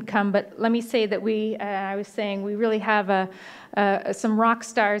he didn't come, but let me say that I was saying we really have some rock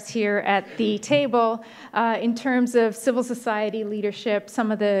stars here at the table in terms of civil society leadership,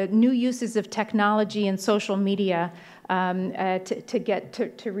 some of the new uses of technology and social media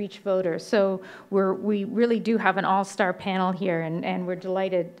to reach voters. So we really do have an all-star panel here, and we're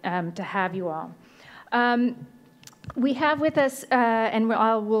delighted to have you all. We have with us, and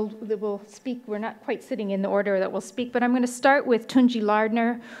we'll speak, we're not quite sitting in the order that we'll speak, but I'm going to start with Tunji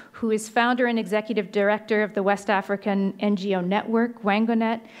Lardner, who is founder and executive director of the West African NGO network,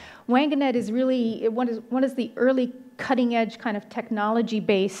 Wangonet. Wangonet is really one of the early cutting-edge kind of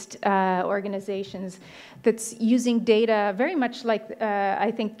technology-based organizations that's using data very much like,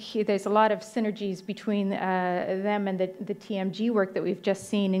 I think there's a lot of synergies between them and the TMG work that we've just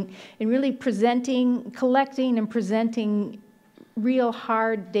seen in really collecting and presenting real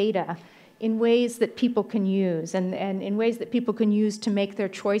hard data in ways that people can use, and in ways that people can use to make their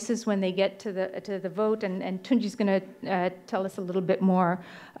choices when they get to the vote, and Tunji's going to tell us a little bit more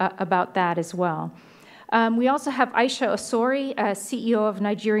about that as well. We also have Aisha Osori, CEO of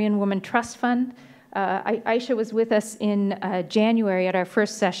Nigerian Women Trust Fund. Aisha was with us in January at our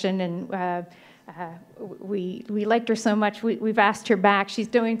first session, and we liked her so much, we've asked her back. She's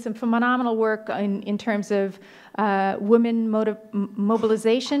doing some phenomenal work in terms of women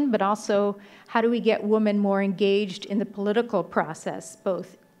mobilization, but also how do we get women more engaged in the political process,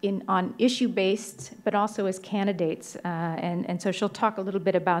 both on issue-based, but also as candidates, and so she'll talk a little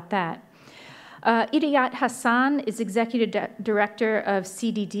bit about that. Idayat Hassan is Executive Director of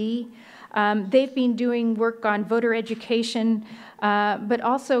CDD. They've been doing work on voter education, but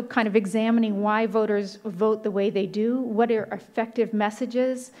also kind of examining why voters vote the way they do, what are effective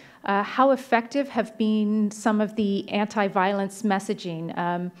messages, how effective have been some of the anti-violence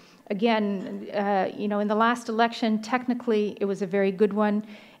messaging. Again, in the last election, technically it was a very good one.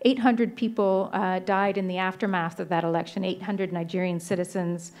 800 people died in the aftermath of that election, 800 Nigerian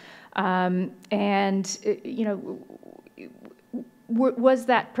citizens. Was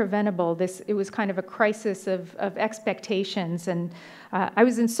that preventable? It was kind of a crisis of expectations. And I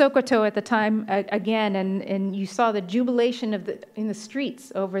was in Sokoto at the time again, and you saw the jubilation in the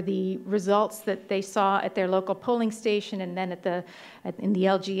streets over the results that they saw at their local polling station, and then in the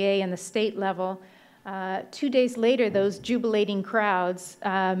LGA and the state level. 2 days later, those jubilating crowds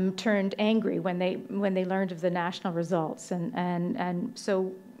turned angry when they learned of the national results, and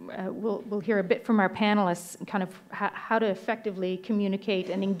so we'll hear a bit from our panelists, kind of how to effectively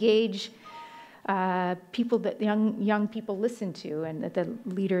communicate and engage people that young people listen to, and the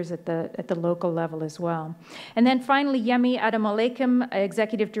leaders at the local level as well. And then finally, Yemi Adamalekim,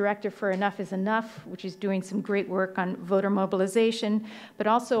 Executive Director for Enough is Enough, which is doing some great work on voter mobilization, but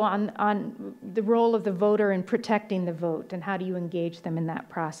also on the role of the voter in protecting the vote, and how do you engage them in that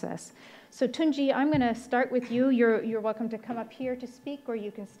process. So Tunji, I'm going to start with you. You're welcome to come up here to speak, or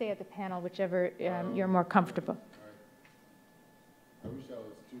you can stay at the panel, whichever you're more comfortable. I wish I was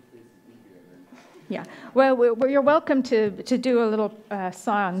Two-Face Idibia then. Yeah, well, you're welcome to do a little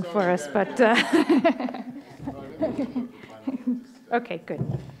song for us, but... Okay,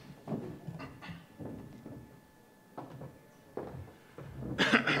 good.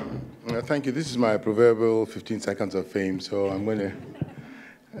 Thank you. This is my proverbial 15 seconds of fame, so I'm going to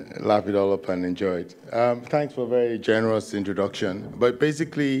laugh it all up and enjoy it. Thanks for a very generous introduction. But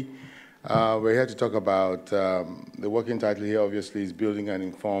basically, we're here to talk about the working title here, obviously, is Building an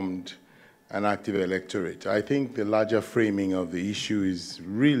Informed and Active Electorate. I think the larger framing of the issue is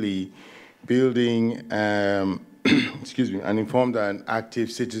really building excuse me, an informed and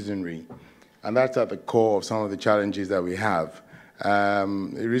active citizenry. And that's at the core of some of the challenges that we have.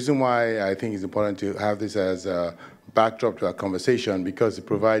 The reason why I think it's important to have this as a backdrop to our conversation, because it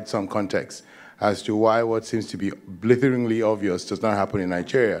provides some context. as to why what seems to be blitheringly obvious does not happen in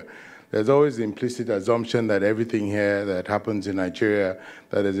Nigeria. There's always the implicit assumption that everything here that happens in Nigeria,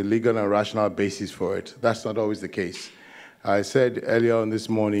 that there's a legal and rational basis for it. That's not always the case. I said earlier on this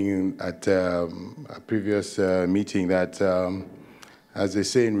morning at a previous meeting that, as they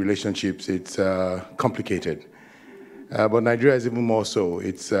say in relationships, it's complicated. But Nigeria is even more so.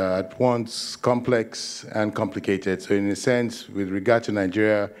 It's at once complex and complicated. So in a sense, with regard to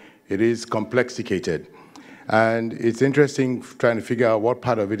Nigeria, it is complexicated. And it's interesting trying to figure out what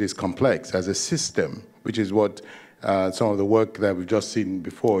part of it is complex as a system, which is what some of the work that we've just seen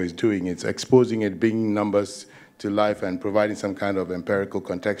before is doing. It's exposing it, bringing numbers to life and providing some kind of empirical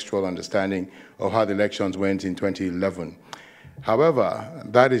contextual understanding of how the elections went in 2011. However,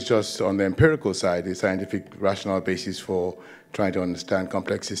 that is just on the empirical side, the scientific rational basis for trying to understand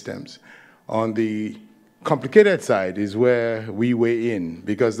complex systems. On the complicated side is where we weigh in,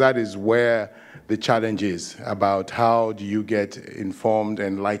 because that is where the challenge is about how do you get informed,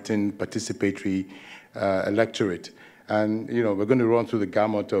 enlightened, participatory electorate. And, we're going to run through the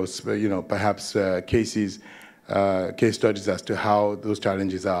gamut of, perhaps case studies as to how those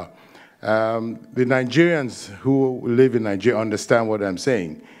challenges are. The Nigerians who live in Nigeria understand what I'm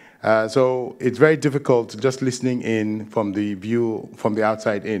saying. So it's very difficult just listening in from the view from the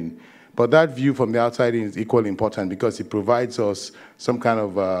outside in. But that view from the outside in is equally important because it provides us some kind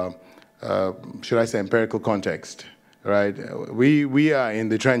of, should I say, empirical context, right? We are in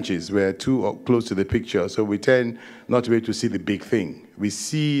the trenches. We're too close to the picture, so we tend not to be able to see the big thing. We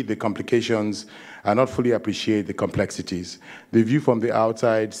see the complications and not fully appreciate the complexities. The view from the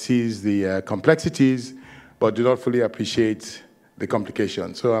outside sees the complexities, but do not fully appreciate the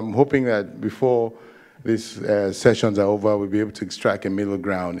complications. So I'm hoping that before these sessions are over, we'll be able to extract a middle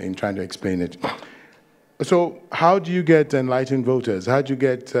ground in trying to explain it. So how do you get enlightened voters? How do you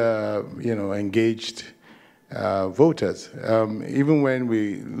get engaged voters? Even when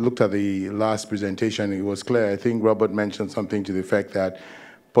we looked at the last presentation, it was clear. I think Robert mentioned something to the effect that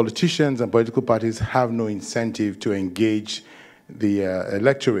politicians and political parties have no incentive to engage the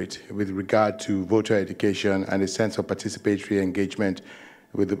electorate with regard to voter education and a sense of participatory engagement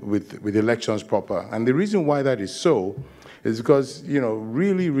with elections proper. And the reason why that is so is because,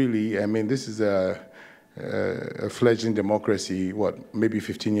 really, I mean, this is a fledgling democracy, maybe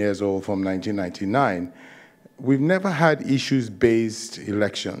 15 years old from 1999. We've never had issues-based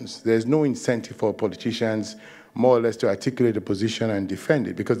elections. There's no incentive for politicians more or less to articulate a position and defend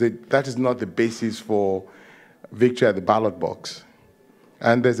it, because that is not the basis for victory at the ballot box.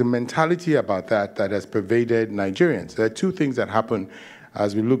 And there's a mentality about that that has pervaded Nigerians. There are two things that happen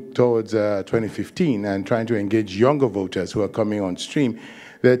as we look towards 2015 and trying to engage younger voters who are coming on stream.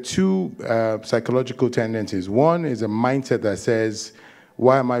 There are two psychological tendencies. One is a mindset that says,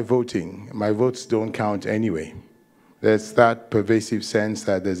 why am I voting? My votes don't count anyway. There's that pervasive sense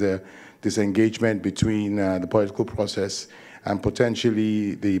that there's a disengagement between the political process and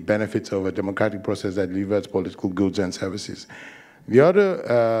potentially the benefits of a democratic process that delivers political goods and services. The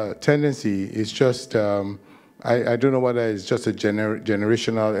other tendency is just, I don't know whether it's just a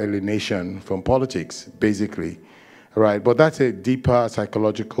generational alienation from politics, basically, right? But that's a deeper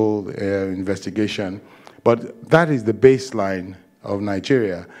psychological investigation. But that is the baseline of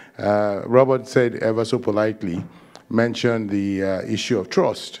Nigeria. Robert said ever so politely, mentioned the issue of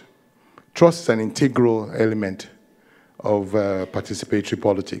trust. Trust is an integral element of participatory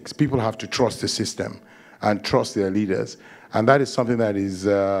politics. People have to trust the system and trust their leaders. And that is something that is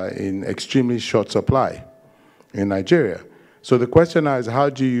in extremely short supply in Nigeria. So the question now is, how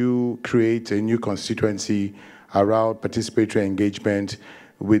do you create a new constituency around participatory engagement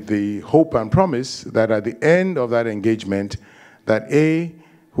with the hope and promise that at the end of that engagement, that A,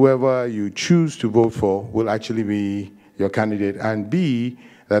 whoever you choose to vote for will actually be your candidate, and B,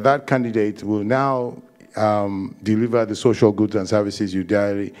 that candidate will now deliver the social goods and services you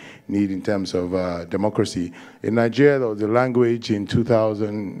dearly need in terms of democracy. In Nigeria, there was a language in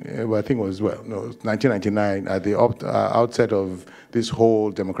 2000, well, I think it was, 1999, at the outset of this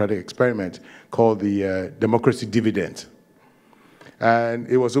whole democratic experiment called the democracy dividend. And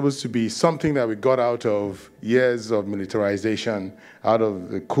it was supposed to be something that we got out of years of militarization, out of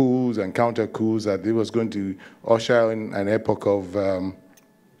the coups and counter-coups, that it was going to usher in an epoch of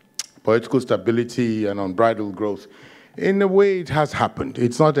political stability and unbridled growth. In a way, it has happened.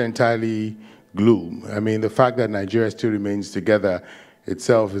 It's not entirely gloom. I mean, the fact that Nigeria still remains together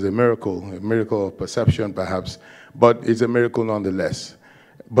itself is a miracle of perception, perhaps, but it's a miracle nonetheless.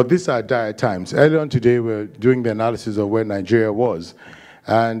 But these are dire times. Earlier on today, we were doing the analysis of where Nigeria was.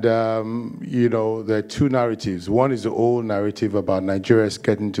 And, you know, there are two narratives. One is the old narrative about Nigeria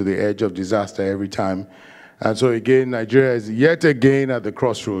getting to the edge of disaster every time. And so again, Nigeria is yet again at the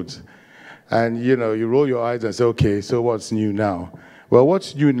crossroads. And, you know, you roll your eyes and say, okay, so what's new now? Well,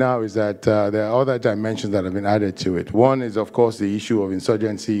 what's new now is that there are other dimensions that have been added to it. One is, of course, the issue of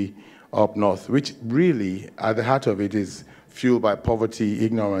insurgency up north, which really, at the heart of it, is fueled by poverty,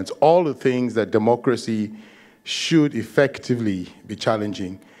 ignorance, all the things that democracy should effectively be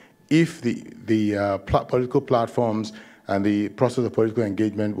challenging if the political platforms and the process of political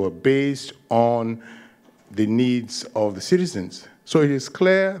engagement were based on the needs of the citizens. So it is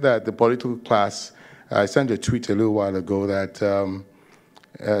clear that the political class, I sent a tweet a little while ago that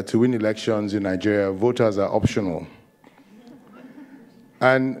to win elections in Nigeria, voters are optional.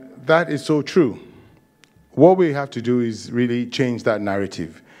 And that is so true. What we have to do is really change that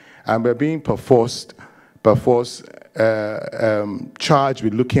narrative. And we're being perforce charged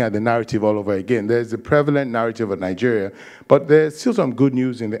with looking at the narrative all over again. There's a prevalent narrative of Nigeria, but there's still some good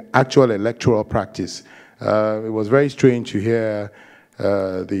news in the actual electoral practice. It was very strange to hear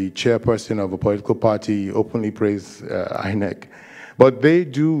the chairperson of a political party openly praise INEC. But they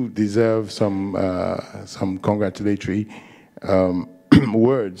do deserve some congratulatory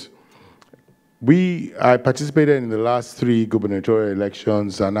words. I participated in the last 3 gubernatorial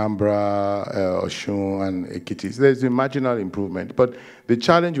elections, Anambra, Osun, and Ekiti. There's a marginal improvement. But the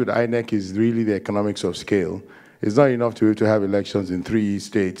challenge with INEC is really the economics of scale. It's not enough to be able to have elections in 3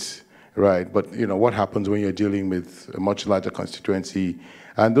 states, right? But you know, what happens when you're dealing with a much larger constituency?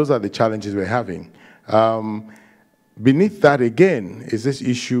 And those are the challenges we're having. Beneath that, again, is this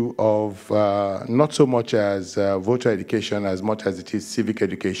issue of not so much as voter education as much as it is civic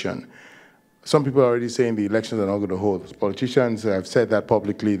education. Some people are already saying the elections are not going to hold. Politicians have said that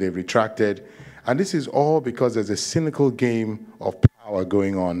publicly, they've retracted. And this is all because there's a cynical game of power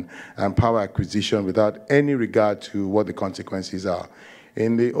going on and power acquisition without any regard to what the consequences are.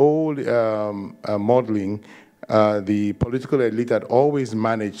 In the old modeling, the political elite had always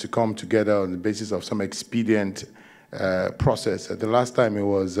managed to come together on the basis of some expedient process. The last time it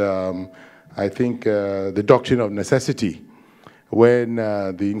was, I think, the doctrine of necessity, when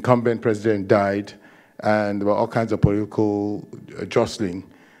the incumbent president died and there were all kinds of political jostling.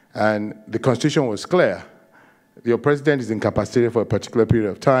 And the constitution was clear. Your president is incapacitated for a particular period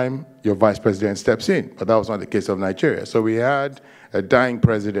of time, your vice president steps in. But that was not the case of Nigeria. So we had a dying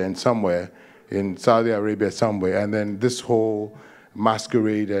president somewhere in Saudi Arabia somewhere, and then this whole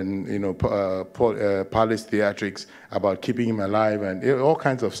masquerade and palace theatrics about keeping him alive and all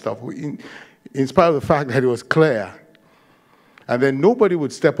kinds of stuff, in spite of the fact that it was clear. And then nobody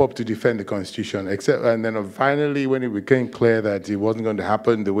would step up to defend the Constitution, and then finally, when it became clear that it wasn't going to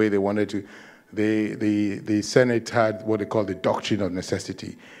happen the way they wanted to, the Senate had what they call the doctrine of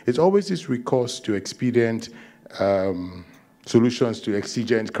necessity. It's always this recourse to expedient solutions to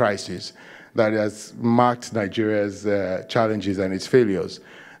exigent crises that has marked Nigeria's challenges and its failures.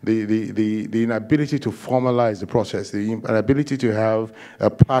 The inability to formalize the process, the inability to have a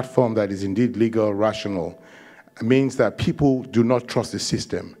platform that is indeed legal, rational, means that people do not trust the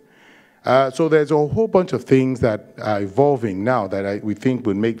system. So there's a whole bunch of things that are evolving now that we think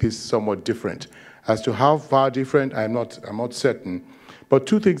will make this somewhat different. As to how far different, I'm not certain. But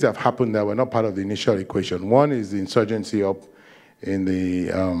 2 things have happened that were not part of the initial equation. One is the insurgency up in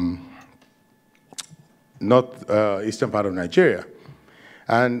the northeastern part of Nigeria.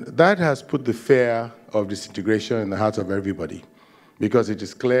 And that has put the fear of disintegration in the hearts of everybody, because it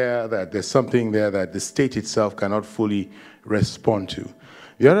is clear that there's something there that the state itself cannot fully respond to.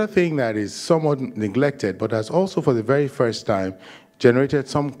 The other thing that is somewhat neglected, but has also for the very first time generated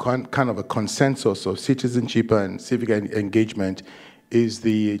some kind of a consensus of citizenship and civic engagement, is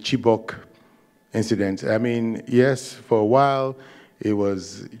the Chibok incident. I mean, yes, for a while it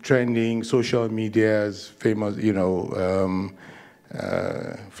was trending, social media's famous,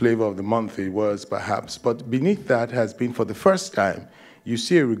 flavor of the month it was perhaps, but beneath that has been, for the first time, you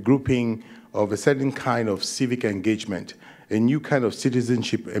see a regrouping of a certain kind of civic engagement, a new kind of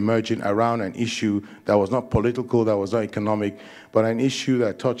citizenship emerging around an issue that was not political, that was not economic, but an issue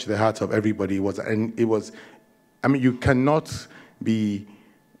that touched the hearts of everybody. I mean, you cannot be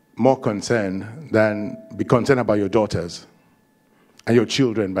more concerned than be concerned about your daughters and your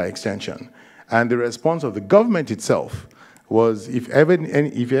children by extension. And the response of the government itself was, if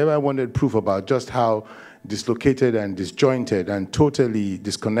you ever wanted proof about just how dislocated and disjointed and totally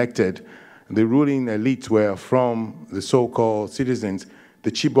disconnected the ruling elites were from the so-called citizens,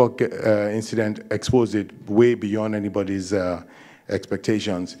 the Chibok incident exposed it way beyond anybody's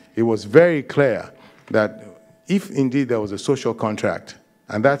expectations. It was very clear that if indeed there was a social contract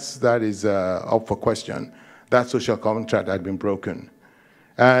And that is up for question. That social contract had been broken.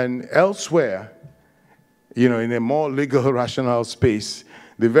 And elsewhere, you know, in a more legal, rational space,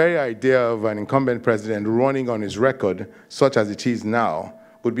 the very idea of an incumbent president running on his record, such as it is now,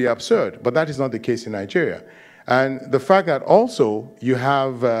 would be absurd. But that is not the case in Nigeria. And the fact that also you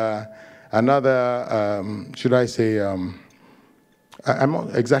have another, should I say, I'm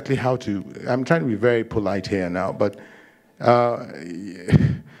not exactly how to, I'm trying to be very polite here now, but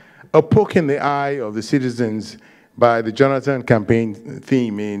a poke in the eye of the citizens by the Jonathan campaign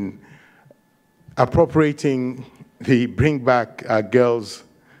theme in appropriating the Bring Back Our Girls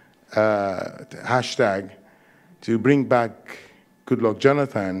hashtag to bring back Goodluck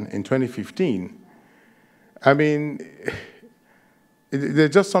Jonathan in 2015. I mean, there's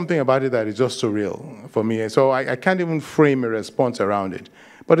just something about it that is just surreal for me. So I can't even frame a response around it.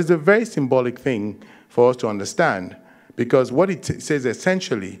 But it's a very symbolic thing for us to understand, because what it says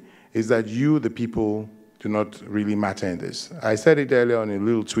essentially is that you, the people, do not really matter in this. I said it earlier on in a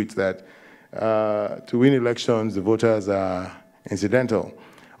little tweet that to win elections, the voters are incidental.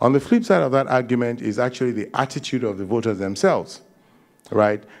 On the flip side of that argument is actually the attitude of the voters themselves,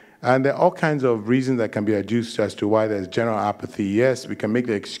 right? And there are all kinds of reasons that can be adduced as to why there's general apathy. Yes, we can make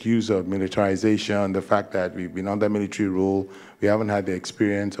the excuse of militarization, the fact that we've been under military rule, we haven't had the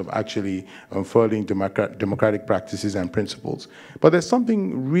experience of actually unfurling democratic practices and principles. But there's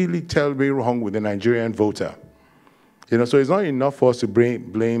something really terribly wrong with the Nigerian voter. You know, so it's not enough for us to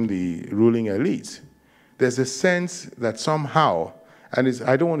blame the ruling elites. There's a sense that somehow, and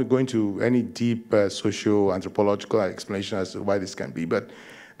I don't want to go into any deep socio-anthropological explanation as to why this can be, but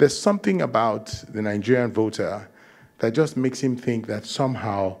there's something about the Nigerian voter that just makes him think that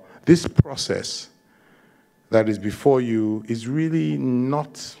somehow this process that is before you is really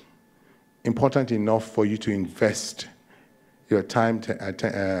not important enough for you to invest your time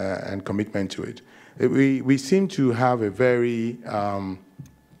and commitment to it. We seem to have a very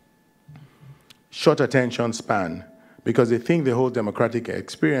short attention span, because they think the whole democratic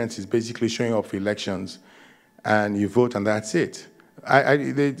experience is basically showing up for elections and you vote and that's it.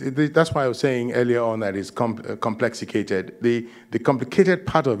 That's why I was saying earlier on that it's complexicated. The complicated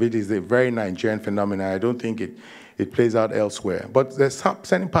part of it is a very Nigerian phenomenon. I don't think it plays out elsewhere. But there's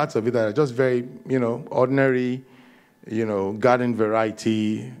certain parts of it that are just very, you know, ordinary, you know, garden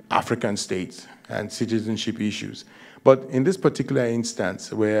variety African states and citizenship issues. But in this particular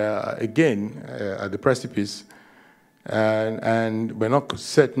instance, where again at the precipice, and we're not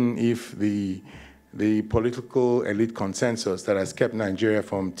certain if the political elite consensus that has kept Nigeria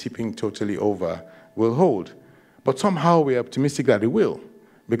from tipping totally over will hold. But somehow we're optimistic that it will,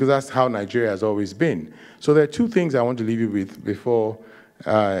 because that's how Nigeria has always been. So there are two things I want to leave you with before.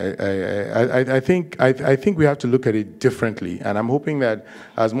 I think we have to look at it differently, and I'm hoping that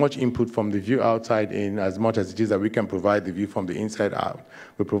as much input from the view outside in as much as it is that we can provide the view from the inside out,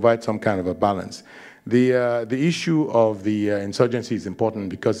 we provide some kind of a balance. The issue of the insurgency is important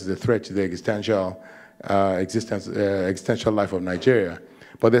because it's a threat to the existential life of Nigeria.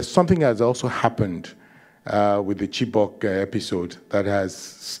 But there's something that has also happened with the Chibok episode that has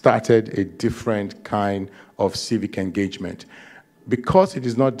started a different kind of civic engagement. Because it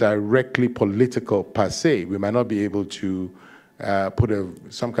is not directly political per se, we might not be able to put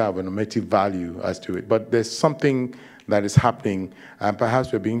some kind of a normative value as to it. But there's something that is happening, and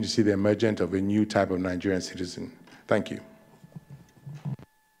perhaps we're beginning to see the emergence of a new type of Nigerian citizen. Thank you.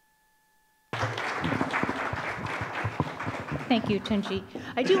 Thank you, Tunji.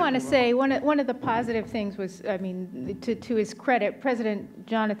 I do want to say one of the positive things was, I mean, to his credit, President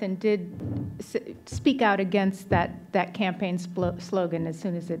Jonathan did speak out against that campaign slogan as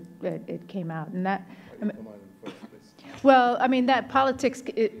soon as it came out, and that. Well, I mean, that politics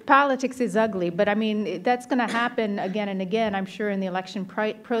is ugly, but I mean, that's going to happen again and again, I'm sure, in the election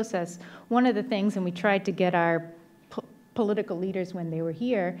process. One of the things, and we tried to get our political leaders when they were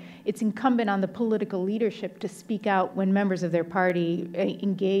here, it's incumbent on the political leadership to speak out when members of their party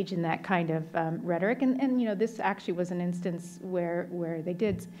engage in that kind of rhetoric. And you know, this actually was an instance where they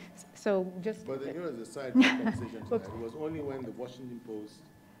did. So just. But you know, as a side conversation tonight, it was only when the Washington Post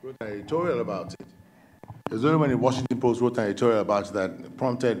wrote an editorial about it. It was only when the Washington Post wrote an editorial about it that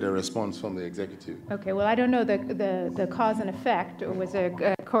prompted the response from the executive. Okay, well, I don't know the cause and effect, or was there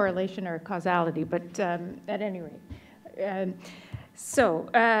a correlation or a causality, but at any rate. I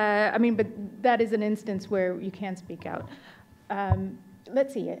mean, but that is an instance where you can speak out.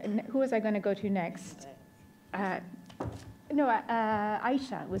 Let's see, who was I going to go to next? Aisha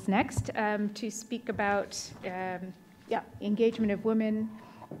was next to speak about engagement of women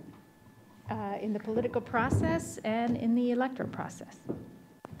in the political process and in the electoral process.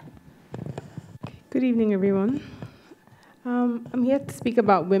 Good evening, everyone. I'm here to speak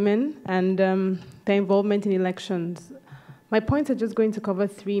about women and their involvement in elections. My points are just going to cover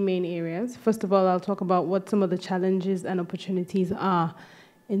three main areas. First of all, I'll talk about what some of the challenges and opportunities are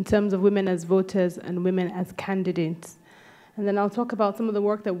in terms of women as voters and women as candidates. And then I'll talk about some of the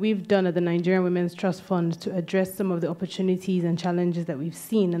work that we've done at the Nigerian Women's Trust Fund to address some of the opportunities and challenges that we've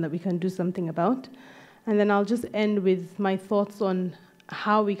seen and that we can do something about. And then I'll just end with my thoughts on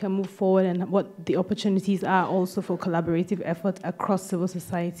how we can move forward and what the opportunities are also for collaborative effort across civil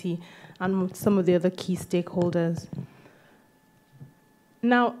society and some of the other key stakeholders.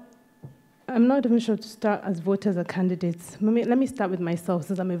 Now, I'm not even sure to start as voters or candidates. Let me start with myself,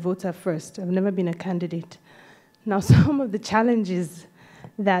 since I'm a voter first. I've never been a candidate. Now, some of the challenges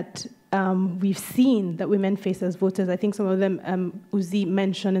that we've seen that women face as voters, I think some of them Uzi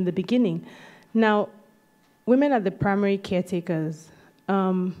mentioned in the beginning. Now, women are the primary caretakers.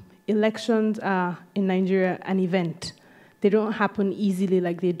 Elections are, in Nigeria, an event. They don't happen easily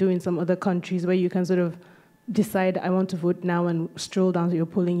like they do in some other countries where you can sort of decide, I want to vote now, and stroll down to your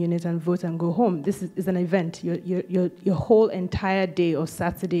polling unit and vote and go home. This is an event. Your whole entire day or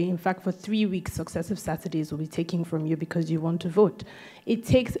Saturday, in fact, for 3 weeks, successive Saturdays will be taken from you because you want to vote. It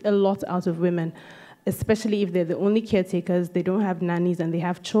takes a lot out of women, especially if they're the only caretakers, they don't have nannies, and they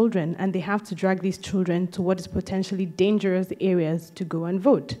have children, and they have to drag these children to what is potentially dangerous areas to go and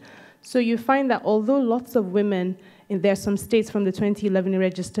vote. So you find that although lots of women, and there are some states from the 2011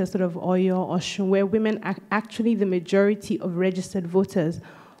 register, sort of Oyo, Osun, where women are actually the majority of registered voters,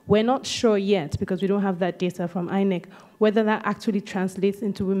 we're not sure yet, because we don't have that data from INEC, whether that actually translates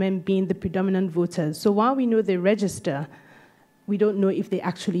into women being the predominant voters. So while we know they register, we don't know if they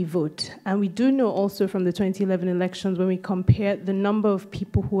actually vote. And we do know also from the 2011 elections, when we compare the number of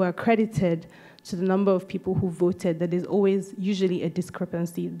people who are accredited to the number of people who voted, that there's always usually a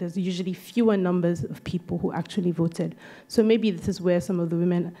discrepancy. There's usually fewer numbers of people who actually voted. So maybe this is where some of the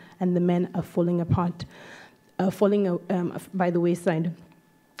women and the men are falling apart, falling by the wayside.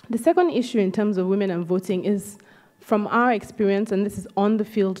 The second issue in terms of women and voting is, from our experience, and this is on the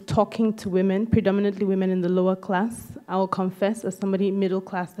field, talking to women, predominantly women in the lower class. I'll confess, as somebody middle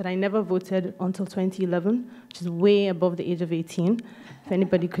class, that I never voted until 2011, which is way above the age of 18, if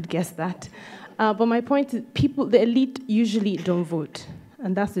anybody could guess that. But my point is, the elite usually don't vote,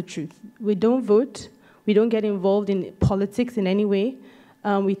 and that's the truth. We don't vote. We don't get involved in politics in any way.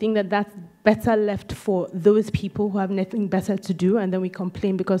 We think that that's better left for those people who have nothing better to do, and then we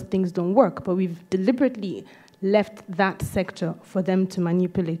complain because things don't work. But we've deliberately left that sector for them to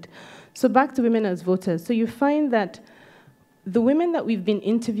manipulate. So back to women as voters. So you find that the women that we've been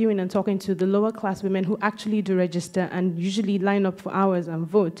interviewing and talking to, the lower class women who actually do register and usually line up for hours and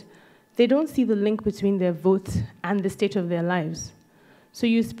vote, they don't see the link between their vote and the state of their lives. So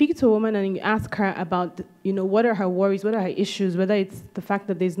you speak to a woman and you ask her about, what are her worries, what are her issues, whether it's the fact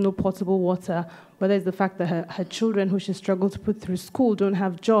that there's no potable water, whether it's the fact that her children who she struggled to put through school don't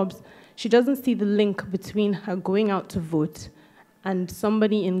have jobs. She doesn't see the link between her going out to vote and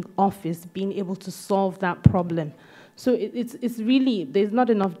somebody in office being able to solve that problem. So it's really, there's not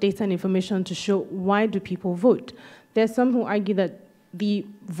enough data and information to show why do people vote. There's some who argue that the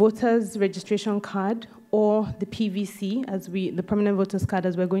voters registration card or the PVC, the permanent voters card,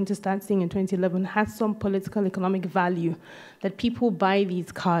 as we're going to start seeing in 2011, has some political economic value, that people buy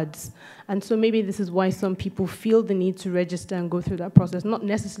these cards. And so maybe this is why some people feel the need to register and go through that process, not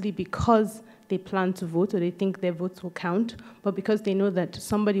necessarily because they plan to vote or they think their votes will count, but because they know that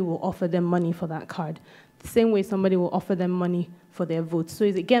somebody will offer them money for that card. The same way somebody will offer them money for their votes. So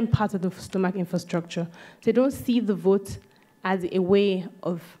it's again part of the stomach infrastructure. They don't see the vote as a way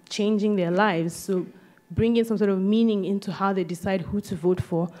of changing their lives, so bringing some sort of meaning into how they decide who to vote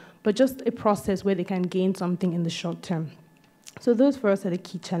for, but just a process where they can gain something in the short term. So those for us are the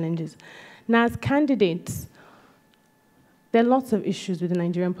key challenges. Now, as candidates, there are lots of issues with the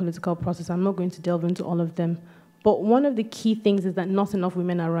Nigerian political process. I'm not going to delve into all of them, but one of the key things is that not enough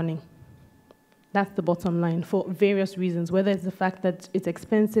women are running. That's the bottom line, for various reasons, whether it's the fact that it's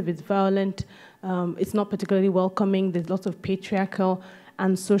expensive, it's violent, it's not particularly welcoming, there's lots of patriarchal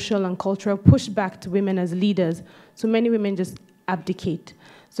and social and cultural pushback to women as leaders. So many women just abdicate.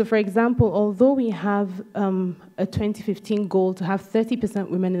 So for example, although we have a 2015 goal to have 30%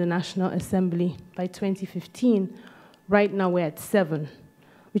 women in the National Assembly by 2015, right now we're at 7,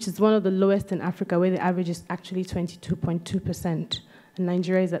 which is one of the lowest in Africa, where the average is actually 22.2%, and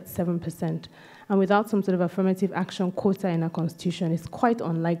Nigeria is at 7%. And without some sort of affirmative action quota in our constitution, it's quite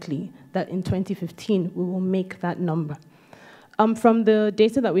unlikely that in 2015 we will make that number. From the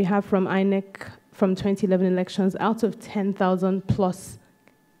data that we have from INEC from 2011 elections, out of 10,000 plus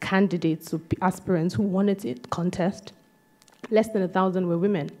candidates or aspirants who wanted to contest, less than 1,000 were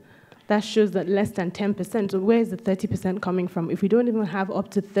women. That shows that less than 10%, so where is the 30% coming from? If we don't even have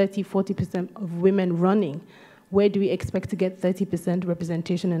up to 30, 40% of women running, where do we expect to get 30%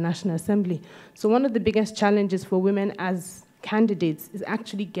 representation in National Assembly? So one of the biggest challenges for women as candidates is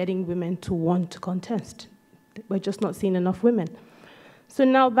actually getting women to want to contest. We're just not seeing enough women. So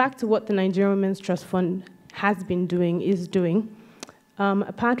now back to what the Nigerian Women's Trust Fund has been doing, is doing.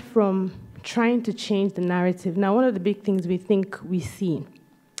 Apart from trying to change the narrative, now one of the big things we think we see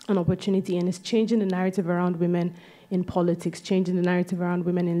an opportunity in is changing the narrative around women in politics, changing the narrative around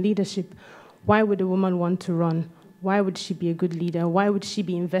women in leadership. Why would a woman want to run? Why would she be a good leader? Why would she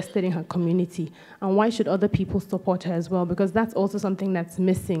be invested in her community? And why should other people support her as well? Because that's also something that's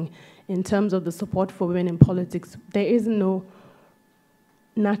missing in terms of the support for women in politics. There is no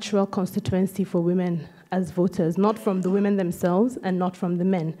natural constituency for women as voters, not from the women themselves and not from the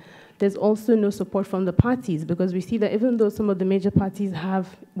men. There's also no support from the parties, because we see that even though some of the major parties have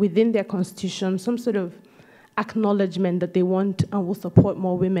within their constitution some sort of acknowledgement that they want and will support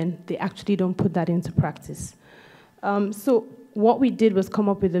more women, they actually don't put that into practice. So what we did was come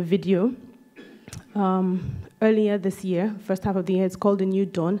up with a video earlier this year, first half of the year. It's called The New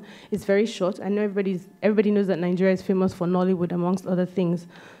Dawn. It's very short. I know everybody knows that Nigeria is famous for Nollywood, amongst other things.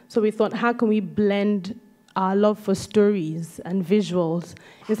 So we thought, how can we blend our love for stories and visuals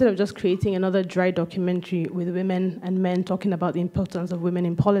instead of just creating another dry documentary with women and men talking about the importance of women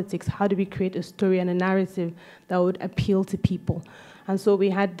in politics? How do we create a story and a narrative that would appeal to people? And so we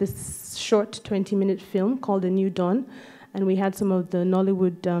had this short 20-minute film called The New Dawn, and we had some of the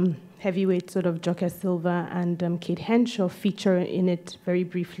Nollywood heavyweights, sort of Joker Silva and Kate Henshaw, feature in it very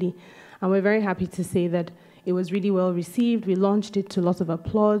briefly. And we're very happy to say that it was really well received. We launched it to lots of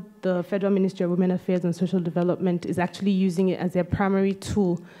applause. The Federal Ministry of Women Affairs and Social Development is actually using it as their primary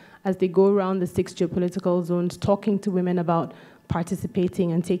tool as they go around the 6 geopolitical zones, talking to women about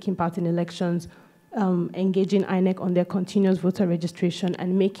participating and taking part in elections, engaging INEC on their continuous voter registration,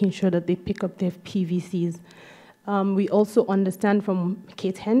 and making sure that they pick up their PVCs. We also understand from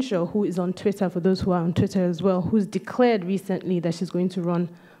Kate Henshaw, who is on Twitter, for those who are on Twitter as well, who's declared recently that she's going to run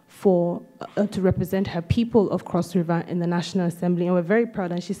for to represent her people of Cross River in the National Assembly, and we're very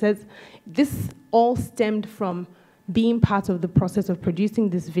proud. And she says this all stemmed from being part of the process of producing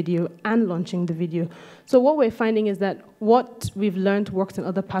this video and launching the video. So what we're finding is that what we've learned works in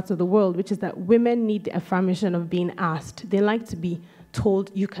other parts of the world, which is that women need the affirmation of being asked. They like to be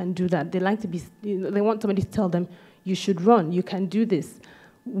told, you can do that. They like to be, they want somebody to tell them, you should run, you can do this.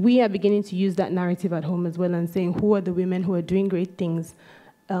 We are beginning to use that narrative at home as well, and saying, who are the women who are doing great things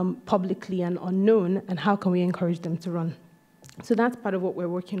publicly and unknown, and how can we encourage them to run? So that's part of what we're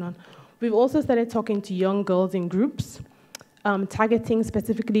working on. We've also started talking to young girls in groups, targeting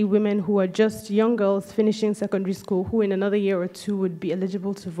specifically women who are just young girls finishing secondary school, who in another year or two would be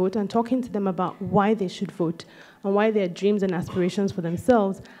eligible to vote, and talking to them about why they should vote and why their dreams and aspirations for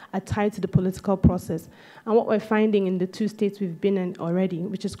themselves are tied to the political process. And what we're finding in the 2 states we've been in already,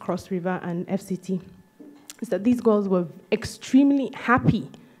 which is Cross River and FCT, is that these girls were extremely happy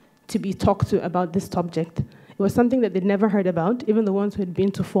to be talked to about this subject. It was something that they'd never heard about, even the ones who had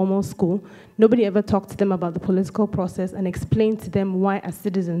been to formal school. Nobody ever talked to them about the political process and explained to them why, as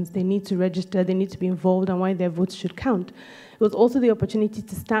citizens, they need to register, they need to be involved, and why their votes should count. It was also the opportunity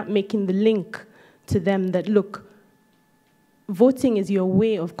to start making the link to them that, look, voting is your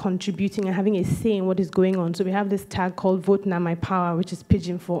way of contributing and having a say in what is going on. So we have this tag called Vote Now My Power, which is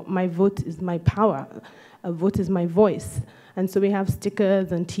pidgin for my vote is my power, a vote is my voice. And so we have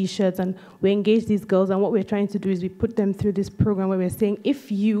stickers and T-shirts, and we engage these girls, and what we're trying to do is we put them through this program where we're saying, if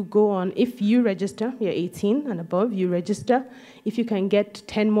you register, you're 18 and above, you register. If you can get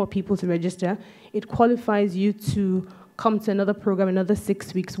 10 more people to register, it qualifies you to come to another program, another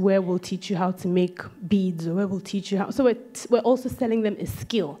 6 weeks, where we'll teach you how to make beads, or where we'll teach you how. So we're also selling them a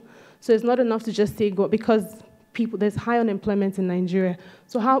skill. So it's not enough to just say go, because there's high unemployment in Nigeria.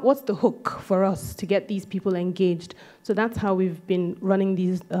 So what's the hook for us to get these people engaged? So that's how we've been running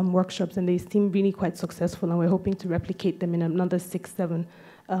these workshops, and they seem really quite successful, and we're hoping to replicate them in another 6, 7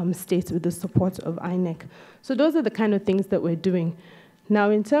 states with the support of INEC. So those are the kind of things that we're doing. Now,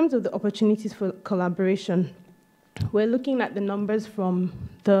 in terms of the opportunities for collaboration, we're looking at the numbers from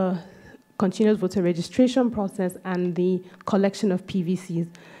the continuous voter registration process and the collection of PVCs.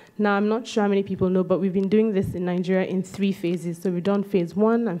 Now, I'm not sure how many people know, but we've been doing this in Nigeria in 3 phases. So we've done phase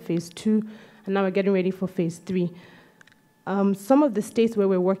 1 and phase 2, and now we're getting ready for phase 3. some of the states where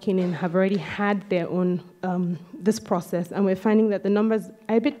we're working in have already had their own, this process, and we're finding that the numbers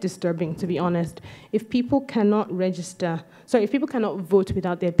are a bit disturbing, to be honest. If people cannot if people cannot vote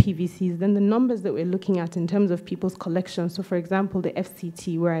without their PVCs, then the numbers that we're looking at in terms of people's collections, so for example, the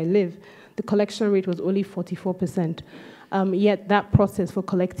FCT where I live, the collection rate was only 44%. Yet that process for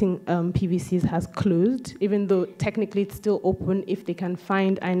collecting PVCs has closed, even though technically it's still open if they can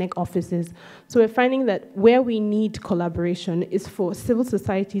find INEC offices. So we're finding that where we need collaboration is for civil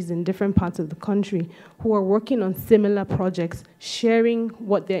societies in different parts of the country who are working on similar projects, sharing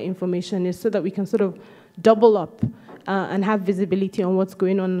what their information is so that we can sort of double up and have visibility on what's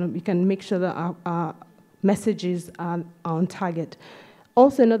going on. We can make sure that our messages are on target.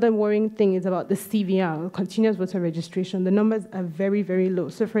 Also, another worrying thing is about the CVR, continuous voter registration. The numbers are very, very low.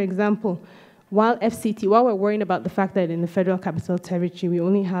 So, for example, while we're worrying about the fact that in the Federal Capital Territory, we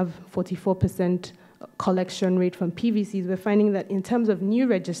only have 44% collection rate from PVCs, we're finding that in terms of new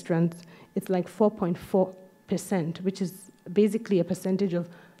registrants, it's like 4.4%, which is basically a percentage of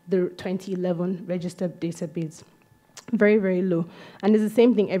the 2011 registered database. Very, very low. And it's the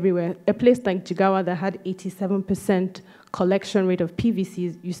same thing everywhere. A place like Jigawa that had 87% collection rate of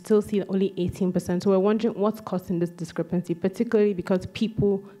PVCs, you still see only 18%. So we're wondering what's causing this discrepancy, particularly because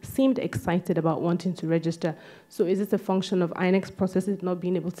people seemed excited about wanting to register. So is this a function of INEC's processes not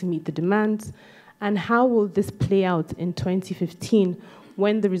being able to meet the demands? And how will this play out in 2015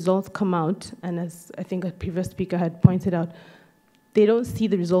 when the results come out? And as I think a previous speaker had pointed out, they don't see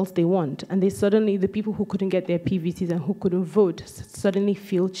the results they want, and the people who couldn't get their PVCs and who couldn't vote suddenly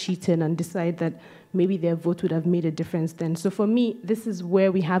feel cheated and decide that maybe their vote would have made a difference then. So for me, this is where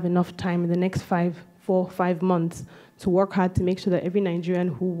we have enough time in the next 4 or 5 months to work hard to make sure that every Nigerian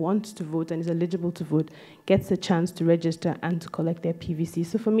who wants to vote and is eligible to vote gets a chance to register and to collect their PVC.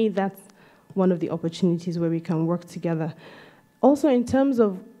 So for me, that's one of the opportunities where we can work together. Also, in terms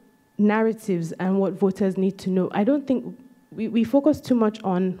of narratives and what voters need to know, I don't think we focus too much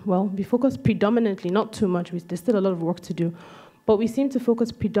on, we focus predominantly, not too much, there's still a lot of work to do, but we seem to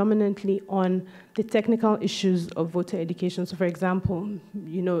focus predominantly on the technical issues of voter education. So for example,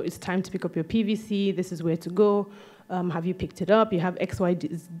 it's time to pick up your PVC, this is where to go, have you picked it up, you have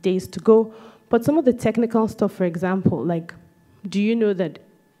XY days to go. But some of the technical stuff, for example, like, do you know that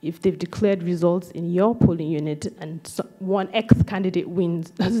if they've declared results in your polling unit and one X candidate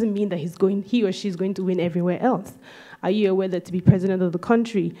wins, doesn't mean that he or she is going to win everywhere else? Are you aware that to be president of the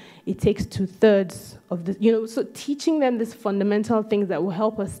country, it takes 2/3 of the, so teaching them these fundamental things that will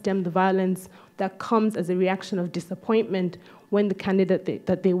help us stem the violence that comes as a reaction of disappointment when the candidate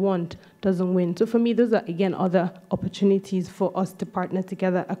that they want doesn't win. So for me, those are, again, other opportunities for us to partner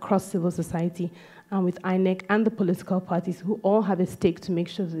together across civil society and with INEC and the political parties who all have a stake to make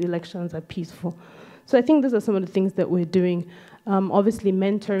sure the elections are peaceful. So I think those are some of the things that we're doing. Obviously,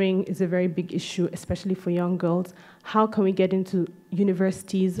 mentoring is a very big issue, especially for young girls. How can we get into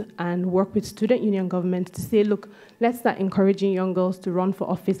universities and work with student union governments to say, look, let's start encouraging young girls to run for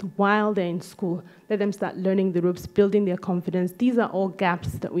office while they're in school. Let them start learning the ropes, building their confidence. These are all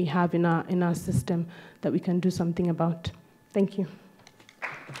gaps that we have in our system that we can do something about. Thank you.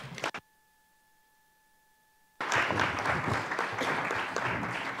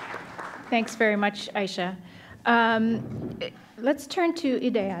 Thanks very much, Aisha. Let's turn to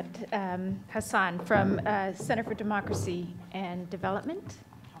Idayat Hassan from Center for Democracy and Development,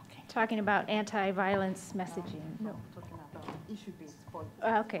 talking about anti-violence messaging. No, talking about issue-based policy.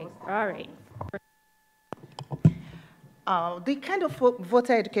 Okay, all right. The kind of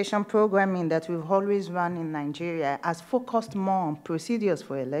voter education programming that we've always run in Nigeria has focused more on procedures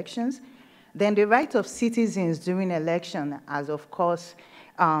for elections than the right of citizens during election, as of course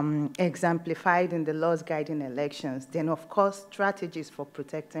exemplified in the laws guiding elections, then of course strategies for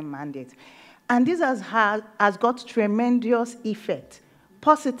protecting mandates. And this has got tremendous effect,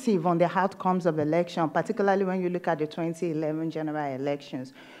 positive on the outcomes of election, particularly when you look at the 2011 general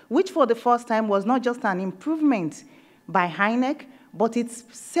elections, which for the first time was not just an improvement by INEC, but it's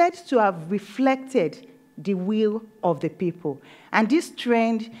said to have reflected the will of the people. And this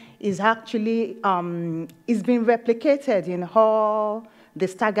trend is actually, is being replicated in all the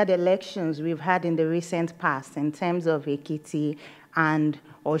staggered elections we've had in the recent past in terms of Ekiti and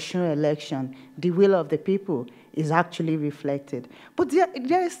Osun election. The will of the people is actually reflected. But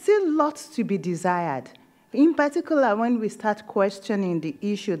there is still lots to be desired. In particular, when we start questioning the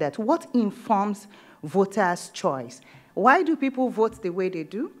issue that what informs voters' choice? Why do people vote the way they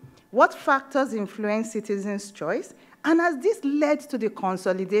do? What factors influence citizens' choice? And has this led to the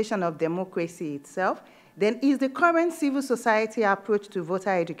consolidation of democracy itself? Then is the current civil society approach to voter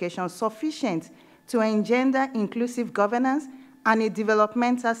education sufficient to engender inclusive governance and a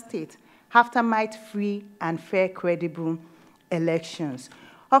developmental state after free and fair, credible elections.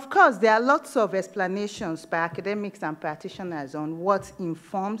 Of course, there are lots of explanations by academics and practitioners on what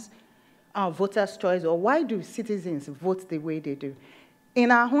informs our voters' choice, or why do citizens vote the way they do.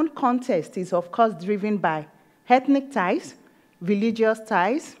 In our own context, it's of course driven by ethnic ties, religious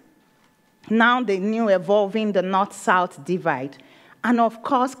ties, now the new evolving the North-South divide, and of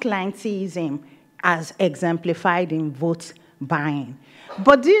course clientelism as exemplified in vote buying.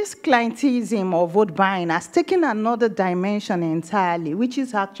 But this clientelism or vote buying has taken another dimension entirely, which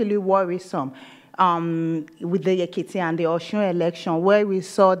is actually worrisome with the Ekiti and the Osun election, where we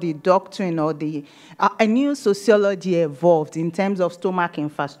saw the doctrine or a new sociology evolved in terms of stomach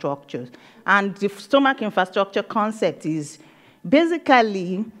infrastructure. And the stomach infrastructure concept is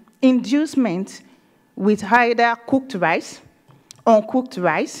basically inducement with either cooked rice, uncooked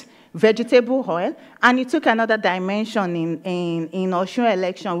rice, vegetable oil, and it took another dimension in Osun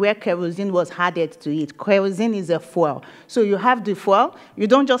election where kerosene was added to it. Kerosene is a fuel. So you have the fuel, you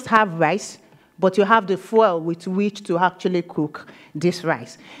don't just have rice, but you have the fuel with which to actually cook this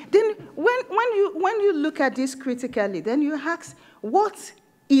rice. Then when you look at this critically, then you ask,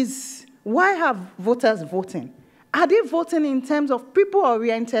 why have voters voting? Are they voting in terms of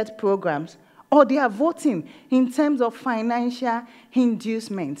people-oriented programs, or they are voting in terms of financial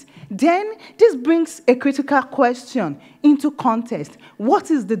inducement? Then this brings a critical question into context.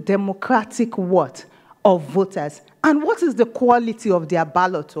 What is the democratic worth of voters? And what is the quality of their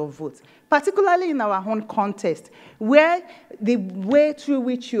ballot of votes? Particularly in our own context, where the way through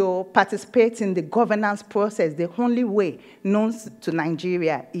which you participate in the governance process, the only way known to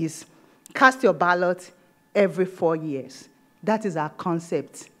Nigeria is cast your ballot every 4 years. That is our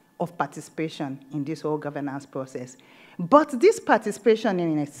concept of participation in this whole governance process. But this participation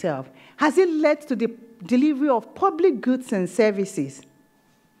in itself, has it led to the delivery of public goods and services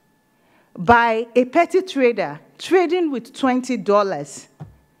by a petty trader trading with $20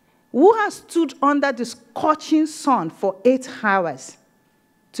 who has stood under the scorching sun for 8 hours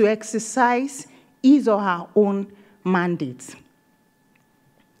to exercise his or her own mandates?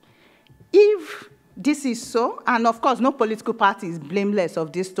 If this is so, and of course, no political party is blameless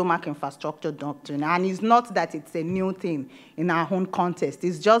of this stomach infrastructure doctrine, and it's not that it's a new thing in our own context.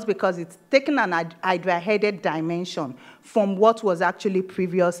 It's just because it's taken an hydra-headed dimension from what was actually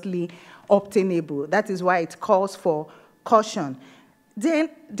previously obtainable. That is why it calls for caution. Then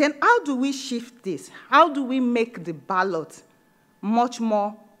how do we shift this? How do we make the ballot much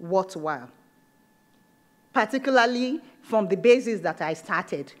more worthwhile? Particularly from the basis that I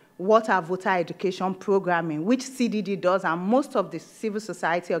started, what are voter education programming, which CDD does, and most of the civil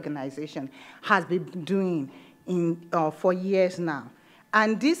society organization has been doing for years now.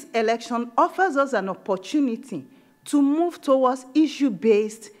 And this election offers us an opportunity to move towards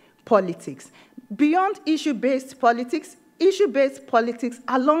issue-based politics. Beyond issue-based politics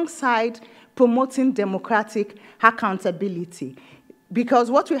alongside promoting democratic accountability. Because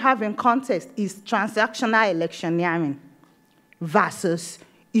what we have in context is transactional electioneering versus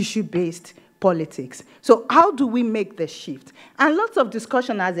issue-based politics. So how do we make the shift? And lots of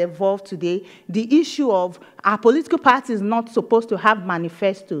discussion has evolved today. The issue of our political parties not supposed to have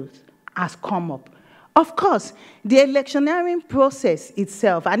manifestos has come up. Of course, the electioneering process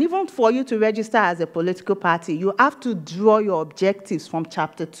itself, and even for you to register as a political party, you have to draw your objectives from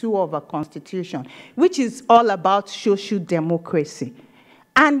Chapter 2 of our Constitution, which is all about social democracy.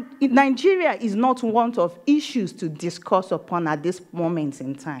 And Nigeria is not one of issues to discuss upon at this moment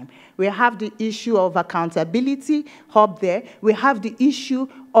in time. We have the issue of accountability up there. We have the issue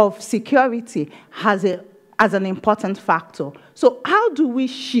of security as an important factor. So how do we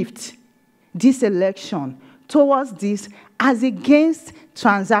shift this election towards this as against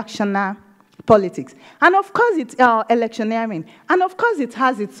transactional politics? And of course, it's electioneering. And of course, it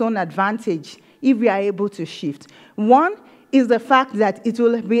has its own advantage if we are able to shift. One is the fact that it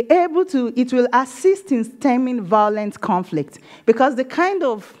will assist in stemming violent conflict, because the kind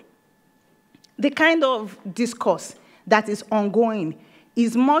of discourse that is ongoing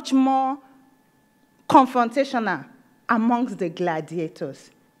is much more confrontational amongst the gladiators,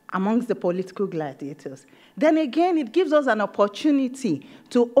 amongst the political gladiators. Then again, it gives us an opportunity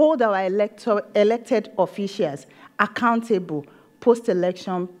to hold our elected officials accountable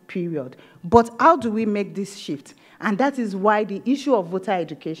post-election period. But how do we make this shift? And that is why the issue of voter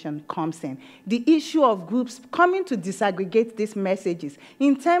education comes in. The issue of groups coming to disaggregate these messages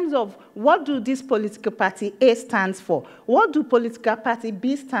in terms of what do this political party A stands for, what do political party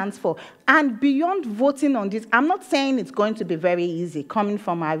B stands for, and beyond voting on this, I'm not saying it's going to be very easy coming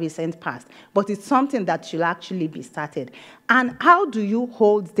from our recent past, but it's something that should actually be started. And how do you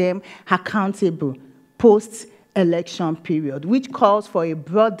hold them accountable post-election period, which calls for a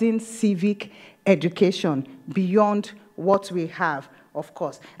broadened civic education beyond what we have, of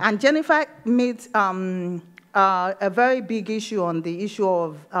course. And Jennifer made a very big issue on the issue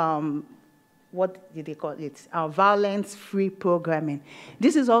of what did they call it? Violence-free programming.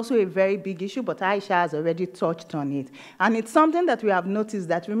 This is also a very big issue, but Aisha has already touched on it. And it's something that we have noticed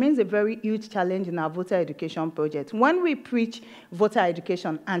that remains a very huge challenge in our voter education project. When we preach voter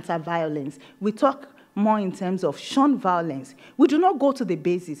education, anti-violence, we talk more in terms of shun violence. We do not go to the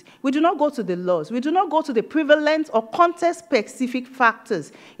basis. We do not go to the laws. We do not go to the prevalent or context-specific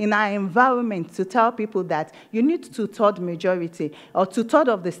factors in our environment to tell people that you need 2/3 majority or 2/3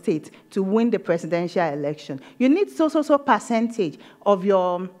 of the state to win the presidential election. You need so percentage of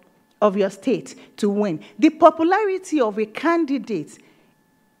your state to win. The popularity of a candidate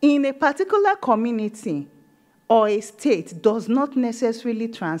in a particular community or a state does not necessarily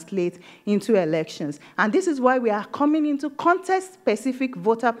translate into elections. And this is why we are coming into context-specific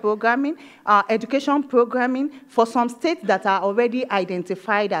voter programming, education programming for some states that are already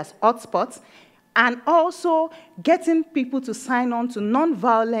identified as hotspots, and also getting people to sign on to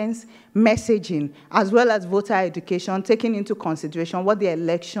non-violence messaging, as well as voter education, taking into consideration what the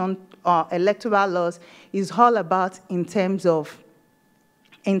electoral laws is all about in terms of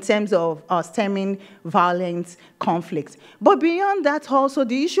stemming violent conflict. But beyond that also,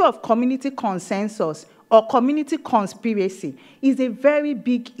 the issue of community consensus or community conspiracy is a very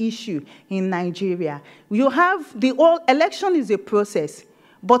big issue in Nigeria. You have the whole election is a process,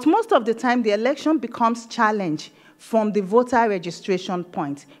 but most of the time the election becomes challenged from the voter registration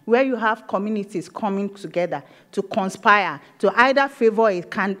point, where you have communities coming together to conspire to either favor a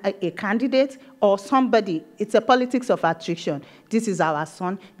candidate or somebody. It's a politics of attrition. This is our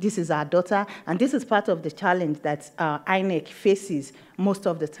son, this is our daughter, and this is part of the challenge that INEC faces most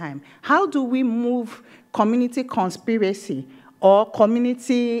of the time. How do we move community conspiracy or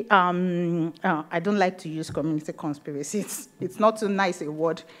community, I don't like to use community conspiracy. It's not too nice a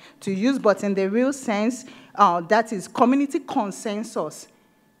word to use, but in the real sense, that is community consensus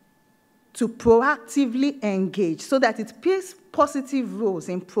to proactively engage so that it plays positive roles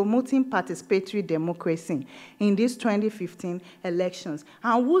in promoting participatory democracy in these 2015 elections.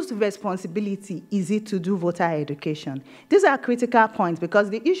 And whose responsibility is it to do voter education? These are critical points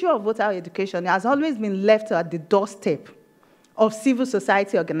because the issue of voter education has always been left at the doorstep of civil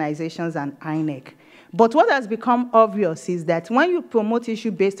society organizations and INEC. But what has become obvious is that when you promote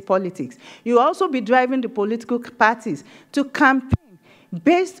issue-based politics, you also be driving the political parties to campaign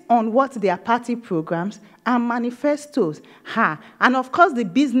based on what their party programs and manifestos are. And of course, the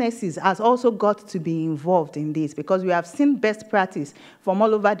businesses has also got to be involved in this because we have seen best practice from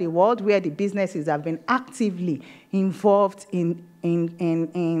all over the world where the businesses have been actively involved in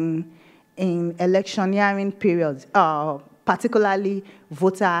electioneering periods, particularly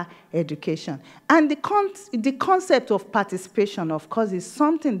voter education. And the concept of participation, of course, is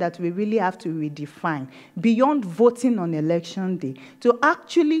something that we really have to redefine beyond voting on election day to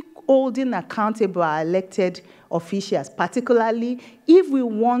actually holding accountable our elected officials, particularly if we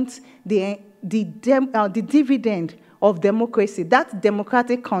want the dividend of democracy, that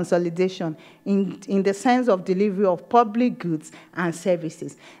democratic consolidation in the sense of delivery of public goods and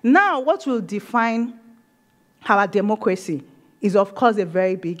services. Now, what will define our democracy is, of course, a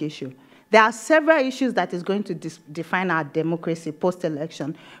very big issue. There are several issues that is going to define our democracy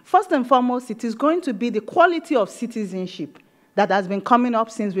post-election. First and foremost, it is going to be the quality of citizenship that has been coming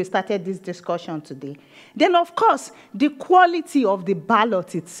up since we started this discussion today. Then, of course, the quality of the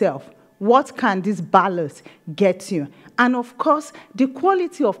ballot itself. What can this ballot get you? And, of course, the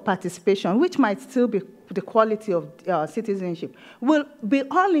quality of participation, which might still be the quality of citizenship, will be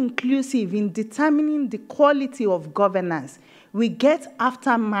all-inclusive in determining the quality of governance we get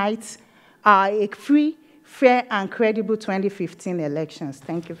after a free, fair, and credible 2015 elections.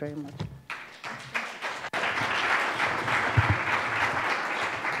 Thank you very much.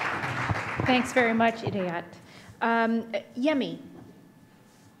 Thanks very much, Idayat. Yemi,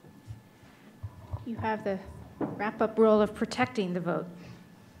 you have the wrap-up role of protecting the vote.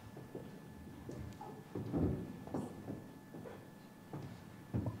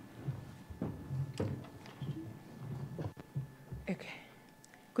 Okay.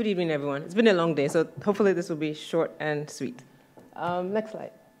 Good evening, everyone. It's been a long day, so hopefully this will be short and sweet. Next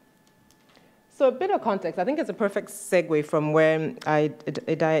slide. So a bit of context. I think it's a perfect segue from where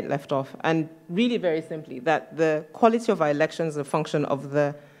Idai left off. And really very simply, that the quality of our elections is a function of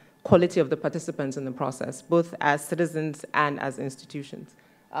the quality of the participants in the process, both as citizens and as institutions.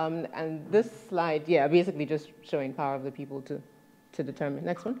 And this slide, yeah, basically just showing power of the people to determine.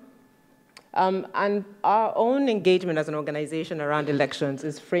 Next one. And our own engagement as an organization around elections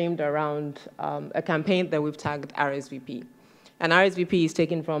is framed around a campaign that we've tagged RSVP. And RSVP is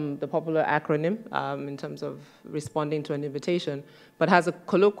taken from the popular acronym in terms of responding to an invitation, but has a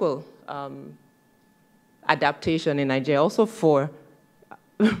colloquial adaptation in Nigeria also for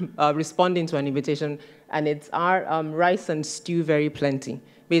responding to an invitation, and it's our rice and stew very plenty,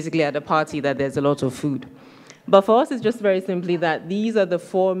 basically at a party that there's a lot of food. But for us, it's just very simply that these are the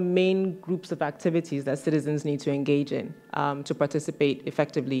 4 main groups of activities that citizens need to engage in to participate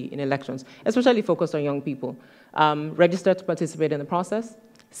effectively in elections, especially focused on young people. Register to participate in the process,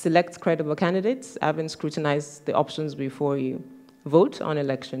 select credible candidates, having scrutinized the options before you, vote on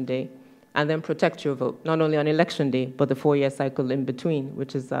election day, and then protect your vote, not only on election day, but the 4-year cycle in between,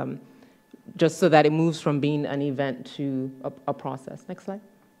 which is just so that it moves from being an event to a process. Next slide.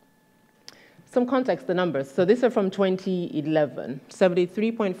 Some context, the numbers. So these are from 2011.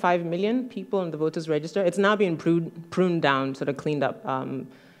 73.5 million people on the voters register. It's now being pruned down, sort of cleaned up,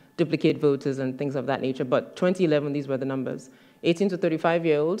 duplicate voters and things of that nature. But 2011, these were the numbers. 18 to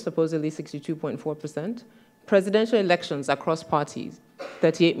 35-year-olds, supposedly 62.4%. Presidential elections across parties,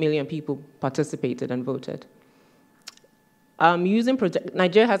 38 million people participated and voted.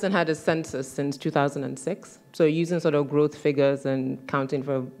 Nigeria hasn't had a census since 2006, so using sort of growth figures and counting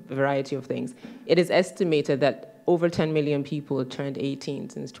for a variety of things, it is estimated that over 10 million people turned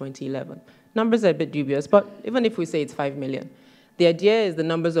 18 since 2011. Numbers are a bit dubious, but even if we say it's 5 million, the idea is the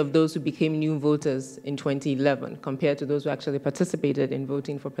numbers of those who became new voters in 2011 compared to those who actually participated in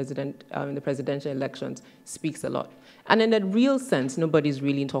voting for president in the presidential elections speaks a lot. And in a real sense, nobody's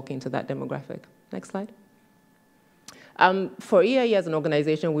really talking to that demographic. Next slide. For EIE as an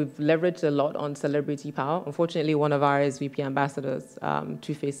organization, we've leveraged a lot on celebrity power. Unfortunately, one of our SVP ambassadors,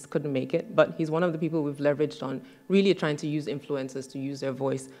 Two-Face, couldn't make it, but he's one of the people we've leveraged on really trying to use influencers to use their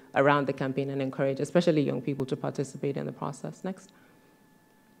voice around the campaign and encourage, especially young people, to participate in the process. Next.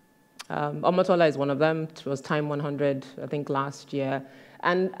 Omotola is one of them. It was Time 100, I think, last year.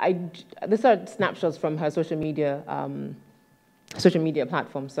 And these are snapshots from her social media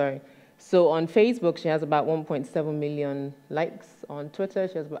platform, sorry. So on Facebook, she has about 1.7 million likes. On Twitter,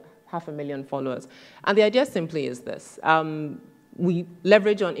 she has about 500,000 followers. And the idea simply is this. We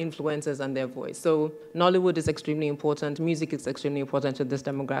leverage on influencers and their voice. So Nollywood is extremely important. Music is extremely important to this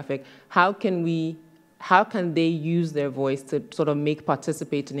demographic. How can they use their voice to sort of make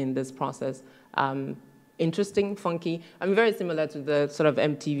participating in this process interesting, funky? I mean, very similar to the sort of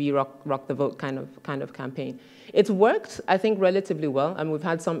MTV Rock the Vote kind of campaign. It's worked, I think, relatively well, and we've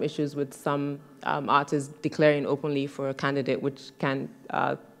had some issues with some artists declaring openly for a candidate, which can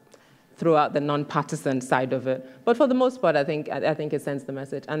throw out the non-partisan side of it. But for the most part, I think it sends the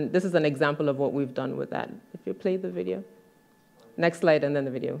message. And this is an example of what we've done with that. If you play the video. Next slide, and then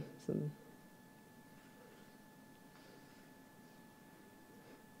the video. So,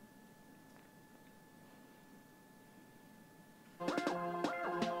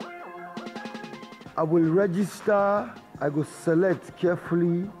 I will register, I go select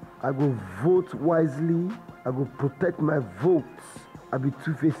carefully, I go vote wisely, I go protect my votes. I be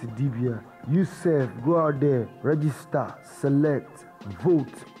Two-Face Dibia. You self, go out there, register, select,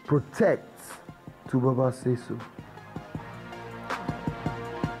 vote, protect. To Baba say so.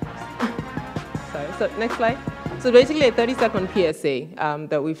 Sorry, so next slide. So basically a 30-second PSA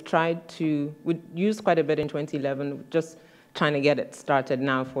that we've tried to, we used quite a bit in 2011, just trying to get it started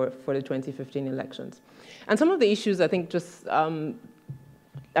now for the 2015 elections. And some of the issues, I think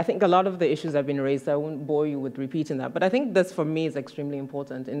I think a lot of the issues have been raised, so I won't bore you with repeating that, but I think this for me is extremely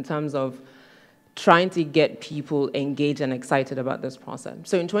important in terms of trying to get people engaged and excited about this process.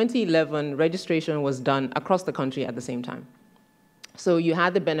 So in 2011, registration was done across the country at the same time. So you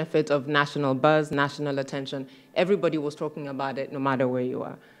had the benefit of national buzz, national attention. Everybody was talking about it no matter where you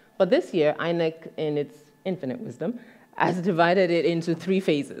are. But this year, INEC, in its infinite wisdom, has divided it into 3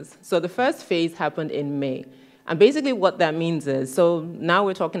 phases. So the first phase happened in May. And basically what that means is, so now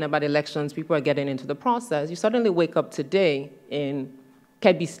we're talking about elections, people are getting into the process, you suddenly wake up today in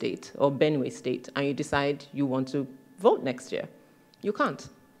Kebbi State or Benue State, and you decide you want to vote next year. You can't.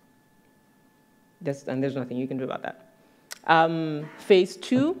 And there's nothing you can do about that. Phase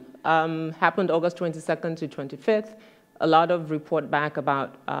 2 happened August 22nd to 25th. a lot of report back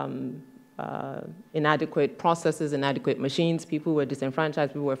about inadequate processes, inadequate machines. People were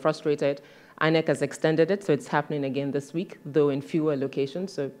disenfranchised, people were frustrated. INEC has extended it, so it's happening again this week, though in fewer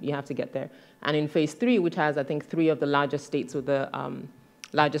locations, so you have to get there. And in phase 3, which has, I think, 3 of the largest states with the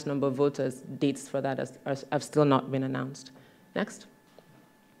largest number of voters, dates for that have still not been announced. Next.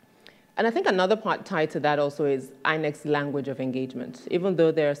 And I think another part tied to that also is INEC's language of engagement. Even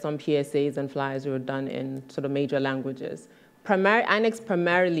though there are some PSAs and flyers that are done in sort of major languages, INEC's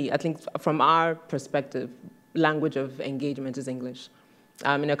primarily, I think from our perspective, language of engagement is English.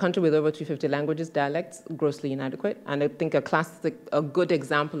 In a country with over 250 languages, dialects, grossly inadequate. And I think a good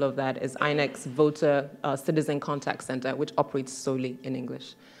example of that is INEC's Voter Citizen Contact Center, which operates solely in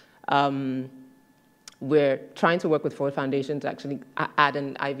English. We're trying to work with Ford Foundation to actually add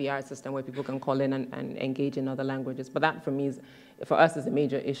an IVR system where people can call in and engage in other languages. But that, for us, is a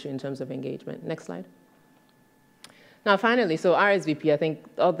major issue in terms of engagement. Next slide. Now, finally, so RSVP, I think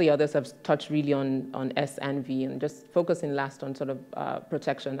all the others have touched really on S and V, and just focusing last on sort of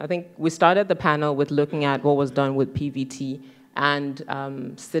protection. I think we started the panel with looking at what was done with PVT and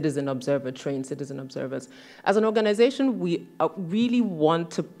citizen observer, trained citizen observers. As an organization, we really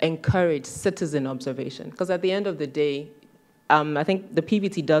want to encourage citizen observation, because at the end of the day, I think the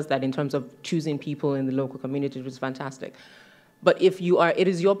PVT does that in terms of choosing people in the local community, which is fantastic. But if you are, it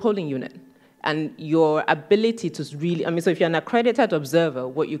is your polling unit. And your ability to really, so if you're an accredited observer,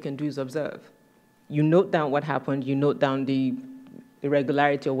 what you can do is observe. You note down what happened, you note down the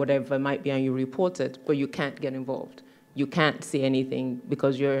irregularity or whatever it might be, and you report it, but you can't get involved. You can't say anything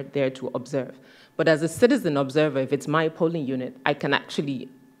because you're there to observe. But as a citizen observer, if it's my polling unit, I can actually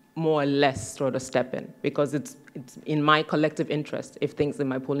more or less sort of step in, because it's in my collective interest if things in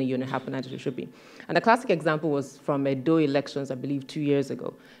my polling unit happen as it should be. And a classic example was from Edo elections, I believe, 2 years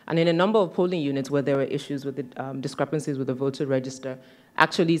ago. And in a number of polling units where there were issues with the discrepancies with the voter register,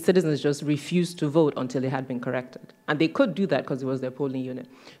 actually citizens just refused to vote until it had been corrected. And they could do that because it was their polling unit.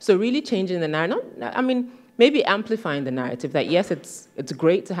 So really changing the narrative, maybe amplifying the narrative that, yes, it's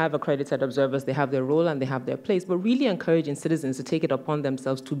great to have accredited observers, they have their role and they have their place, but really encouraging citizens to take it upon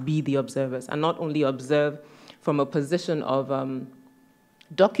themselves to be the observers, and not only observe from a position of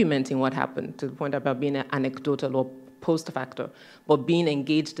documenting what happened, to the point about being anecdotal or post facto, but being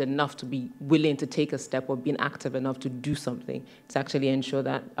engaged enough to be willing to take a step, or being active enough to do something to actually ensure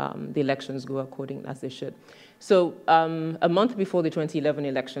that the elections go according as they should. So a month before the 2011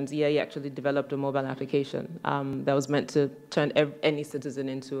 elections, EIE actually developed a mobile application that was meant to turn any citizen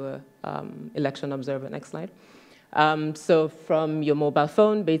into an election observer. Next slide. So from your mobile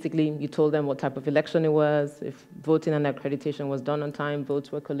phone, basically, you told them what type of election it was, if voting and accreditation was done on time,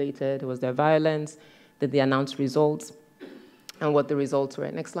 votes were collated, was there violence, did they announce results, and what the results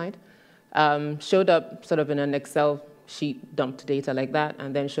were. Next slide. Showed up sort of in an Excel sheet, dumped data like that,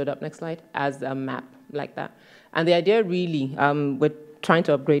 and then showed up, next slide, as a map like that. And the idea really, we're trying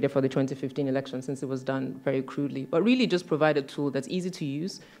to upgrade it for the 2015 election since it was done very crudely, but really just provide a tool that's easy to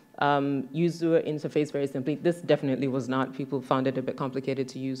use, user interface very simply. This definitely was not. People found it a bit complicated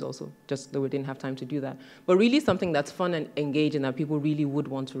to use also, just that we didn't have time to do that. But really something that's fun and engaging, that people really would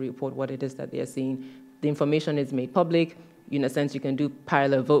want to report what it is that they're seeing. The information is made public. In a sense, you can do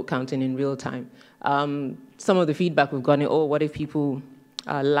parallel vote counting in real time. Some of the feedback we've gotten, what if people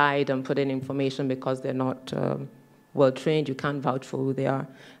lied and put in information because they're not well-trained, you can't vouch for who they are.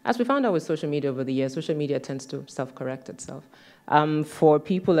 As we found out with social media over the years, social media tends to self-correct itself. For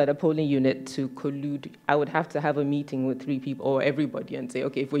people at a polling unit to collude, I would have to have a meeting with 3 people or everybody and say,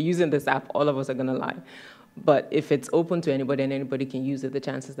 okay, if we're using this app, all of us are gonna lie. But if it's open to anybody and anybody can use it, the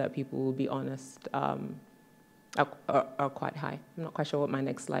chances that people will be honest are quite high. I'm not quite sure what my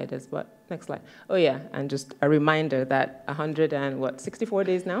next slide is, but next slide. Oh yeah, and just a reminder that 164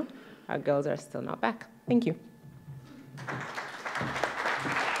 days now, our girls are still not back. Thank you.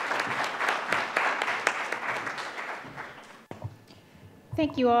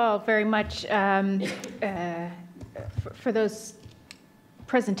 Thank you all very much for those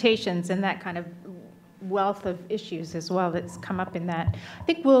presentations and that kind of wealth of issues as well that's come up in that. I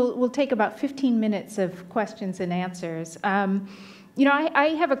think we'll take about 15 minutes of questions and answers. You know, I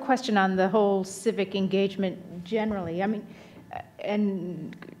have a question on the whole civic engagement generally. I mean,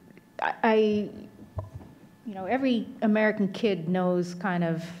 and you know, every American kid knows kind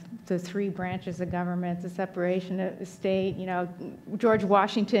of the 3 branches of government, the separation of the state, you know, George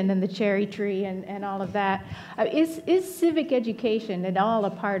Washington and the cherry tree and all of that. Is civic education at all a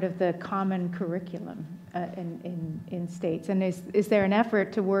part of the common curriculum in states? And is there an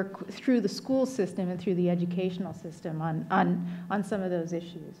effort to work through the school system and through the educational system on some of those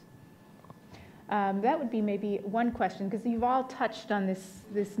issues? That would be maybe one question, because you've all touched on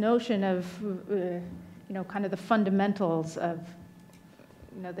this notion of, kind of the fundamentals of,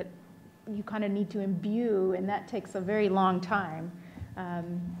 that you kind of need to imbue, and that takes a very long time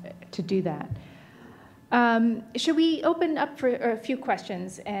to do that. Should we open up for a few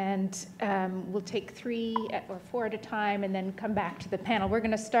questions, and we'll take 3 or 4 at a time and then come back to the panel. We're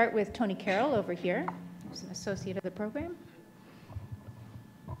going to start with Tony Carroll over here, who's an associate of the program.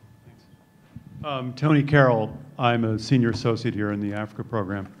 Tony Carroll. I'm a senior associate here in the Africa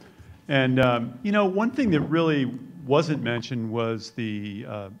program. And, one thing that really wasn't mentioned was the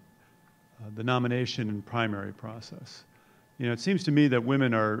nomination and primary process. It seems to me that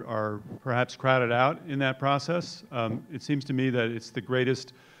women are perhaps crowded out in that process. It seems to me that it's the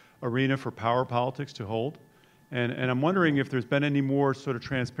greatest arena for power politics to hold. And I'm wondering if there's been any more sort of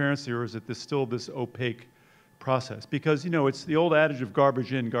transparency, or is it still this opaque process? Because, it's the old adage of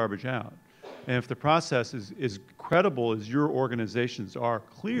garbage in, garbage out. And if the process is as credible as your organizations are,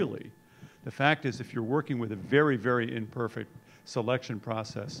 clearly, the fact is if you're working with a very, very imperfect selection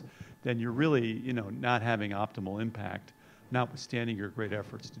process, then you're really, not having optimal impact, notwithstanding your great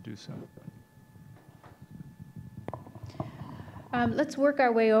efforts to do so. Let's work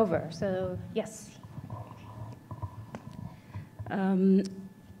our way over. So, yes.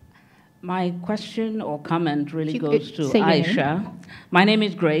 My question or comment really goes to Aisha. My name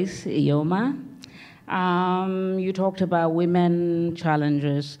is Grace Iyoma. You talked about women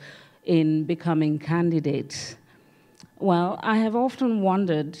challenges in becoming candidates. Well, I have often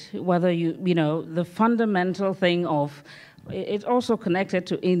wondered whether the fundamental thing of, it's also connected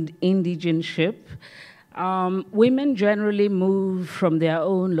to indigenship. Women generally move from their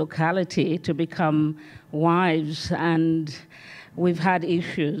own locality to become wives, and we've had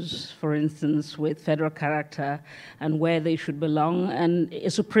issues, for instance, with federal character and where they should belong. And a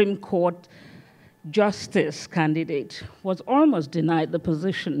Supreme Court justice candidate was almost denied the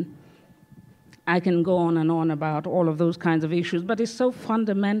position. I can go on and on about all of those kinds of issues, but it's so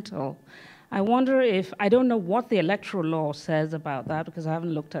fundamental. I wonder if, I don't know what the electoral law says about that because I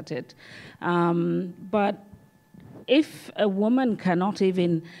haven't looked at it, but if a woman cannot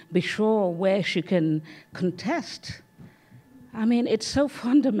even be sure where she can contest, I mean, it's so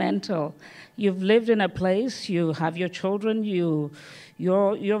fundamental. You've lived in a place, you have your children, you're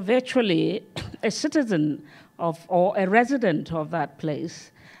virtually a citizen of, or a resident of that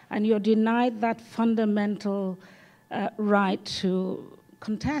place, and you're denied that fundamental right to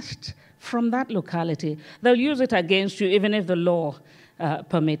contest from that locality. They'll use it against you even if the law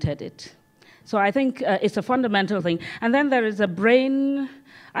permitted it. So I think it's a fundamental thing. And then there is a brain,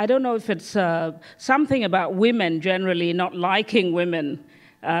 I don't know if it's something about women generally not liking women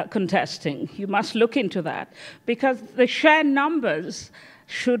contesting. You must look into that, because the sheer numbers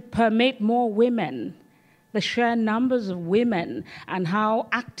should permit more women. The sheer numbers of women and how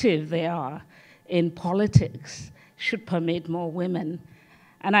active they are in politics should permit more women.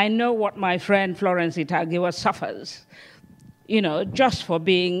 And I know what my friend Florence Itagiwa suffers, just for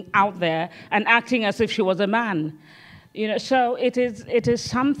being out there and acting as if she was a man. So it is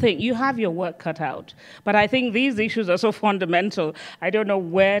something, you have your work cut out. But I think these issues are so fundamental, I don't know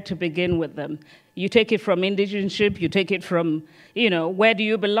where to begin with them. You take it from indigenship, you take it from, where do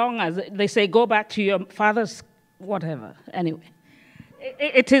you belong? As they say, go back to your father's, whatever. Anyway,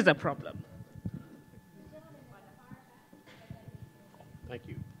 it is a problem. Thank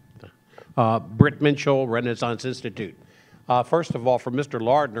you. Britt Minchell, Renaissance Institute. First of all, for Mr.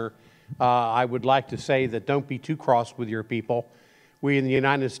 Lardner, I would like to say that don't be too cross with your people. We in the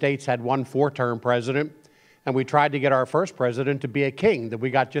United States had one 4-term president, and we tried to get our first president to be a king that we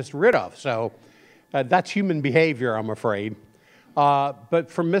got just rid of. So that's human behavior, I'm afraid. But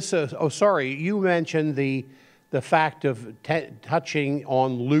for Ms. Osori, you mentioned the fact of touching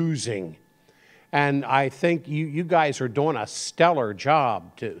on losing. And I think you guys are doing a stellar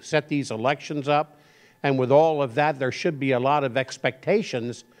job to set these elections up. And with all of that, there should be a lot of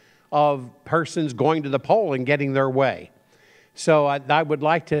expectations of persons going to the poll and getting their way. So I would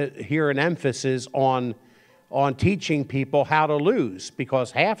like to hear an emphasis on teaching people how to lose,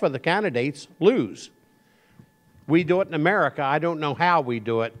 because half of the candidates lose. We do it in America. I don't know how we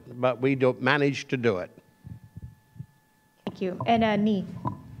do it, but we manage to do it. Thank you. And Nii.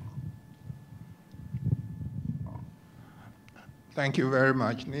 Thank you very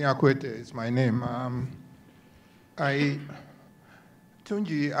much. Nii Akwete is my name.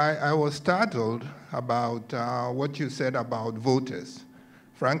 Tunji, I was startled about what you said about voters.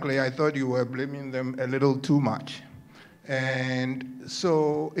 Frankly, I thought you were blaming them a little too much. And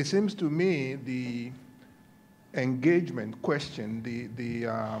so it seems to me the engagement question,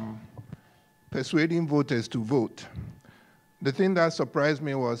 persuading voters to vote. The thing that surprised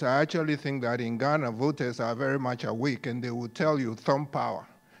me was I actually think that in Ghana, voters are very much awake, and they will tell you thumb power.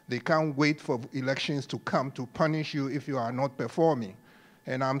 They can't wait for elections to come to punish you if you are not performing.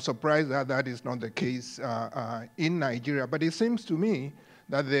 And I'm surprised that that is not the case in Nigeria. But it seems to me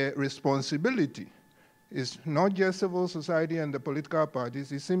that the responsibility is not just civil society and the political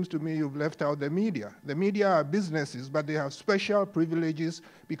parties. It seems to me you've left out the media. The media are businesses, but they have special privileges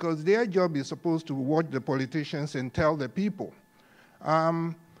because their job is supposed to watch the politicians and tell the people.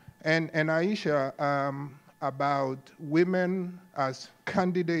 And Aisha, about women as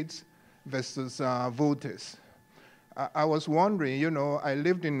candidates versus voters. I was wondering, you know, I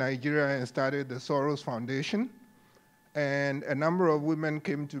lived in Nigeria and started the Soros Foundation, and a number of women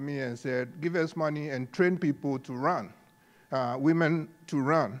came to me and said, give us money and train people to run, women to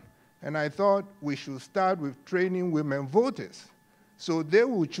run. And I thought we should start with training women voters, so they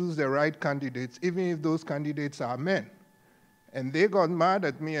will choose the right candidates, even if those candidates are men. And they got mad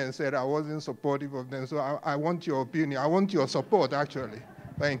at me and said I wasn't supportive of them, so I want your opinion. I want your support, actually.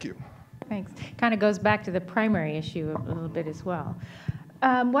 Thank you. Thanks. Kind of goes back to the primary issue a little bit as well.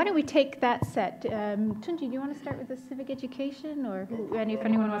 Why don't we take that set? Tunji, do you want to start with the civic education, or if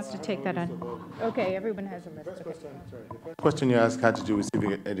anyone wants to take that on? Okay, everyone has a list. The first question you asked had to do with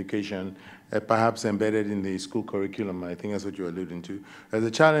civic education, perhaps embedded in the school curriculum. I think that's what you're alluding to. There's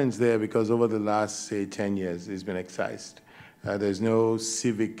a challenge there because over the last, say, 10 years, it's been excised. There's no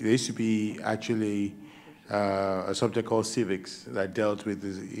civic. There used to be actually a subject called civics that dealt with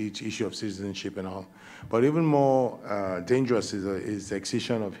each issue of citizenship and all. But even more dangerous is the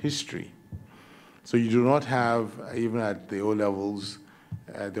excision of history. So you do not have, even at the O levels,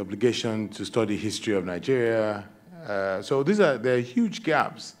 the obligation to study history of Nigeria. So there are huge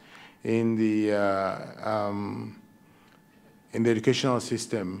gaps in the educational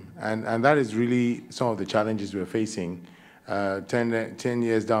system, and that is really some of the challenges we're facing 10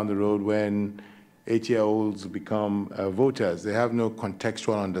 years down the road when 8-year-olds become voters. They have no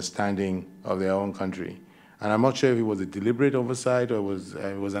contextual understanding of their own country. And I'm not sure if it was a deliberate oversight or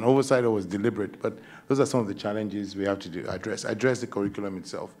it was an oversight or was deliberate, but those are some of the challenges we have to address the curriculum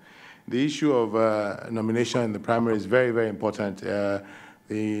itself. The issue of nomination in the primary is very, very important. The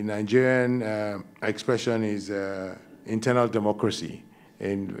Nigerian expression is internal democracy,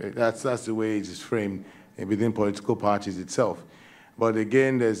 and that's the way it is framed within political parties itself. But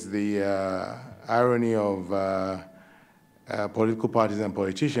again, there's the irony of political parties and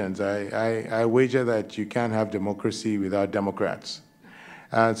politicians. I wager that you can't have democracy without Democrats.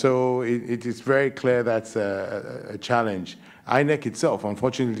 And so it is very clear that's a challenge. INEC itself,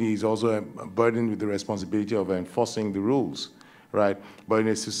 unfortunately, is also burdened with the responsibility of enforcing the rules, right? But in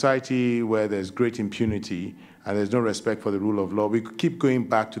a society where there's great impunity and there's no respect for the rule of law, we keep going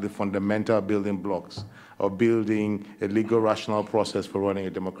back to the fundamental building blocks of building a legal, rational process for running a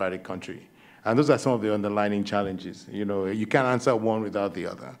democratic country. And those are some of the underlying challenges. You know, you can't answer one without the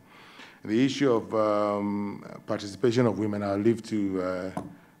other. The issue of participation of women, I'll leave to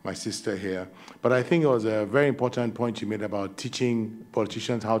my sister here. But I think it was a very important point you made about teaching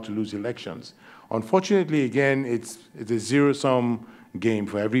politicians how to lose elections. Unfortunately, again, it's a zero-sum game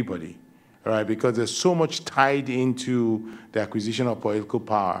for everybody, right? Because there's so much tied into the acquisition of political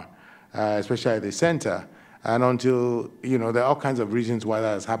power, especially at the center. And until, you know, there are all kinds of reasons why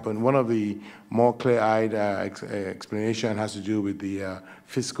that has happened. One of the more clear-eyed explanation has to do with the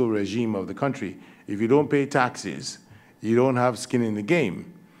fiscal regime of the country. If you don't pay taxes, you don't have skin in the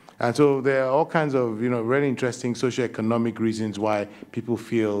game. And so there are all kinds of, you know, very interesting socioeconomic reasons why people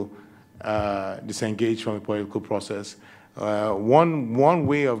feel disengaged from the political process. One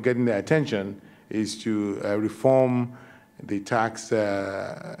way of getting their attention is to reform the tax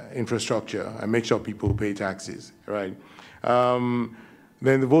infrastructure and make sure people pay taxes, right? Then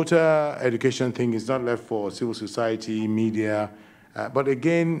the voter education thing is not left for civil society, media, but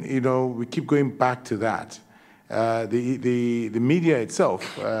again, you know, we keep going back to that. The media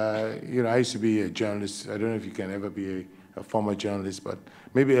itself, you know, I used to be a journalist. I don't know if you can ever be a former journalist, but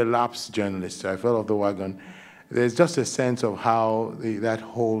maybe a lapsed journalist. I fell off the wagon. There's just a sense of how that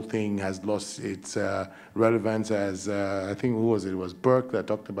whole thing has lost its relevance as, I think, who was it? It was Burke that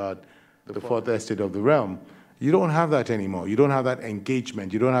talked about the fourth estate of the realm. You don't have that anymore. You don't have that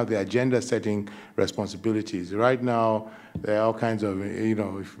engagement. You don't have the agenda-setting responsibilities. Right now, there are all kinds of, you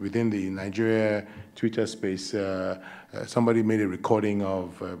know, within the Nigeria Twitter space, somebody made a recording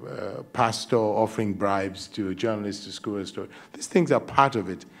of a pastor offering bribes to a journalist to score a story. These things are part of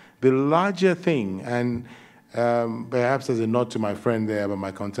it. The larger thing, and perhaps as a nod to my friend there about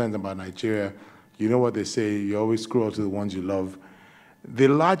my concerns about Nigeria, you know what they say, you always scroll to the ones you love. The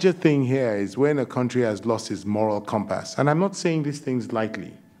larger thing here is when a country has lost its moral compass, and I'm not saying these things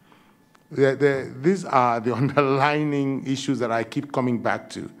lightly. These are the underlying issues that I keep coming back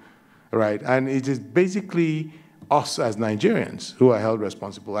to, right? And it is basically us as Nigerians who are held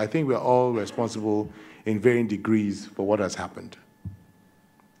responsible. I think we're all responsible in varying degrees for what has happened.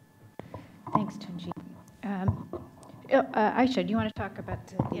 Thanks, Tunji. Aisha, do you want to talk about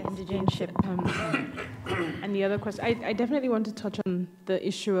the indigenship? And the other question, I definitely want to touch on the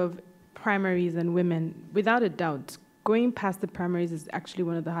issue of primaries and women. Without a doubt, going past the primaries is actually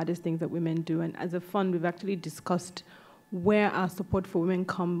one of the hardest things that women do. And as a fund, we've actually discussed where our support for women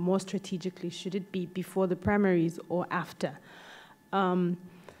come more strategically. Should it be before the primaries or after? The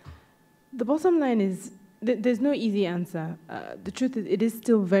bottom line is there's no easy answer. The truth is it is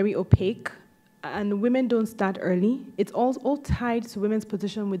still very opaque. And women don't start early. It's all tied to women's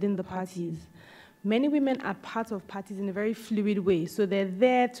position within the parties. Many women are part of parties in a very fluid way. So they're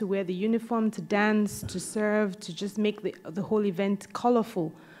there to wear the uniform, to dance, to serve, to just make the whole event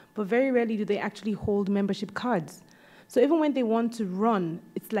colorful. But very rarely do they actually hold membership cards. So even when they want to run,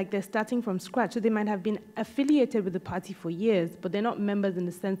 it's like they're starting from scratch. So they might have been affiliated with the party for years, but they're not members in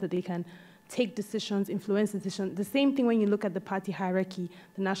the sense that they can take decisions, influence decisions. The same thing when you look at the party hierarchy,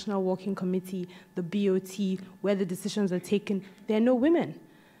 the National Working Committee, the BOT, where the decisions are taken, there are no women.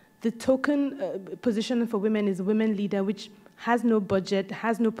 The token position for women is a women leader, which has no budget,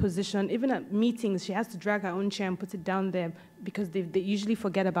 has no position. Even at meetings, she has to drag her own chair and put it down there because they usually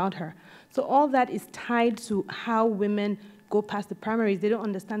forget about her. So all that is tied to how women go past the primaries. They don't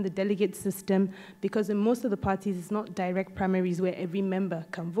understand the delegate system because in most of the parties, it's not direct primaries where every member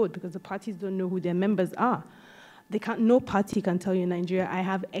can vote because the parties don't know who their members are. No party can tell you in Nigeria, I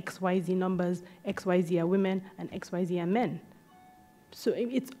have XYZ numbers, XYZ are women, and XYZ are men. So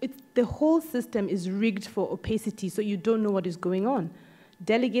the whole system is rigged for opacity, so you don't know what is going on.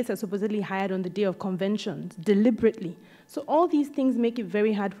 Delegates are supposedly hired on the day of conventions, deliberately. So all these things make it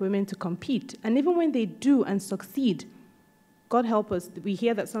very hard for women to compete. And even when they do and succeed, God help us, we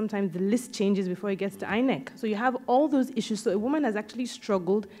hear that sometimes the list changes before it gets to INEC. So you have all those issues. So a woman has actually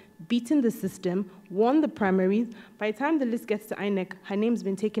struggled, beaten the system, won the primaries. By the time the list gets to INEC, her name's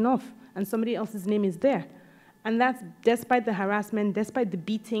been taken off, and somebody else's name is there. And that's despite the harassment, despite the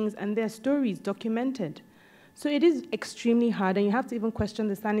beatings, and their stories documented. So it is extremely hard, and you have to even question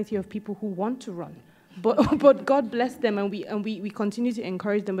the sanity of people who want to run. But God bless them, and we continue to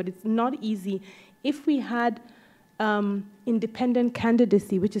encourage them, but it's not easy. If we had independent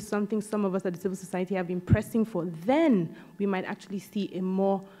candidacy, which is something some of us at the civil society have been pressing for, then we might actually see a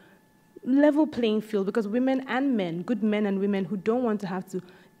more level playing field, because women and men, good men and women who don't want to have to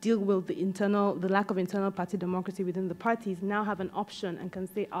deal with the lack of internal party democracy within the parties now have an option and can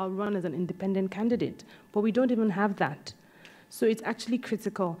say, I'll run as an independent candidate. But we don't even have that. So it's actually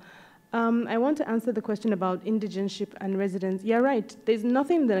critical. I want to answer the question about indigenship and residence. You're right. There's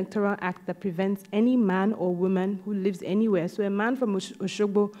nothing in the Electoral Act that prevents any man or woman who lives anywhere. So a man from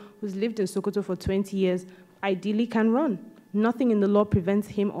Oshogbo who's lived in Sokoto for 20 years ideally can run. Nothing in the law prevents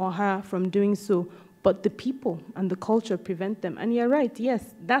him or her from doing so, but the people and the culture prevent them. And you're right,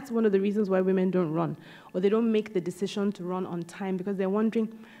 yes, that's one of the reasons why women don't run, or they don't make the decision to run on time, because they're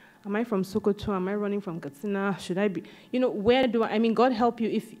wondering, am I from Sokoto? Am I running from Katsina? Should I be, where do I mean, God help you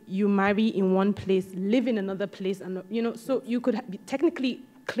if you marry in one place, live in another place, and, so you could technically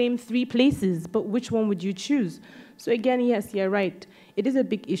claim 3 places, but which one would you choose? So again, yes, you're right. It is a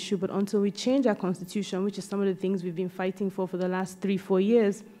big issue, but until we change our constitution, which is some of the things we've been fighting for the last 3-4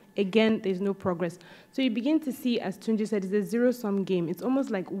 years, again, there's no progress. So you begin to see, as Tunji said, it's a zero-sum game. It's almost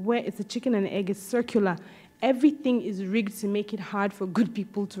like where it's a chicken and egg, it's circular. Everything is rigged to make it hard for good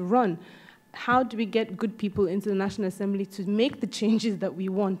people to run. How do we get good people into the National Assembly to make the changes that we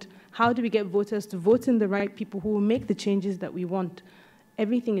want? How do we get voters to vote in the right people who will make the changes that we want?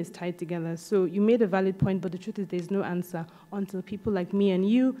 Everything is tied together. So you made a valid point, but the truth is there's no answer until people like me and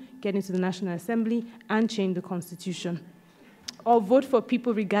you get into the National Assembly and change the Constitution. Or vote for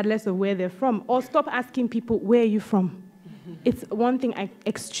people regardless of where they're from, or stop asking people, where are you from? It's one thing I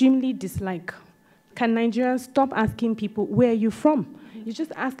extremely dislike. Can Nigerians stop asking people, where are you from? You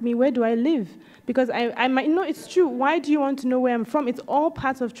just ask me, where do I live? Because I might know it's true. Why do you want to know where I'm from? It's all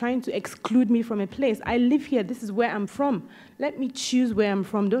part of trying to exclude me from a place. I live here. This is where I'm from. Let me choose where I'm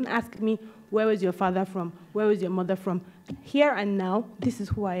from. Don't ask me, where was your father from? Where was your mother from? Here and now, this is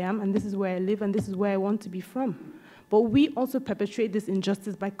who I am, and this is where I live, and this is where I want to be from. But we also perpetrate this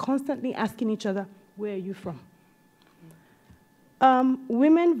injustice by constantly asking each other, where are you from?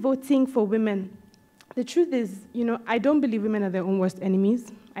 Women voting for women. The truth is, I don't believe women are their own worst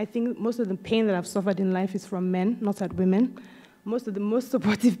enemies. I think most of the pain that I've suffered in life is from men, not at women. most of the most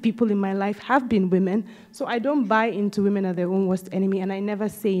supportive people in my life have been women, so I don't buy into women are their own worst enemy, and I never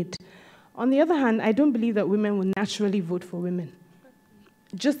say it. On the other hand, I don't believe that women will naturally vote for women.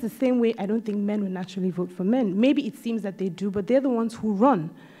 Just the same way I don't think men will naturally vote for men. Maybe it seems that they do, but they're the ones who run.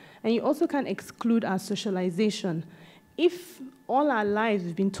 And you also can't exclude our socialization. If all our lives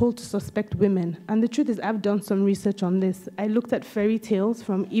we've been told to suspect women, and the truth is I've done some research on this. I looked at fairy tales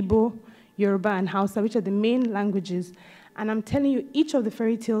from Igbo, Yoruba, and Hausa, which are the main languages, and I'm telling you, each of the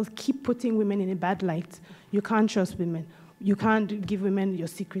fairy tales keep putting women in a bad light. You can't trust women. You can't give women your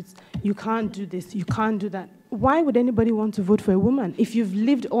secrets. You can't do this. You can't do that. Why would anybody want to vote for a woman? If you've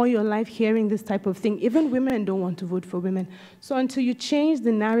lived all your life hearing this type of thing, even women don't want to vote for women. So until you change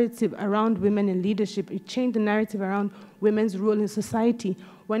the narrative around women in leadership, you change the narrative around women's role in society,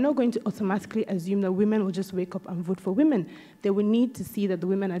 we're not going to automatically assume that women will just wake up and vote for women. They will need to see that the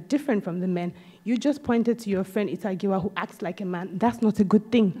women are different from the men. You just pointed to your friend Itagiwa who acts like a man. That's not a good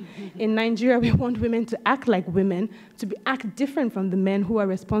thing. In Nigeria, we want women to act like women, to act different from the men who are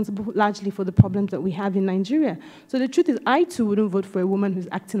responsible largely for the problems that we have in Nigeria. So the truth is, I too wouldn't vote for a woman who's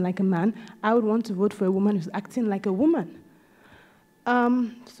acting like a man. I would want to vote for a woman who's acting like a woman.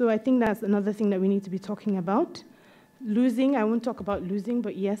 So I think that's another thing that we need to be talking about. Losing, I won't talk about losing,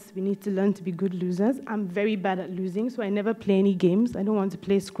 but yes, we need to learn to be good losers. I'm very bad at losing, so I never play any games. I don't want to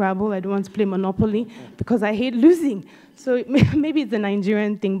play Scrabble. I don't want to play Monopoly because I hate losing. So maybe it's a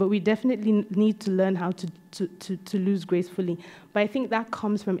Nigerian thing, but we definitely need to learn how to lose gracefully. But I think that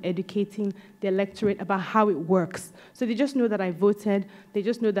comes from educating the electorate about how it works. So they just know that I voted. They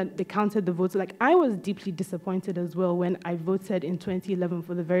just know that they counted the votes. Like, I was deeply disappointed as well when I voted in 2011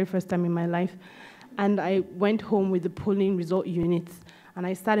 for the very first time in my life. And I went home with the polling result units, and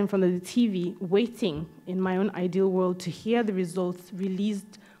I sat in front of the TV waiting in my own ideal world to hear the results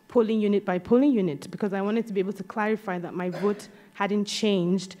released polling unit by polling unit, because I wanted to be able to clarify that my vote hadn't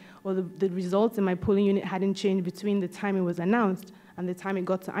changed, or the results in my polling unit hadn't changed between the time it was announced and the time it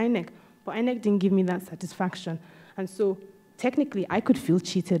got to INEC. But INEC didn't give me that satisfaction. And so technically, I could feel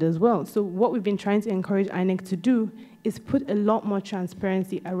cheated as well. So what we've been trying to encourage INEC to do is put a lot more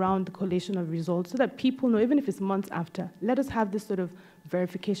transparency around the collation of results so that people know, even if it's months after, let us have this sort of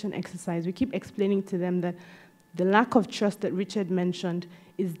verification exercise. We keep explaining to them that the lack of trust that Richard mentioned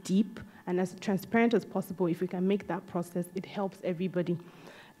is deep, and as transparent as possible, if we can make that process, it helps everybody.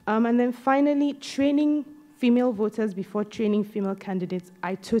 And then finally, training female voters before training female candidates,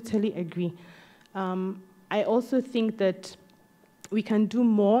 I totally agree. I also think that we can do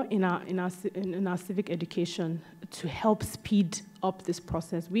more in our civic education to help speed up this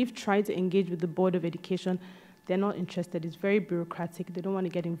process. We've tried to engage with the Board of Education. They're not interested. It's very bureaucratic. They don't want to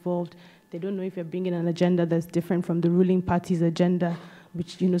get involved. They don't know if you're bringing an agenda that's different from the ruling party's agenda,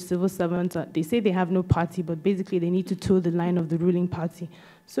 which, you know, civil servants are, they say they have no party, but basically they need to toe the line of the ruling party.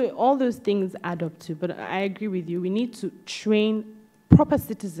 So all those things add up to, but I agree with you. We need to train proper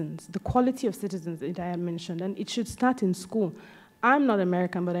citizens, the quality of citizens that I had mentioned, and it should start in school. I'm not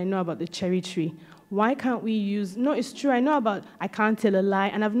American, but I know about the cherry tree. Why can't we use, no, it's true, I know about I can't tell a lie,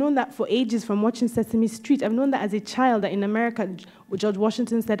 and I've known that for ages from watching Sesame Street. I've known that as a child, that in America, George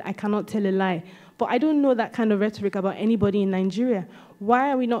Washington said, I cannot tell a lie. But I don't know that kind of rhetoric about anybody in Nigeria.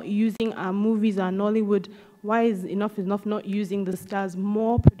 Why are we not using our movies, our Nollywood? Why is Enough not using the stars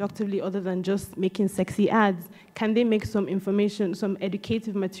more productively other than just making sexy ads? Can they make some information, some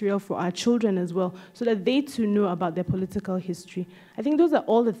educative material for our children as well, so that they too know about their political history? I think those are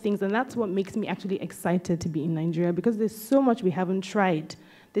all the things, and that's what makes me actually excited to be in Nigeria, because there's so much we haven't tried.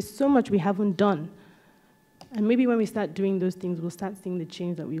 There's so much we haven't done. And maybe when we start doing those things, we'll start seeing the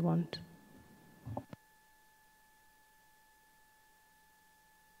change that we want.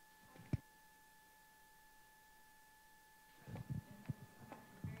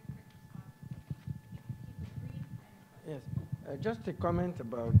 Yes, just a comment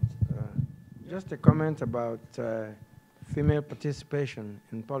about female participation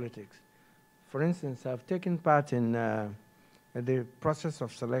in politics. For instance, I've taken part in the process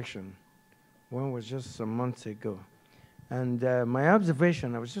of selection. One was just some months ago. And my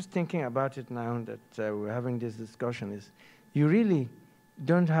observation, I was just thinking about it now that we're having this discussion, is you really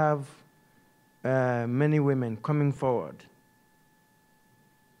don't have many women coming forward.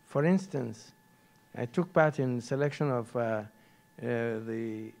 For instance, I took part in the selection of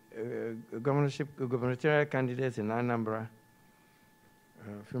the gubernatorial candidates in Anambra.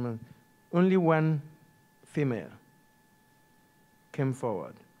 Only one female came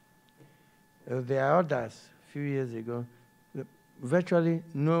forward. There are others, a few years ago, virtually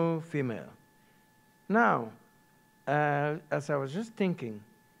no female. Now, as I was just thinking,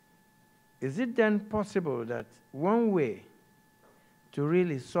 is it then possible that one way to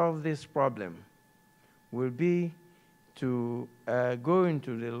really solve this problem will be to go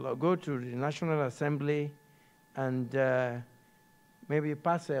to the National Assembly and maybe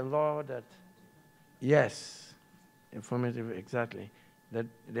pass a law that, yes, informative, exactly, that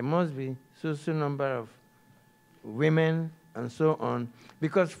there must be so number of women and so on.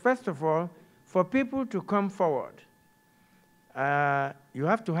 Because first of all, for people to come forward, you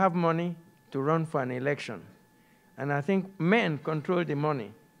have to have money to run for an election. And I think men control the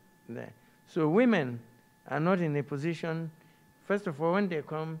money there. So women are not in a position, first of all, when they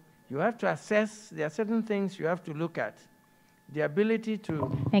come, you have to assess, there are certain things you have to look at. The ability to...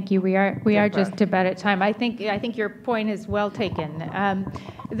 Thank you. We are just about at time. I think your point is well taken.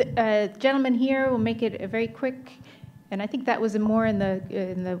 The gentleman here will make it very quick, and I think that was more in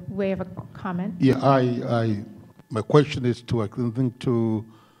the way of a comment. Yeah, my question is to, I think, to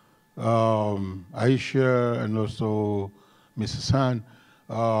Aisha and also Mrs. Han.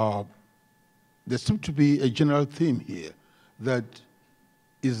 There seems to be a general theme here that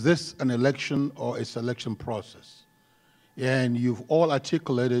is this an election or a selection process? And you've all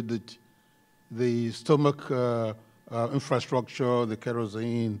articulated that the stomach infrastructure, the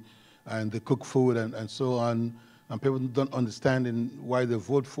kerosene, and the cooked food, and so on, and people don't understand why they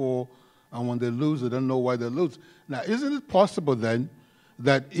vote for, and when they lose, they don't know why they lose. Now, isn't it possible then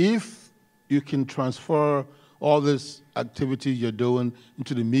that if you can transfer all this activity you're doing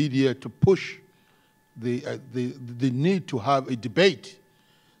into the media to push the need to have a debate,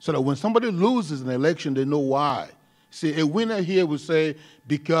 so that when somebody loses an election, they know why? See, a winner here would say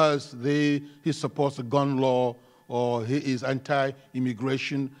because he supports a gun law or he is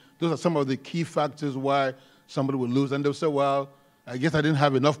anti-immigration. Those are some of the key factors why somebody will lose. And they'll say, well, I guess I didn't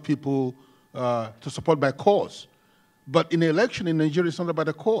have enough people to support my cause. But in an election in Nigeria, it's not about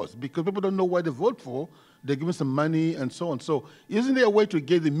a cause because people don't know why they vote for. They're giving some money and so on. So isn't there a way to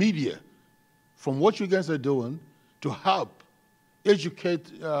get the media from what you guys are doing to help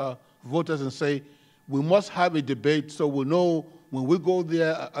educate voters and say, we must have a debate so we know when we go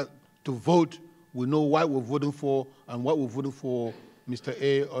there to vote, we know why we're voting for and what we're voting for Mr.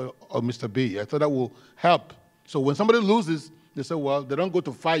 A or Mr. B. I thought that will help. So when somebody loses, they say, well, they don't go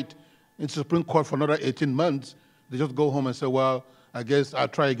to fight in the Supreme Court for another 18 months. They just go home and say, well, I guess I'll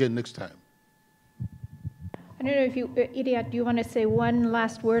try again next time. I don't know if you, Idiot, do you want to say one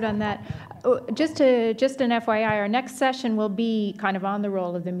last word on that? Just an FYI, our next session will be kind of on the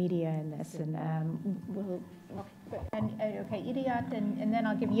role of the media in this. And okay, Idiot, and then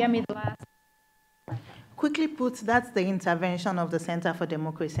I'll give Yemi the last. Quickly put, that's the intervention of the Center for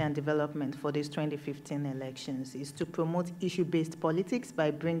Democracy and Development for these 2015 elections, is to promote issue-based politics by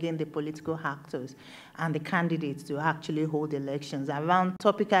bringing the political actors and the candidates to actually hold elections around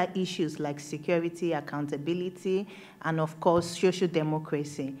topical issues like security, accountability, and of course, social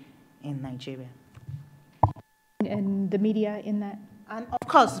democracy in Nigeria. And the media in that? And of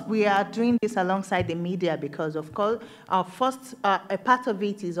course, we are doing this alongside the media because, of course, our first, a part of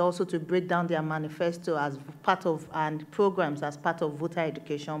it is also to break down their manifesto as part of, and programs as part of voter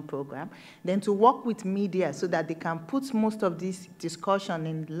education program, then to work with media so that they can put most of this discussion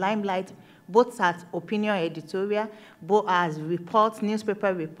in limelight, both as opinion editorial, both as reports,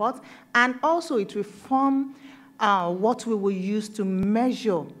 newspaper reports, and also it will form what we will use to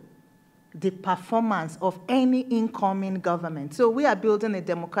measure the performance of any incoming government. So we are building a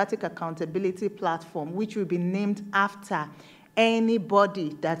democratic accountability platform which will be named after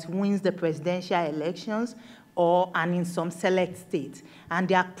anybody that wins the presidential elections and in some select states. And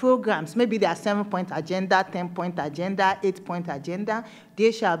their programs, maybe their 7-point agenda, 10-point agenda, 8-point agenda,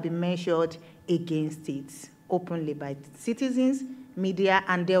 they shall be measured against it openly by citizens, media,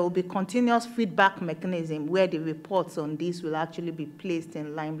 and there will be continuous feedback mechanism where the reports on this will actually be placed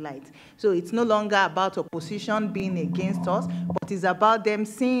in limelight. So it's no longer about opposition being against us, but it's about them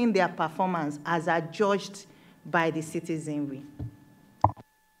seeing their performance as adjudged by the citizenry.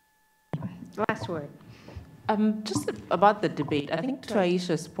 Last word. Just about the debate, I think to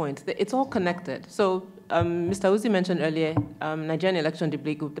Aisha's point, it's all connected. So Mr. Uzi mentioned earlier, Nigerian Election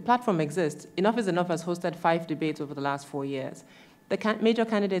Debate Group, the platform exists. Enough is Enough has hosted 5 debates over the last 4 years. The major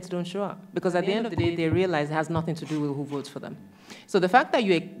candidates don't show up because at the end of the day, they realize it has nothing to do with who votes for them. So the fact that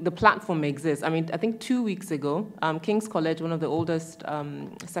the platform exists, I mean, I think 2 weeks ago, King's College, one of the oldest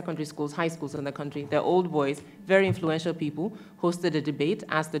secondary schools, high schools in the country, they're old boys, very influential people, hosted a debate,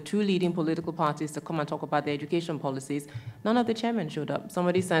 asked the 2 leading political parties to come and talk about their education policies. None of the chairmen showed up.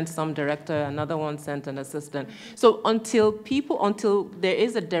 Somebody sent some director, another one sent an assistant. So until there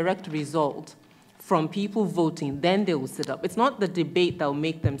is a direct result from people voting, then they will sit up. It's not the debate that will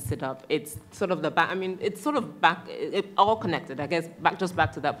make them sit up. It's sort of the back, I mean, it's sort of back, all connected. I guess just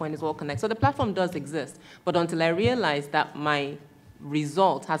back to that point, it's all connected. So the platform does exist, but until I realize that my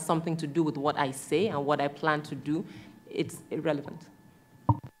result has something to do with what I say and what I plan to do, it's irrelevant.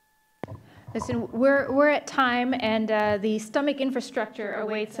 Listen, we're at time, and the stomach infrastructure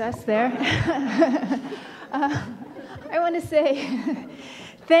awaits us there. I want to say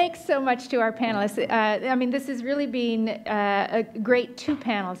thanks so much to our panelists. I mean, this has really been a great two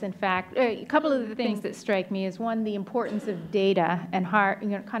panels, in fact. A couple of the things that strike me is, one, the importance of data and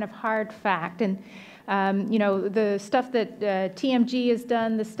kind of hard fact. And the stuff that TMG has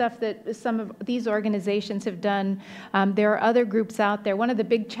done, the stuff that some of these organizations have done, there are other groups out there. One of the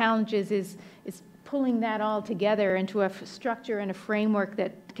big challenges is pulling that all together into a structure and a framework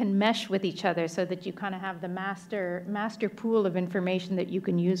that can mesh with each other so that you kind of have the master pool of information that you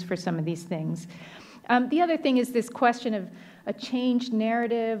can use for some of these things. The other thing is this question of a changed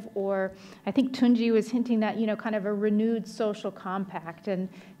narrative, or I think Tunji was hinting at, kind of a renewed social compact. And,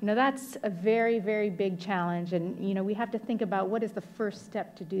 that's a very, very big challenge. And, we have to think about what is the first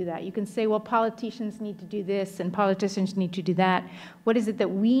step to do that. You can say, well, politicians need to do this and politicians need to do that. What is it that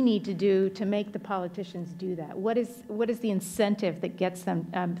we need to do to make the politicians do that? What is the incentive that gets them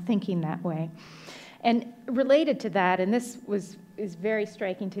thinking that way? And related to that, and this is very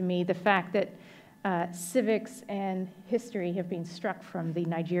striking to me, the fact that civics and history have been struck from the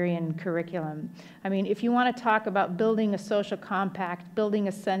Nigerian curriculum. I mean, if you want to talk about building a social compact, building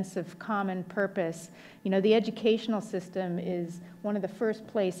a sense of common purpose, the educational system is one of the first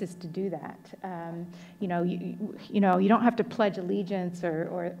places to do that. You don't have to pledge allegiance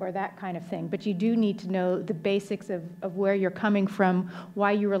or that kind of thing, but you do need to know the basics of where you're coming from,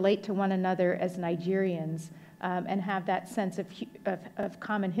 why you relate to one another as Nigerians, and have that sense of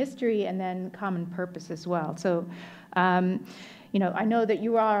common history and then common purpose as well. So, I know that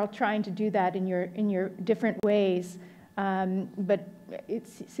you are all trying to do that in your different ways, but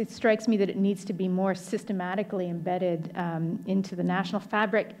it strikes me that it needs to be more systematically embedded into the national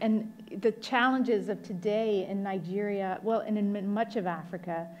fabric. And the challenges of today in Nigeria, well, and in much of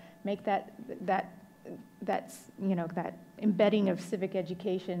Africa, make that embedding of civic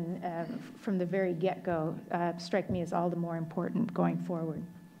education from the very get-go strike me as all the more important going forward.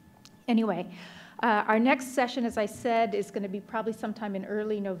 Anyway, our next session, as I said, is going to be probably sometime in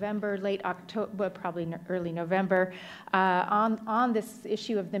early November, late October, probably early November, on this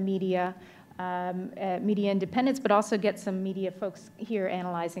issue of the media. Media independence, but also get some media folks here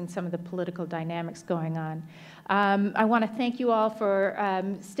analyzing some of the political dynamics going on. I want to thank you all for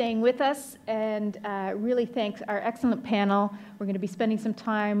staying with us, and really thank our excellent panel. We're going to be spending some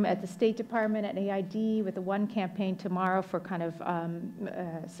time at the State Department, at AID, with the One campaign tomorrow for kind of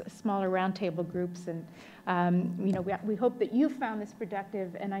smaller roundtable groups. And we hope that you found this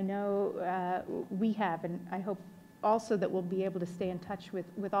productive, and I know we have, and I hope also that we'll be able to stay in touch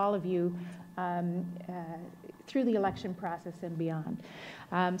with all of you through the election process and beyond.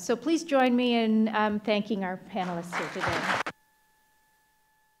 So please join me in thanking our panelists here today.